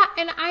 Yeah,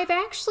 and I've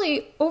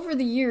actually, over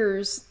the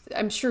years,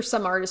 I'm sure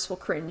some artists will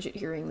cringe at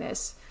hearing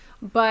this,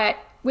 but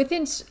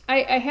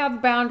I have a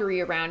boundary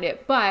around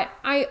it, but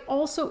I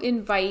also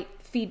invite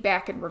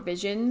feedback and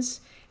revisions.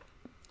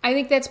 I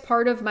think that's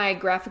part of my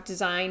graphic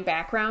design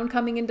background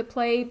coming into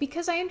play,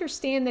 because I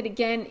understand that,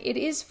 again, it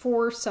is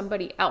for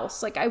somebody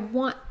else. Like, I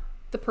want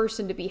the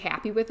person to be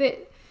happy with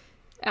it.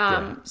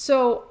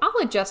 So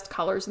I'll adjust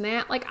colors in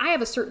that. Like, I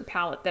have a certain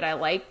palette that I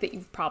like that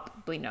you've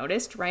probably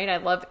noticed, right? I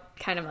love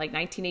kind of like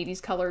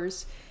 1980s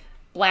colors,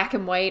 black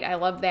and white. I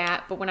love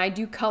that. But when I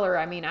do color,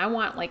 I mean, I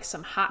want like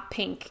some hot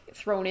pink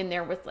thrown in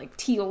there with like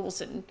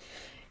teals, and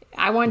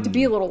I want it to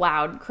be a little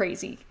loud and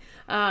crazy.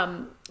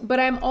 But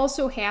I'm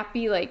also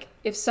happy, like,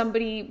 if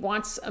somebody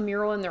wants a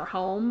mural in their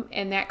home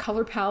and that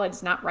color palette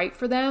is not right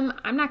for them,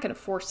 I'm not going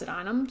to force it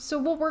on them. So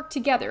we'll work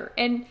together.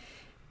 And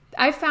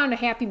I found a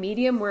happy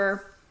medium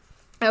where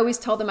I always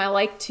tell them I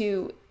got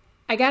to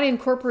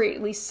incorporate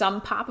at least some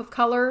pop of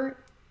color.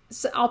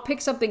 So I'll pick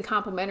something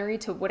complementary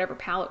to whatever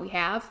palette we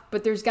have,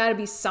 but there's got to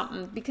be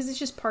something, because it's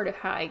just part of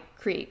how I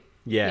create.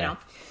 Yeah.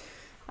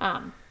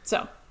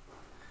 So,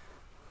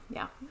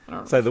 yeah. I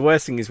don't know. So the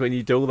worst thing is when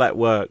you do all that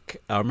work.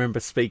 I remember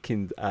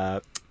speaking,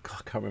 I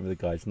can't remember the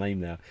guy's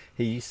name now.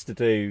 He used to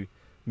do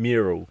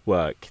mural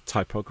work,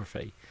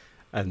 typography,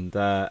 and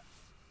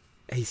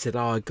he said,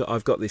 oh,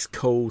 I've got this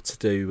call to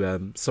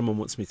do, someone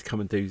wants me to come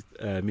and do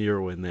a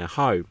mural in their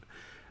home.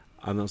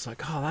 And I was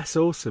like, oh, that's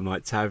awesome.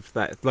 Like, to have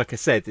that, like I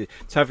said, to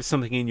have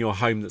something in your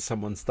home that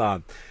someone's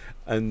done.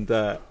 And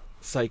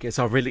so he goes,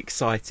 I'm really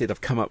excited.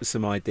 I've come up with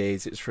some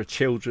ideas. It's for a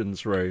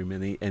children's room.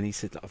 And he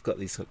said, I've got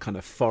this kind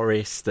of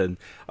forest and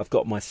I've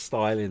got my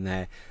style in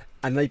there.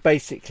 And they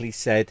basically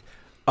said,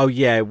 oh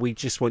yeah, we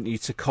just want you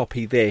to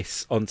copy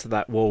this onto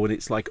that wall, and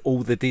it's like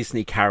all the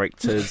Disney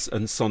characters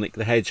and Sonic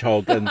the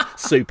Hedgehog and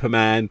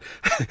Superman.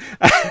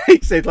 He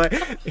said, like,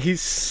 his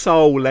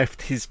soul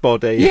left his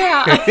body.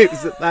 Yeah. It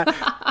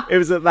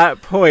was at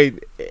that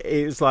point.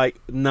 It was like,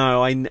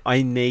 no,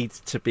 I need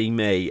to be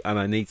me, and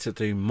I need to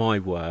do my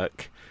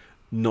work,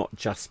 not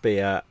just be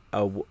a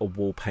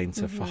wall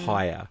painter for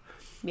hire.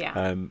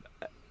 Yeah.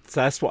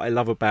 So that's what I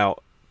love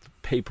about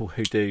people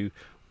who do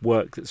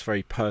work that's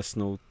very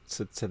personal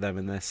to them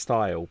and their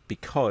style,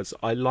 because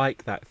I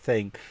like that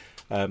thing,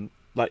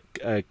 like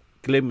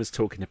Glyn was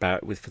talking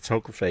about with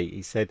photography.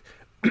 He said,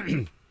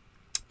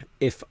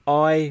 if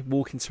I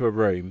walk into a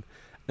room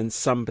and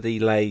somebody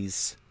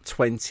lays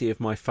 20 of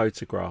my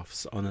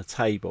photographs on a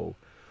table,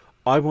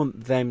 I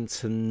want them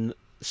to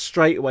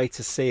straight away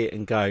to see it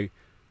and go,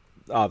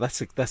 oh,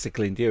 that's a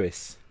Glyn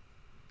Dewis.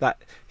 That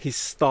his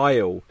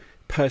style,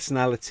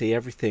 personality,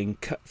 everything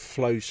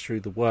flows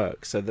through the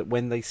work, so that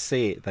when they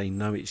see it, they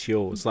know it's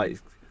yours. Like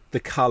the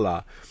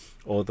colour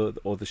or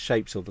the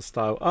shapes or the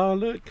style. Oh,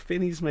 look,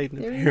 Vinny's made an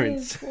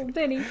appearance. There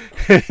he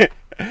is,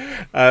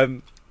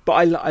 Vinny. But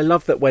I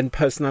love that when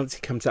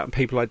personality comes out and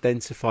people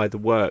identify the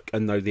work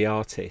and know the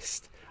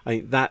artist. I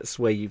think that's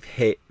where you've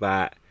hit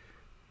that.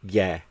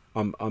 Yeah,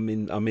 I'm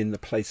in the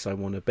place I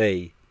want to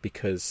be,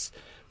 because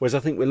whereas I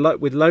think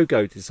with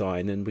logo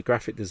design and with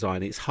graphic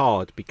design, it's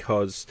hard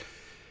because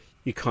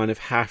you kind of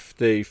have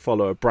to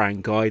follow a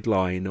brand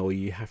guideline, or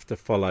you have to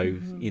follow,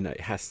 it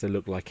has to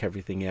look like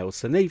everything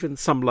else. And even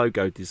some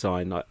logo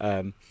design,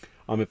 I'm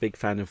a big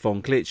fan of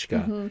Von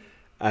Glitschka,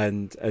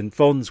 and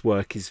Von's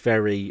work is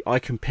I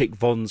can pick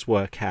Von's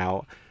work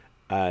out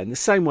in the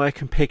same way I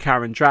can pick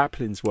Aaron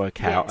Draplin's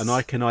work out, and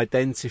I can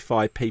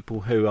identify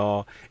people who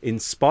are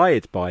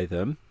inspired by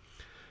them,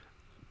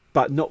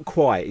 but not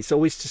quite. It's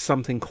always just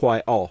something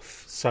quite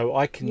off. So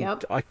I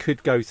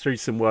could go through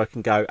some work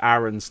and go,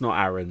 Aaron's not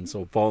Aaron's,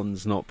 or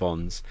Von's not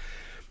Von's.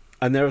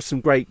 And there are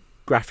some great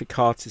graphic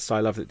artists I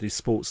love that do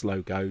sports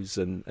logos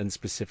and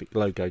specific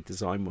logo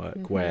design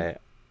work, where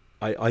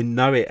I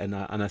know it and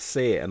I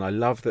see it, and I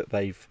love that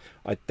they've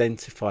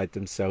identified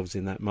themselves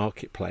in that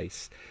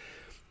marketplace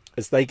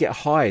as they get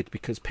hired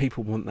because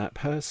people want that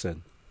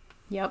person.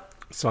 Yep.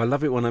 So I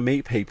love it when I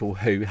meet people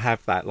who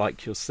have that,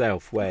 like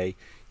yourself, where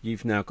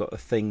you've now got a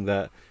thing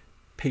that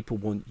people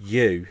want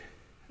you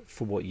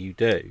for what you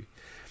do.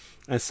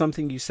 And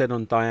something you said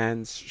on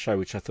Diane's show,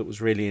 which I thought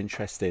was really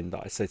interesting,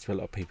 that I said to a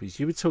lot of people, is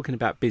you were talking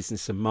about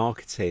business and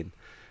marketing,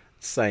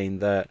 saying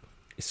that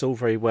it's all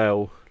very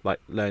well like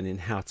learning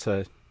how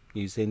to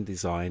use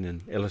InDesign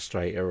and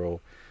Illustrator or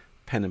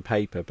pen and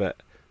paper, but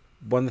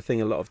one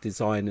thing a lot of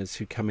designers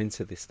who come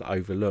into this that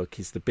overlook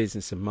is the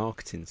business and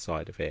marketing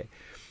side of it.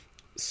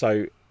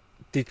 So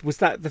was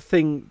that the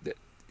thing that,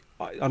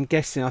 I'm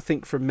guessing, I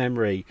think from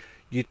memory,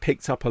 you'd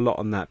picked up a lot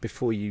on that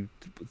before you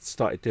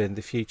started doing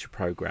the Future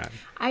program.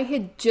 I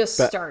had just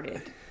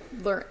started,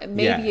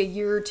 maybe a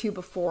year or two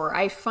before.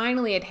 I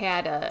finally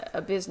had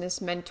a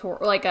business mentor,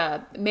 like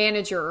a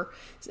manager.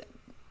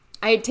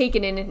 I had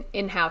taken an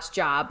in-house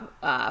job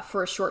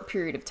for a short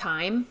period of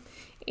time,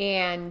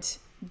 and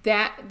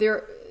the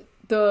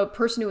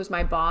person who was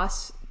my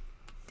boss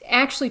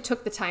actually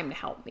took the time to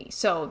help me.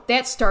 So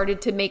that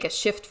started to make a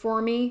shift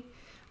for me.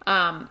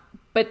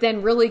 But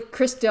then really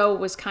Chris Do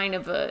was kind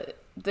of the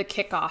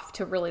kickoff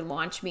to really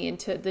launch me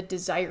into the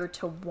desire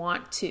to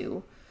want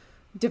to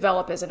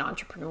develop as an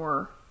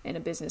entrepreneur and a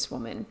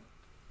businesswoman.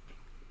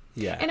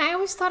 Yeah. And I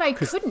always thought I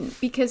couldn't,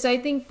 because I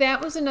think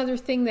that was another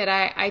thing that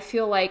I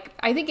feel like,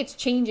 I think it's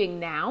changing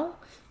now,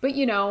 but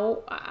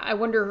I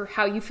wonder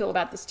how you feel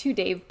about this too,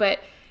 Dave. But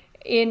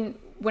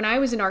when I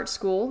was in art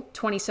school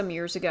 20 some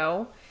years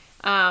ago,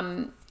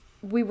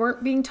 we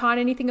weren't being taught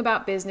anything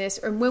about business.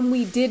 And when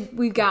we did,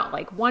 we got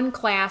like one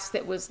class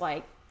that was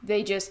like,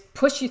 they just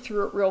push you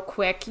through it real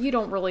quick. You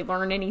don't really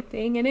learn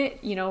anything in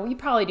it. You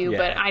probably do,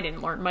 but I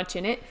didn't learn much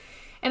in it.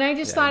 And I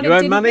just thought it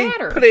didn't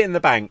matter. Put it in the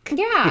bank.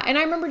 Yeah. And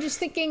I remember just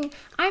thinking,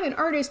 I'm an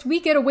artist. We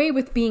get away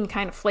with being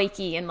kind of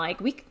flaky and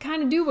like, we can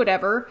kind of do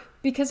whatever,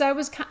 because I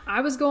was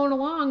going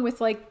along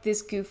with like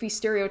this goofy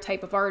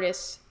stereotype of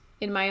artists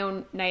in my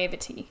own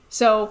naivety.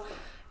 So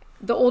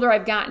the older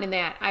I've gotten in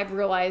that, I've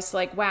realized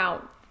like,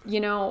 wow,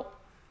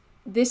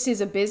 this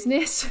is a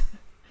business.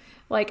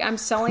 Like, I'm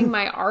selling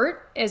my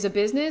art as a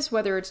business,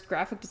 whether it's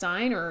graphic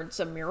design or it's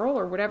a mural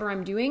or whatever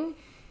I'm doing.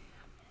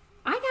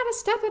 I got to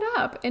step it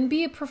up and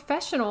be a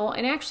professional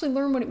and actually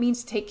learn what it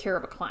means to take care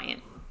of a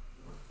client.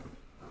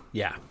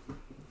 Yeah,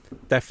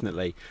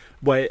 definitely.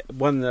 Well,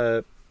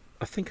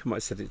 I think I might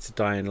have said it to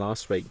Diane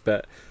last week,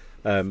 but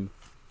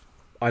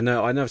I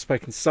know I've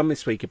spoken to some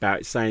this week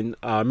about it, saying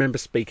I remember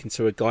speaking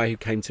to a guy who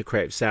came to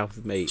Creative South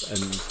with me,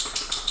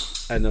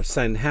 and I was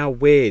saying how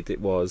weird it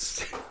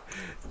was.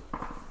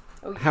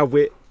 Oh, yeah. How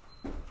weird.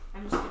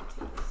 I'm just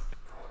going to take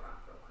this off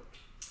real quick.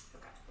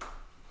 Okay.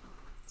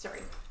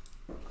 Sorry.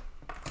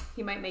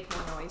 He might make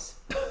more noise.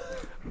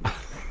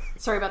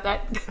 Sorry about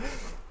that.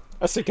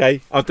 That's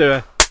okay. I'll do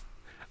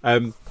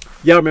it.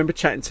 Yeah, I remember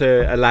chatting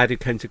to a lad who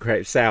came to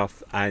Creative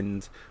South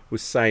and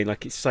was saying,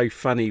 like, it's so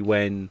funny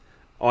when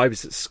I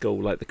was at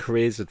school, like the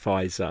careers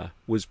advisor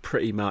was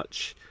pretty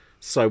much,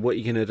 so what are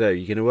you going to do?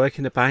 You're going to work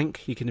in a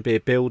bank? You're going to be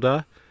a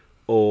builder?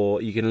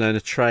 Or you're going to learn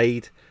a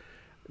trade?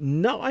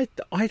 No,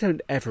 I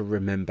don't ever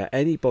remember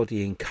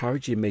anybody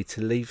encouraging me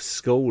to leave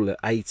school at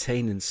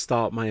 18 and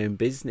start my own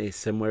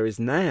business. And whereas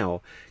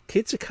now,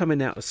 kids are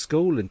coming out of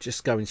school and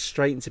just going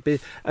straight into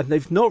business, and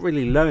they've not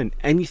really learned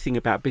anything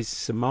about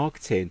business and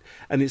marketing.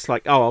 And it's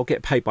like, oh, I'll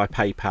get paid by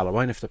PayPal. I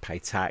won't have to pay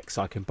tax.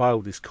 I can buy all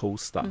this cool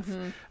stuff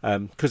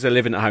because they're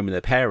living at home with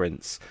their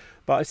parents.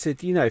 But I said,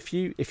 if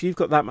you've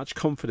got that much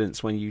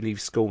confidence when you leave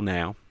school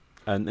now,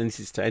 and this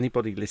is to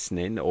anybody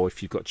listening, or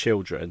if you've got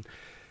children,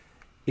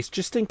 it's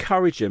just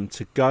encourage them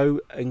to go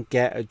and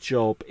get a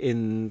job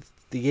in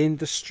the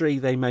industry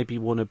they maybe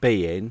want to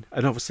be in.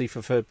 And obviously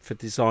for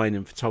design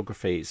and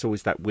photography, it's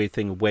always that weird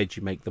thing of where do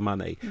you make the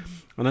money?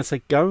 And I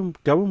say go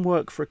and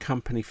work for a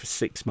company for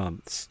 6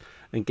 months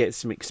and get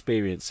some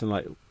experience, and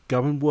like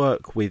go and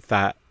work with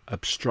that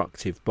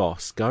obstructive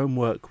boss, go and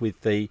work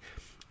with the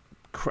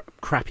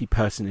crappy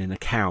person in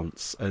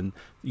accounts, and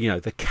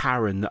the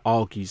Karen that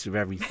argues with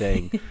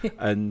everything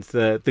and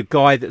the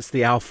guy that's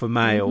the alpha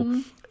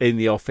male in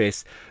the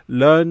office.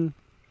 Learn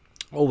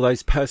all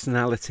those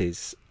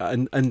personalities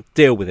and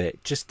deal with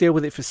it. Just deal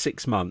with it for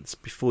 6 months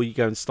before you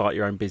go and start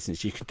your own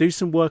business. You can do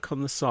some work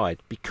on the side,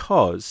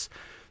 because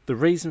the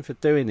reason for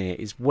doing it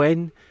is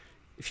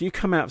if you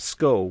come out of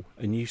school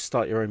and you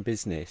start your own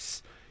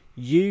business,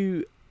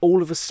 you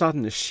all of a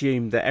sudden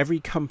assume that every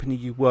company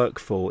you work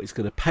for is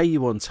going to pay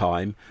you on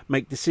time,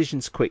 make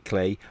decisions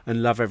quickly,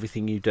 and love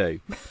everything you do.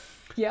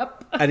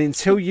 Yep. And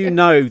until you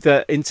know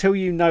that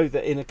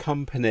in a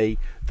company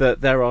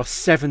that there are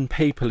 7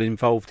 people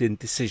involved in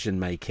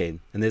decision making,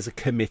 and there's a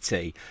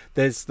committee,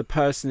 there's the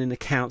person in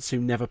accounts who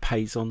never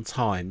pays on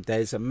time,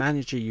 there's a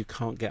manager you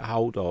can't get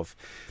hold of.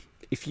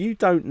 If you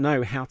don't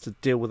know how to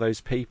deal with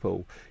those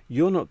people,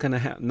 you're not going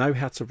to know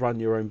how to run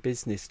your own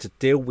business, to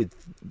deal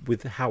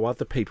with how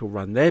other people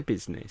run their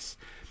business,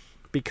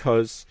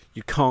 because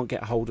you can't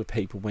get hold of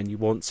people when you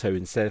want to.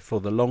 And therefore,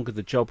 the longer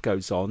the job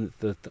goes on,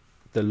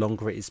 the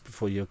longer it is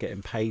before you're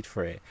getting paid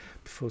for it,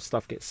 before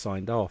stuff gets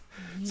signed off.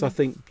 So I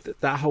think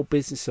that whole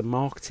business and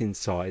marketing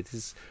side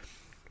is,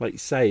 like you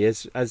say,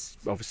 as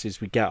obviously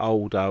as we get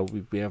older,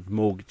 we have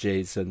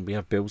mortgages and we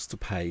have bills to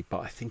pay.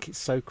 But I think it's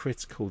so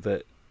critical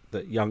that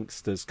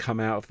youngsters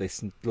come out of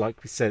this, and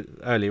like we said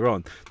earlier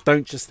on,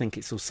 don't just think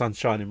it's all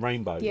sunshine and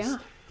rainbows. Yeah.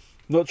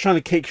 Not trying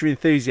to kick your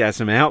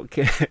enthusiasm out,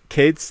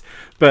 kids,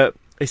 but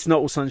it's not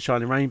all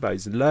sunshine and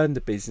rainbows. Learn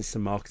the business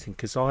and marketing,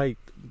 because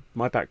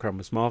my background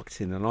was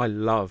marketing, and I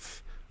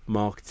love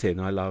marketing.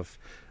 I love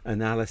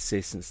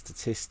analysis and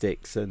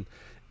statistics and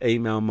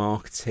email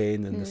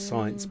marketing and the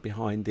science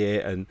behind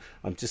it. And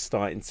I'm just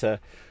starting to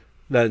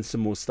learn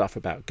some more stuff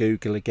about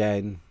Google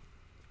again,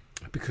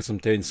 because I'm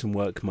doing some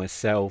work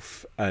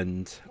myself.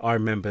 And I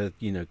remember,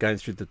 going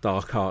through the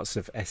dark arts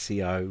of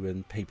SEO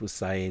and people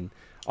saying,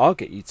 I'll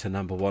get you to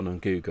number 1 on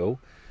Google.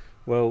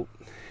 Well,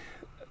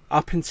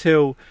 up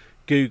until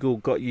Google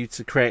got you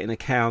to create an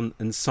account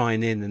and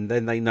sign in, and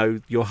then they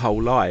know your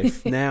whole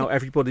life. Now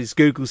everybody's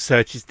Google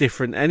search is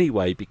different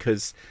anyway,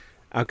 because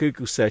our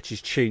Google search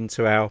is tuned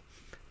to our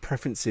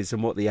preferences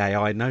and what the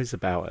AI knows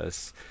about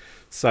us.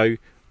 So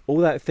all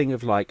that thing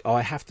of like,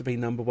 I have to be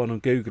number 1 on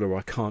Google or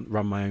I can't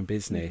run my own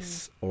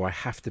business, or I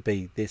have to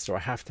be this, or I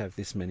have to have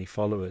this many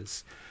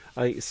followers.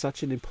 I think it's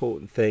such an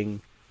important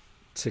thing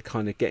to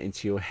kind of get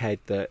into your head,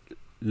 that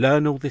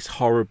learn all this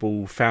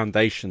horrible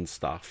foundation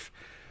stuff,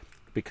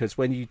 because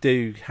when you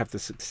do have the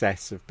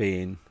success of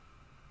being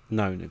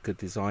known a good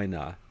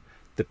designer,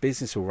 the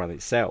business will run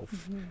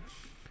itself.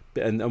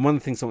 And one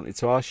of the things I wanted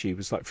to ask you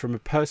was, like, from a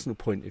personal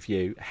point of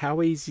view,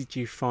 how easy do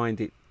you find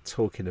it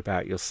talking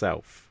about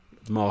yourself,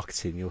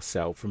 marketing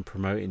yourself and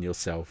promoting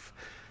yourself?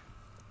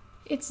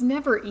 It's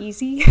never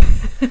easy.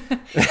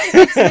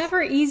 It's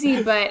never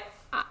easy, but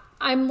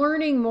I'm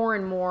learning more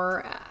and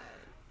more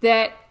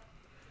that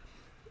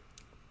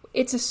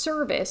it's a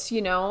service.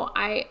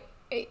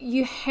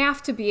 You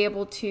have to be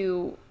able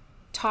to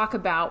talk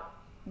about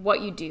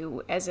what you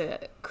do as a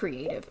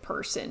creative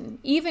person,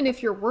 even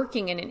if you're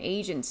working in an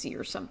agency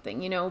or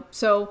something,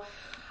 So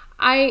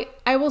I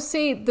will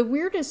say the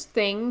weirdest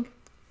thing,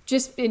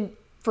 just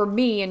for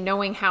me and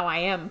knowing how I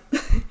am,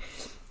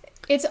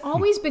 it's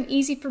always been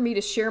easy for me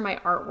to share my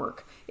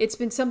artwork. It's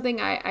been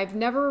something I've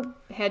never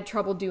had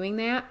trouble doing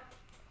that,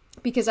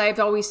 because I've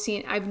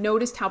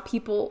noticed how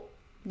people,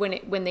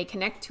 when they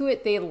connect to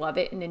it, they love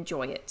it and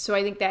enjoy it. So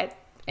I think that,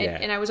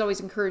 and I was always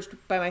encouraged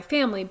by my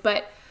family.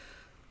 But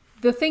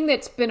the thing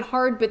that's been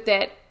hard, but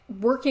that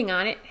working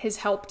on it has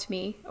helped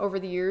me over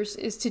the years,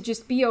 is to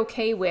just be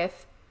okay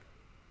with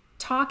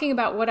talking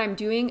about what I'm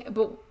doing.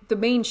 But the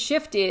main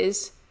shift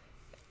is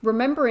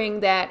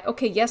remembering that,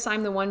 okay, yes,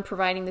 I'm the one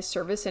providing this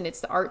service and it's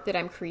the art that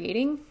I'm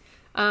creating.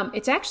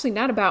 It's actually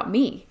not about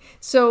me.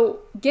 So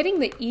getting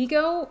the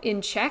ego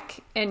in check,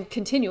 and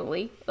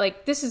continually,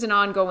 like, this is an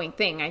ongoing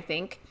thing, I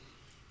think,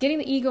 getting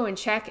the ego in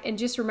check and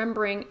just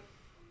remembering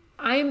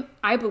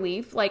I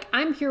believe, like,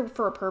 I'm here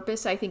for a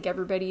purpose. I think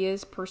everybody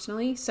is,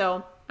 personally.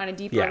 So on a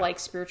deeper, like,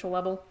 spiritual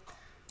level,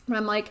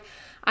 I'm like,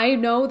 I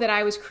know that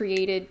I was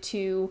created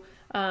to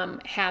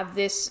have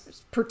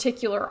this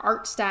particular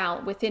art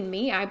style within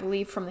me, I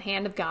believe, from the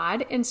hand of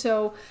God. And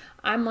so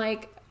I'm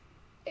like,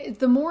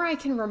 the more I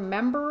can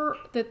remember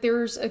that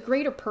there's a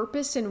greater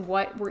purpose in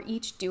what we're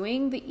each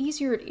doing, the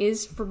easier it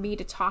is for me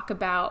to talk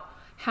about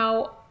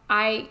how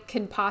I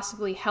can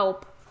possibly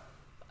help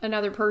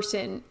another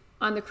person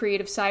on the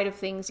creative side of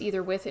things,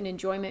 either with an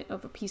enjoyment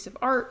of a piece of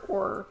art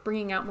or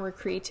bringing out more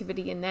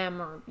creativity in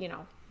them, or,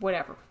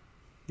 whatever.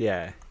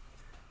 Yeah.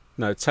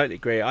 No, totally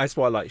agree. That's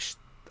why,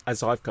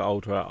 as I've got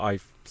older,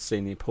 I've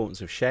seen the importance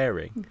of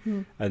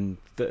sharing. And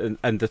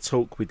the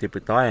talk we did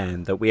with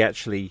Diane, that we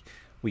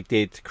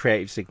did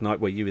Creatives Ignite,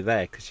 well, you were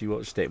there because you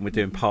watched it, and we're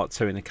doing part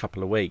 2 in a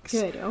couple of weeks.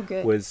 Good. Oh,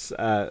 good. Was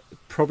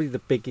probably the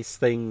biggest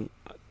thing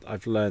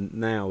I've learned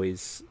now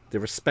is the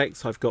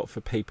respect I've got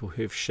for people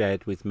who've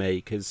shared with me,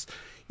 because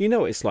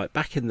it's like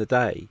back in the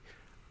day,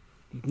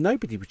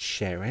 nobody would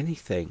share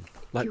anything,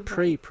 like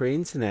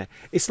pre-internet.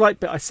 It's like,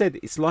 but I said,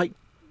 it's like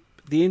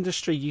the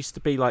industry used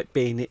to be like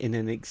being in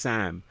an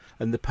exam,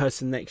 and the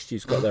person next to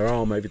you's got their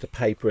arm over the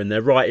paper and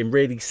they're writing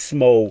really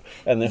small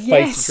and their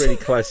face is really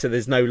close, so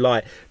there's no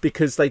light,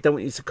 because they don't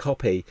want you to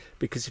copy,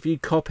 because if you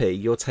copy,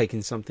 you're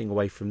taking something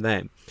away from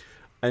them.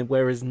 And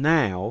whereas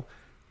now,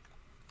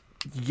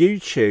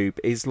 YouTube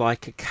is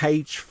like a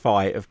cage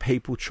fight of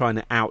people trying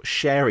to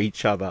outshare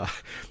each other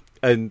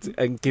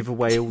and give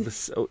away all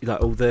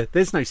the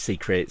there's no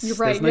secrets. You're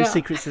right, there's no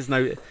secrets, there's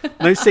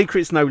no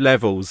secrets, no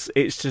levels.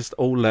 It's just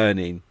all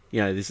learning.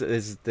 There's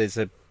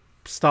a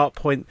start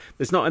point,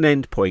 there's not an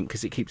end point,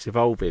 because it keeps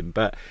evolving.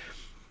 But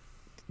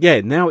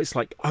now it's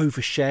like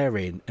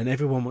oversharing, and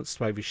everyone wants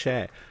to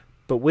overshare.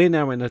 But we're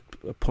now in a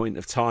point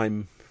of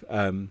time,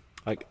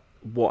 like,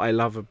 what I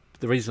love,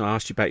 the reason I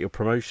asked you about your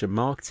promotion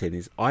marketing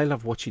is I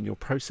love watching your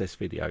process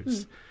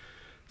videos.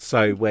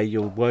 So where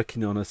you're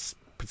working on a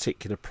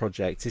particular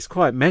project, it's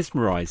quite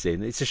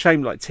mesmerizing. It's a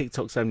shame, like,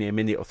 TikTok's only a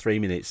minute or 3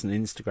 minutes, and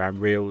Instagram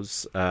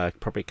Reels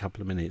probably a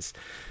couple of minutes,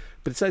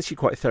 but it's actually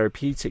quite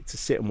therapeutic to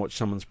sit and watch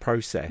someone's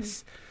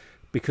process.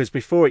 Because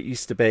before, it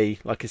used to be,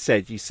 like I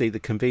said, you see the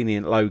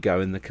convenient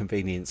logo and the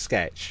convenient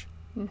sketch,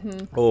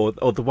 or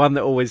the one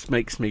that always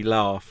makes me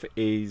laugh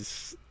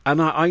is,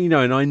 and I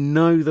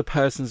know the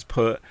person's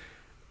put,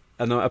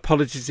 and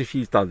apologies if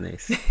you've done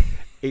this,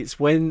 it's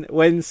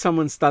when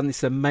someone's done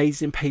this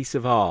amazing piece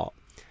of art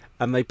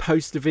and they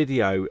post a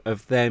video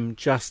of them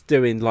just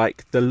doing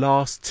like the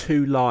last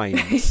 2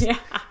 lines.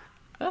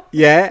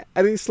 And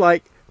it's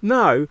like,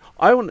 no,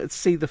 I wanted to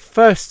see the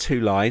first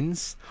 2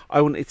 lines. I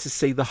wanted to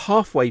see the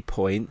halfway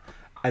point,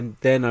 and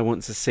then I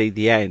want to see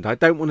the end. I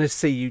don't want to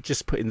see you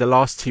just putting the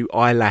last 2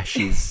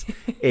 eyelashes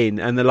in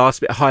and the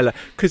last bit of highlight,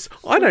 because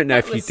I don't know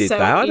if you did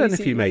that. I don't know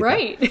if you made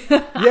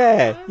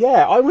that.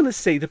 Yeah. I want to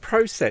see the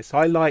process.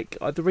 I like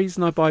the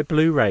reason I buy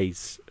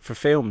Blu-rays for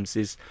films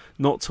is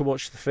not to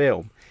watch the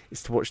film,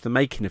 it's to watch the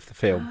making of the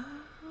film.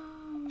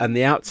 And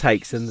the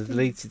outtakes and the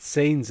deleted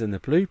scenes and the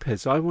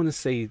bloopers. I want to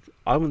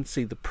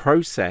see the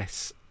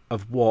process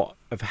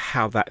of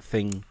how that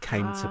thing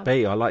came to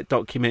be. I like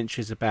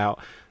documentaries about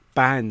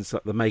bands,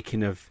 like the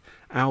making of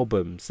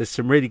albums. There's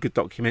some really good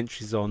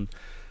documentaries on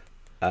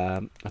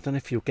I don't know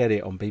if you'll get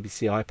it on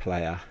BBC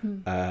iPlayer,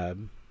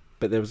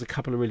 but there was a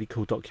couple of really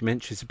cool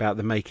documentaries about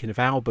the making of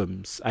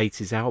albums,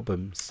 80s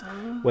albums,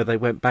 where they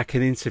went back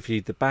and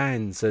interviewed the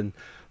bands and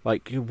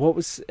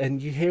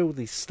and you hear all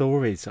these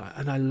stories,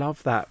 and I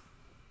love that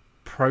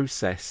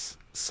process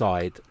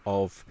side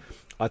of,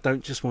 I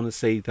don't just want to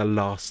see the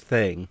last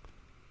thing,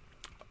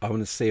 I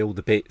want to see all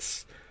the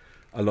bits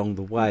along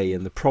the way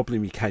and the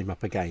problem you came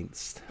up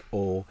against,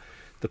 or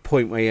the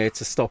point where you had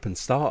to stop and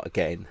start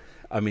again.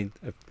 I mean,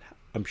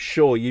 I'm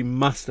sure you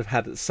must have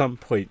had at some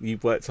point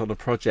you've worked on a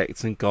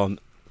project and gone,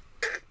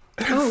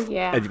 oh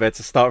yeah, and you've had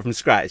to start from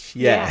scratch.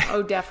 Yeah.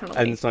 Oh definitely.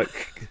 And it's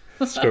like,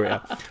 screw it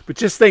up. But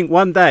just think,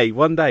 one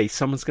day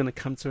someone's going to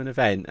come to an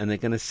event and they're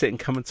going to sit and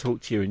come and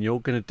talk to you, and you're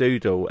going to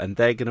doodle, and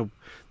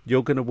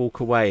you're going to walk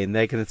away, and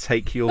they're going to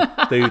take your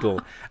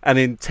doodle, and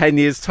in 10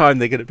 years' time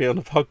they're going to be on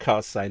a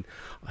podcast saying,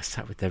 I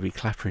sat with Debbie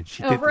Clapper and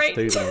she did this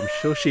doodle. I'm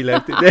sure she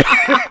left it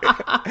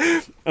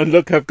there. And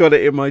look, I've got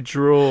it in my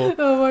drawer.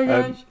 Oh my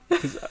gosh.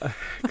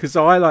 Because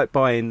I like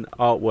buying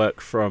artwork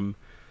from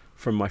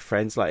my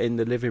friends. Like in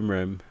the living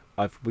room,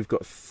 we've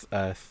got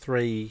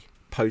 3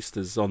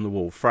 posters on the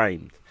wall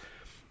framed.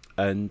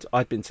 And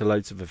I'd been to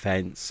loads of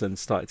events and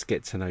started to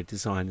get to know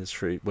designers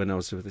through when I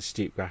was with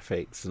Astute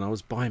Graphics, and I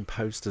was buying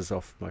posters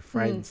off my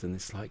friends, and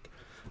it's like,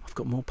 I've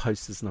got more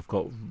posters than I've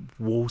got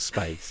wall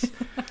space.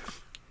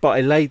 But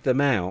I laid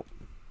them out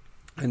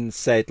and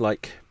said,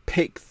 like,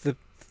 pick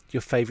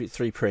your favourite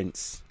 3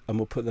 prints and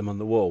we'll put them on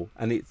the wall.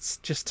 And it's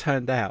just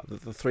turned out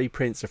that the 3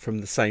 prints are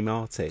from the same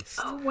artist.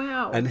 Oh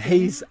wow. And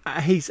he's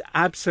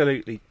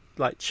absolutely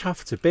like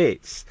chuffed to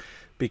bits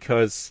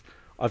because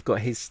I've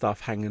got his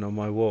stuff hanging on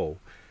my wall.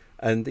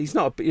 And he's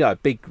not a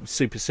big,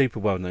 super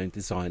well-known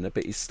designer,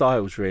 but his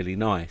style's really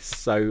nice.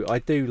 So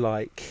I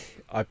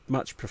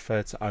much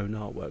prefer to own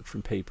artwork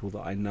from people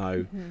that I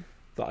know,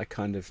 that I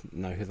kind of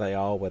know who they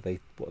are, what they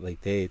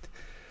did.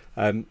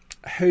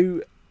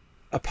 Who,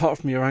 apart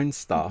from your own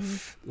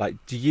stuff, like,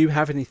 do you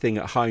have anything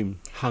at home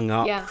hung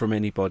up from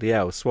anybody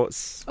else?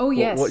 What's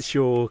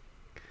your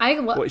I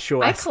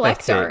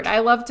collect art. I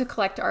love to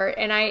collect art,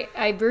 and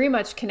I very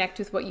much connect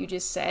with what you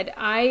just said.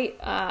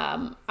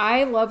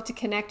 I love to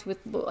connect with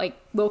like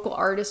local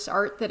artists'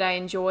 art that I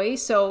enjoy.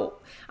 So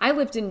I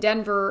lived in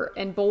Denver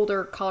and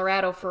Boulder,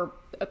 Colorado for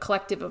a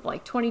collective of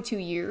like 22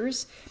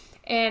 years,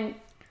 and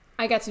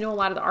I got to know a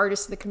lot of the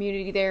artists in the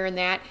community there, and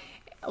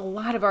a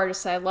lot of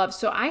artists I love.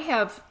 So I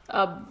have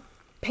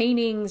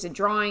paintings and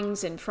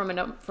drawings and from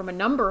a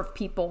number of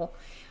people.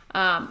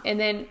 And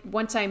then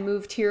once I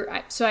moved here,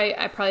 I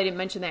probably didn't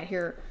mention that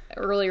here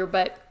earlier,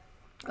 but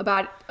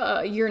about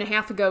a year and a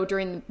half ago,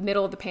 during the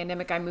middle of the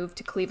pandemic, I moved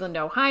to Cleveland,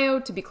 Ohio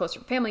to be closer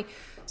to family.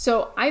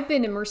 So I've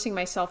been immersing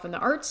myself in the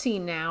art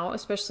scene now,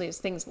 especially as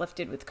things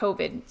lifted with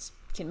COVID,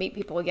 can meet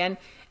people again.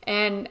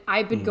 And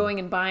I've been going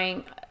and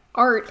buying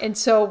art. And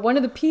so one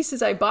of the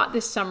pieces I bought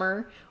this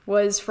summer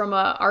was from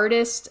an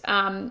artist,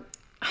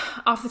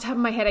 off the top of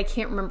my head, I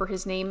can't remember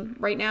his name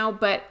right now,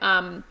 but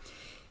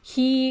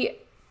he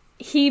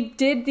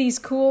did these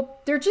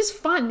cool, they're just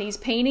fun, these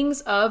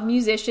paintings of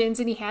musicians,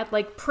 and he had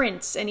like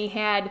Prince, and he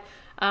had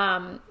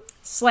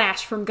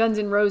Slash from Guns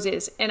N'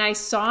 Roses, and I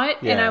saw it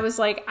and I was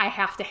like, I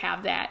have to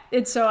have that.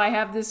 And so I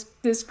have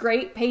this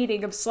great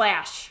painting of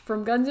Slash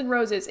from Guns N'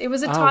 Roses. It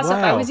was a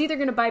toss-up. I was either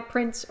going to buy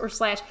Prince or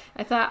Slash.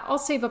 I thought, I'll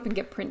save up and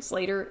get Prince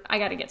later. I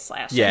got to get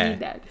Slash. I need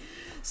that.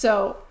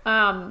 So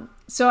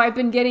I've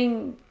been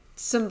getting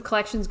some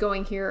collections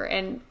going here,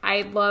 and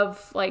I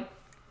love, like,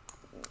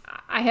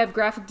 I have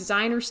graphic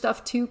designer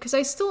stuff too, because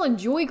I still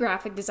enjoy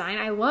graphic design.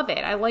 I love it.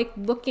 I like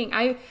looking.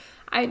 I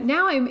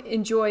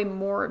enjoy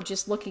more of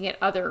just looking at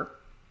other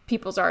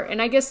people's art.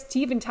 And I guess to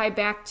even tie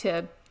back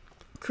to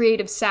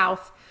Creative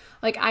South,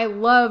 like, I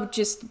love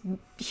just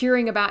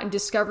hearing about and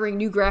discovering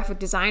new graphic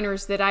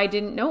designers that I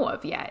didn't know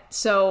of yet.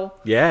 So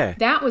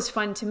that was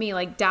fun to me.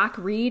 Like Doc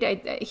Reed,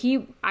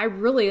 I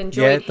really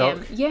enjoyed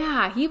him.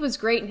 Yeah, he was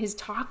great. And his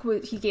talk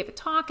he gave a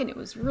talk, and it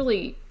was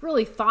really,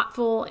 really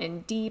thoughtful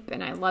and deep,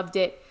 and I loved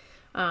it.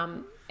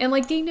 And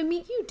like getting to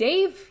meet you,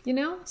 Dave,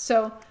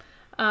 so,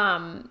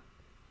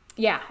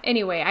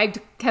 anyway, I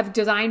have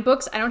design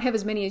books. I don't have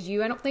as many as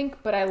you, I don't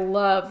think, but I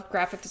love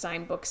graphic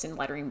design books and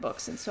lettering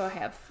books. And so I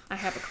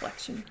have a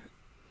collection.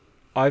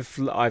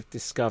 I've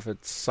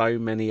discovered so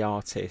many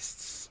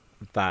artists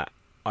that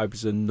I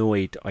was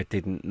annoyed I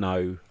didn't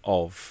know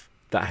of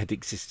that had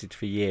existed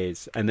for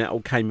years. And that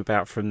all came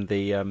about from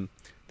the Aaron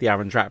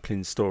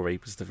Draplin story.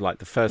 It was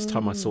the first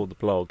time I saw the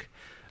blog.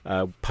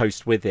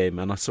 post with him,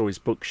 and I saw his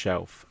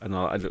bookshelf, and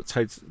I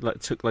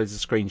took loads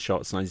of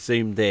screenshots, and I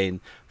zoomed in,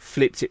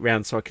 flipped it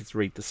round so I could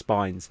read the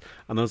spines,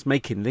 and I was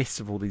making lists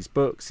of all these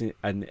books,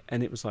 and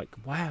it was like,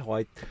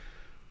 wow,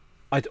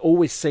 I'd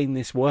always seen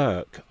this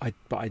work,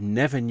 but I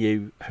never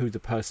knew who the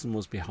person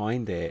was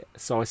behind it.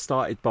 So I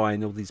started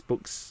buying all these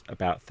books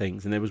about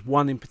things, and there was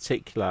one in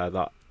particular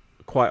that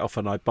quite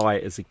often I buy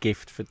it as a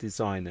gift for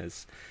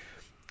designers,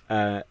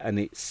 and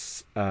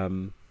it's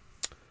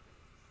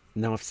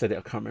now I've said it,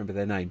 I can't remember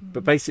their name,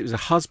 but basically it was a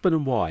husband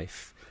and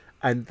wife,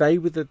 and they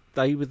were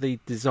the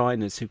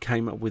designers who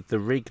came up with the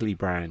Wrigley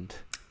brand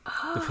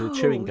for the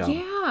chewing gum.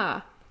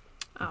 Yeah.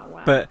 Oh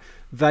wow. But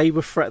they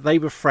were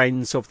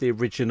friends of the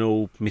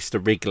original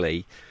Mr.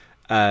 Wrigley,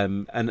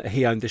 and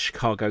he owned the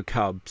Chicago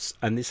Cubs.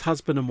 And this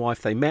husband and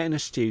wife, they met in a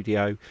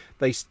studio.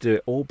 They used to do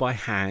it all by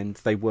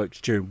hand. They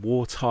worked during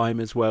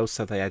wartime as well,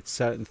 so they had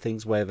certain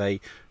things where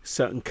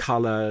certain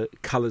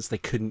colours they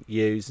couldn't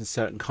use, and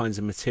certain kinds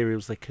of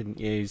materials they couldn't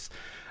use.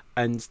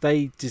 And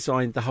they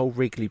designed the whole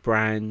Wrigley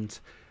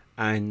brand,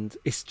 and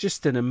it's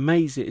just an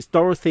amazing. It's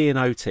Dorothy and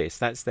Otis,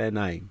 that's their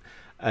name,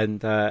 and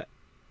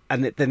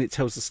then it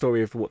tells the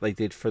story of what they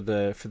did for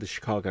the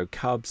Chicago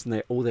Cubs,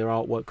 and all their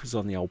artwork was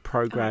on the old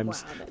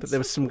programs. Oh, wow, but there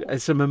was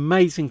some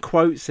amazing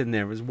quotes in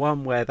there. There was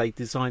one where they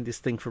designed this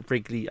thing for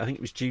Wrigley, I think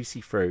it was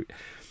Juicy Fruit,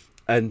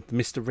 and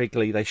Mr.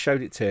 Wrigley, they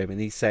showed it to him, and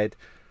he said,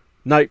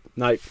 nope,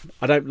 I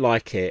don't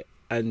like it.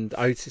 And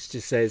Otis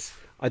just says,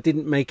 I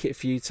didn't make it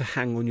for you to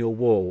hang on your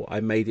wall.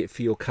 I made it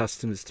for your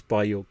customers to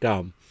buy your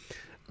gum.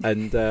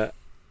 And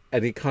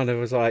he kind of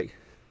was like,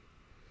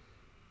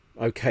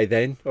 okay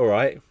then, all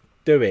right,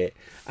 do it.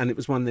 And it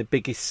was one of the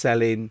biggest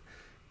selling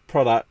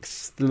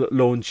products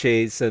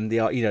launches, and the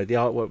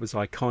artwork was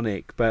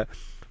iconic. But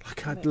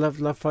like, I'd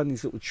love finding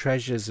these little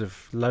treasures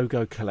of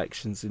logo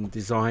collections and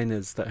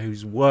designers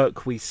whose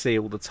work we see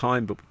all the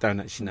time, but we don't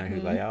actually know who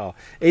they are.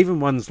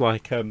 Even ones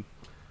like I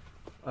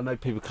know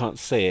people can't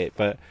see it,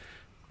 but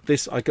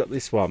I got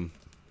this one,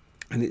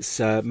 and it's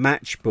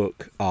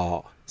matchbook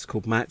art. It's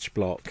called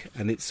Matchblock,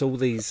 and it's all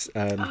these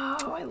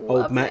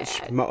old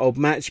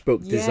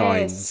matchbook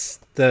designs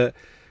that.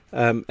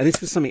 And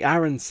this was something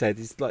Aaron said,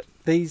 is like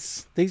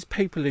these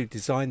people who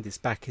designed this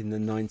back in the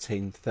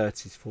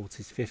 1930s,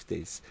 40s,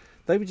 50s,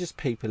 they were just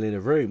people in a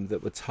room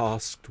that were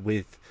tasked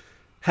with,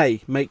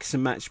 hey, make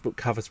some matchbook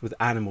covers with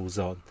animals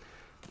on.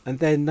 And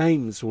their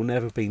names will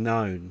never be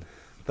known.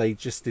 They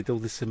just did all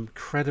this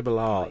incredible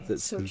art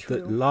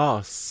that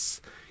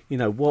lasts. You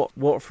know,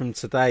 what from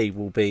today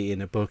will be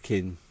in a book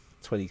in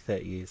 20,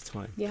 30 years'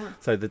 time. Yeah.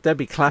 So the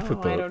Debbie Clapper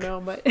book. I don't know,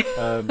 but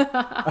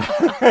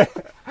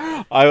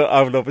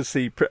I will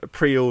obviously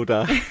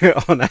pre-order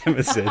on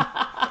Amazon.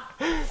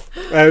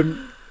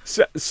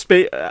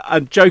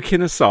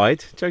 Joking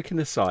aside,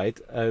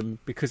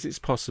 because it's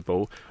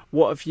possible,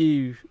 what have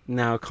you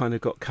now kind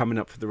of got coming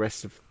up for the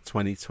rest of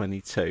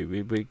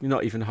 2022? We're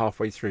not even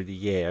halfway through the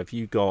year. Have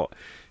you got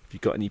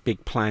any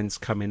big plans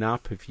coming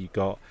up? Have you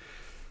got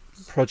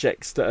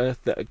projects that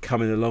are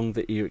coming along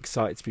that you're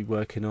excited to be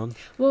working on?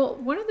 Well,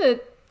 one of the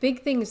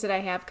big things that I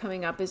have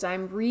coming up is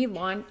I'm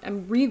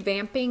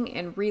revamping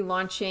and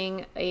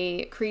relaunching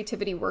a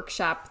creativity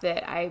workshop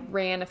that I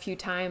ran a few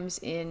times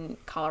in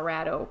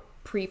Colorado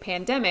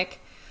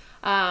pre-pandemic.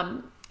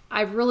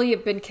 I really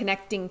have been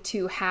connecting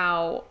to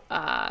how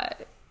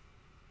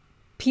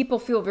people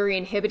feel very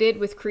inhibited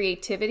with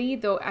creativity,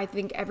 though I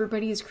think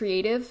everybody is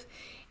creative.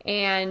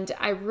 And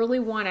I really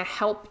want to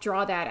help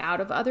draw that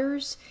out of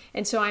others.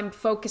 And so I'm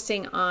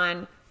focusing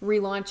on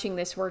relaunching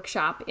this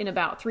workshop in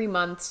about 3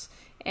 months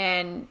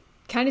and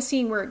kind of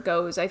seeing where it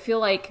goes. I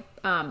feel like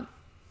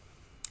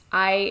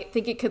I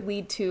think it could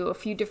lead to a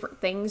few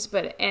different things,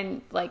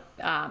 branch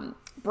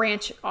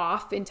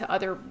off into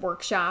other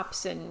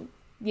workshops and,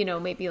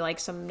 maybe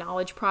like some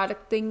knowledge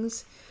product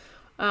things.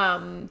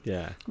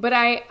 But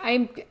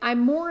I'm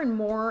more and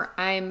more,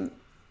 I'm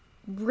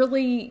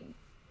really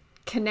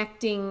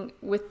connecting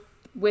with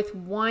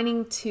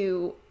wanting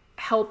to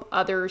help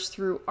others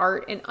through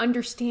art and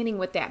understanding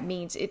what that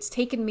means. It's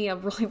taken me a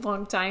really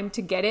long time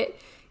to get it,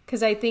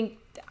 because I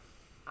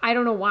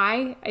don't know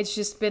why. It's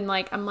just been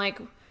like, I'm like,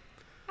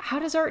 how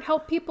does art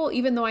help people?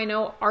 Even though I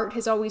know art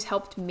has always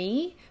helped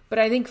me, but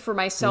I think for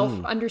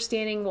myself,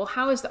 understanding, well,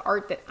 how is the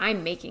art that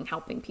I'm making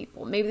helping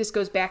people? Maybe this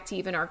goes back to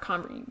even our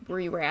where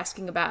you were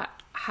asking about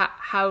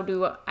how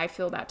do I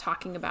feel about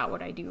talking about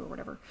what I do or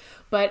whatever.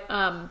 But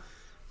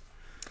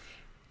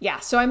yeah,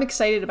 so I'm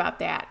excited about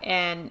that.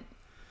 And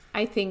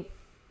I think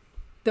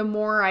the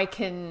more I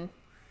can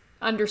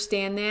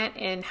understand that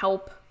and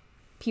help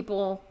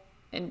people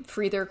and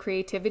free their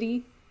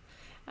creativity,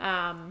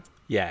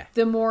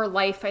 the more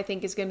life I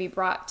think is going to be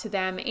brought to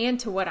them and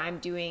to what I'm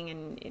doing,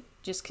 and it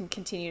just can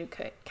continue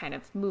to kind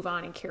of move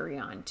on and carry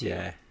on too.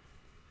 Yeah.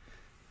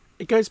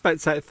 It goes back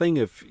to that thing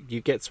of,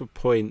 you get to a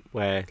point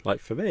where, like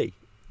for me,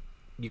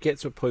 you get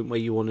to a point where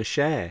you want to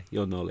share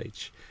your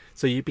knowledge.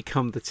 So you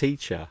become the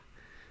teacher.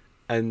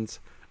 And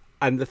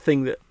the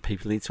thing that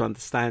people need to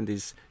understand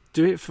is,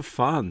 do it for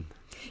fun.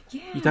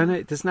 Yeah. You don't.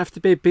 It doesn't have to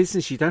be a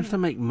business. You don't have to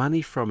make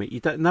money from it. You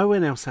don't. No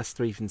one else has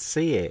to even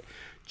see it.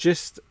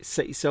 Just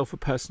set yourself a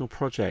personal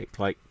project,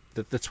 like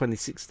the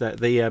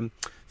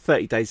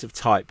 30 days of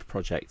type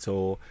project,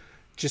 or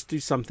just do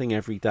something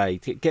every day.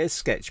 Get a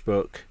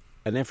sketchbook,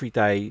 and every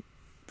day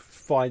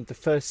find the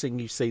first thing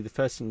you see, the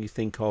first thing you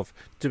think of.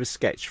 Do a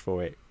sketch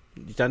for it.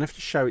 You don't have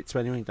to show it to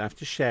anyone. You don't have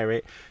to share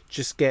it.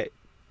 Just get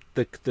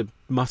the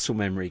muscle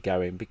memory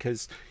going,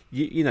 because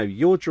you know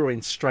you're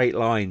drawing straight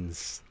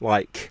lines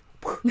like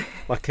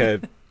a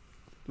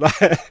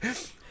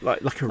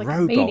like a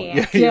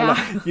robot.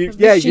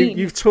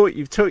 You've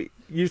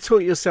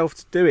taught yourself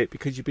to do it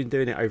because you've been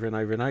doing it over and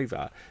over and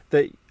over.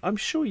 That I'm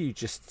sure you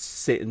just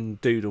sit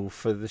and doodle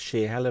for the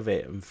sheer hell of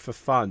it and for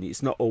fun.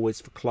 It's not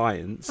always for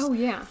clients. Oh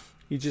yeah.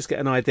 You just get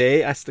an idea,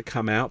 it has to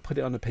come out, put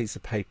it on a piece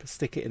of paper,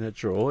 stick it in a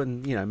drawer,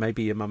 and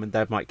maybe your mum and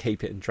dad might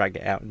keep it and drag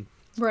it out in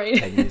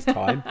 10 years'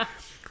 time.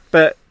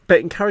 But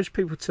encourage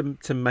people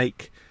to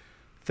make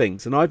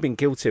things. And I've been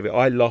guilty of it.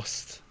 I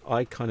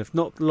kind of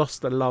not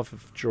lost the love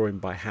of drawing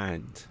by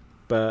hand,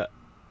 but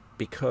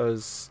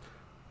because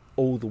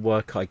all the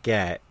work I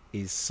get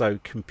is so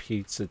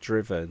computer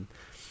driven,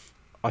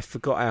 I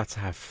forgot how to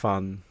have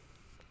fun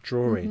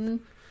drawing. Mm-hmm.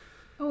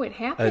 Oh, it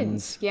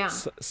happens. And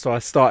so I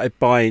started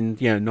buying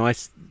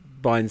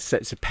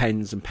sets of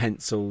pens and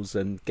pencils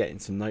and getting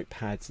some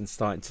notepads and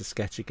starting to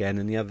sketch again.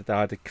 And the other day I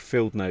had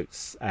field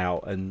notes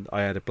out and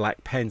I had a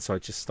black pen, so I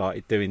just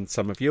started doing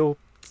some of your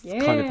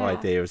kind of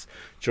ideas,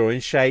 drawing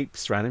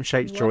shapes, random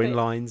shapes, drawing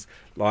lines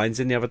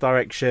in the other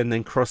direction,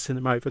 then crossing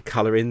them over,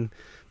 colouring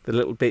the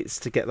little bits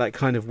to get that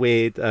kind of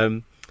weird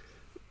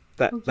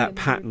that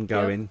pattern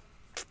going.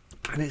 Yep.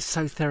 And it's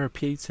so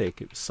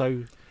therapeutic. It was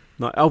so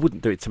nice. I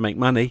wouldn't do it to make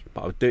money,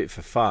 but I would do it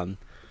for fun.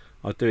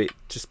 I'd do it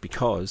just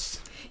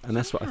because, and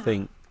that's what I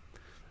think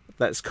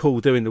that's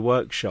cool doing the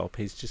workshop,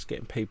 is just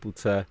getting people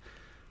to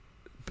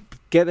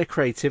get their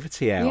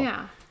creativity out.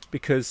 Yeah.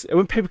 Because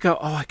when people go,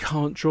 oh, I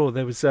can't draw,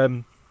 there was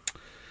a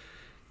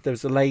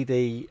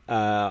lady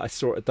I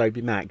saw at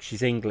Adobe Max.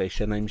 She's English.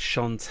 Her name's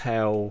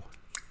Chantel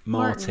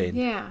Martin.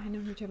 Yeah, I know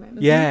who you're talking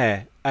about.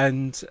 Yeah,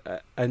 and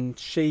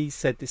she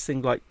said this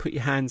thing like, put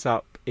your hands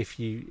up if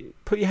you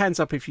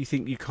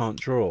think you can't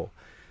draw.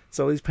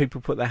 So all these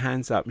people put their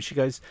hands up, and she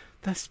goes,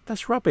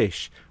 that's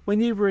rubbish.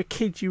 When you were a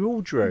kid, you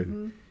all drew.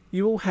 Mm-hmm.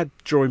 You all had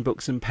drawing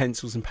books and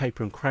pencils and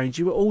paper and crayons.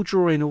 You were all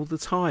drawing all the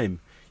time.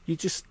 You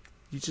just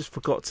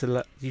forgot to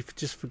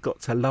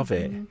love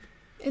it.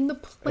 And the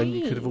play. And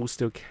you could have all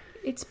still.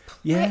 It's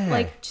play.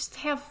 Like, just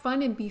have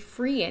fun and be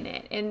free in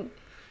it. And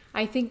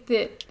I think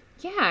that,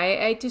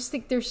 I just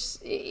think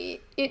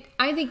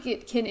I think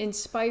it can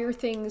inspire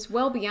things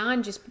well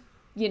beyond just,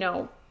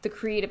 the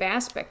creative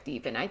aspect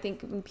even. I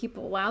think when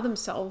people allow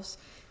themselves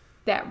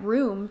that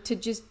room to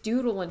just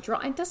doodle and draw,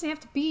 it doesn't have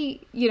to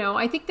be,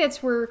 I think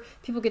that's where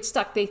people get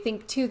stuck. They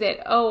think too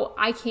that, oh,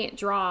 I can't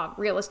draw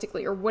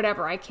realistically or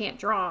whatever. I can't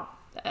draw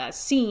a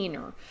scene,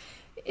 or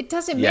it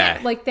doesn't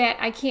mean like that.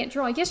 I can't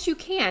draw. Yes, you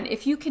can.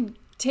 If you can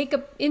take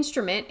an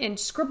instrument and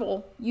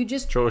scribble, you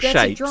just draw that's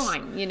shapes. A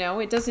drawing,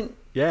 it doesn't.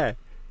 Yeah.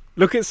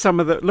 Look at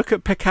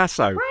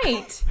Picasso.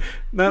 Right.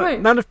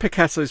 None of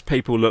Picasso's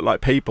people look like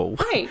people.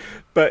 Right.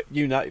 But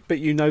you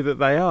know that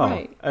they are.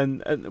 Right.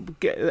 And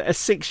a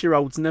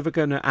 6-year-old's never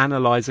going to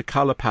analyse a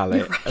colour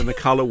palette and the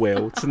colour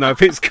wheel to know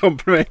if it's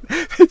complement.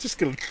 They're just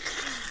going to.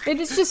 It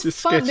is just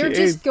fun. They're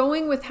just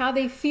going with how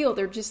they feel.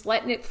 They're just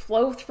letting it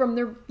flow from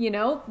their,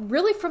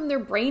 really from their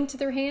brain to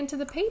their hand to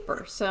the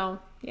paper. So,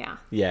 yeah.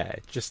 Yeah,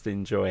 just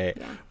enjoy it.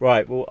 Yeah.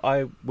 Right, well,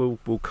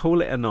 we'll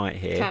call it a night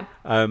here.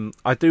 Okay.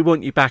 I do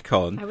want you back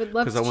on. I would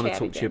love to, because I want to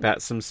talk to you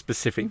about some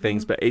specific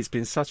things, but it's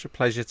been such a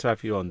pleasure to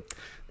have you on,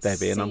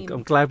 Debbie. Same. And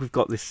I'm glad we've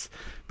got this.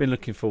 Been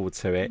looking forward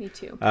to it. Me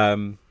too.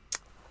 And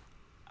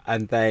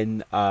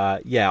then,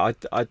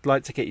 I'd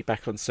like to get you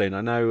back on soon.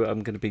 I know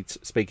I'm going to be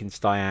speaking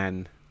to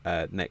Diane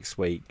next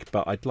week,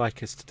 but I'd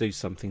like us to do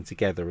something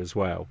together as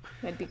well.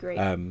 That'd be great.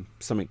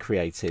 Something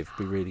creative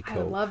would be really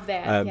cool. I love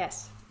that.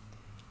 Yes.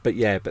 But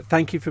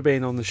thank you for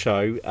being on the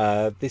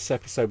show. This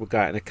episode will go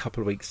out in a couple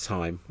of weeks'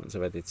 time once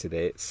I've edited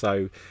it.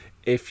 So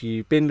if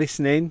you've been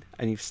listening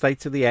and you've stayed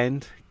to the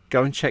end,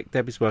 go and check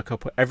Debbie's work. I'll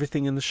put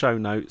everything in the show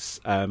notes.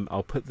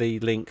 I'll put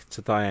the link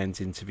to Diane's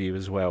interview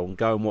as well, and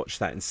go and watch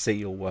that and see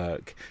your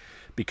work,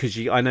 because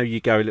I know you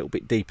go a little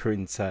bit deeper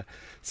into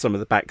some of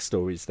the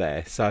backstories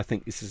there. So I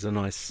think this is a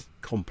nice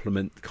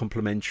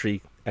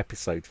complimentary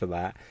episode for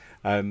that.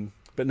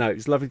 But no, it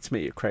was lovely to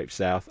meet you at Creative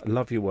South. I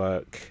love your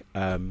work.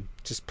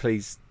 Just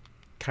please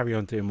carry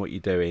on doing what you're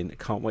doing. I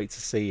can't wait to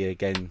see you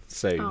again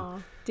soon.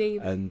 Oh,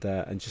 Dave. And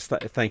just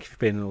thank you for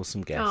being an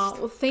awesome guest. Oh,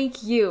 well,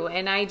 thank you.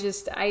 And I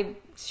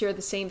share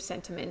the same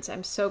sentiments.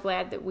 I'm so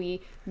glad that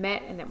we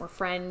met and that we're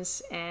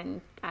friends.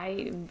 And I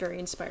am very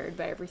inspired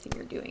by everything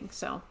you're doing.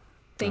 So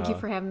thank you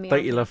for having me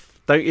on.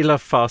 Don't you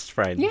love fast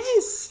friends?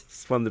 Yes.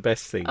 It's one of the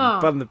best things.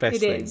 Oh, one of the best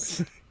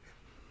things. Is.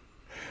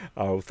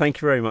 Oh,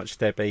 thank you very much,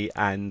 Debbie.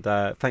 And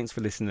thanks for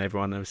listening,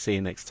 everyone. I'll see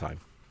you next time.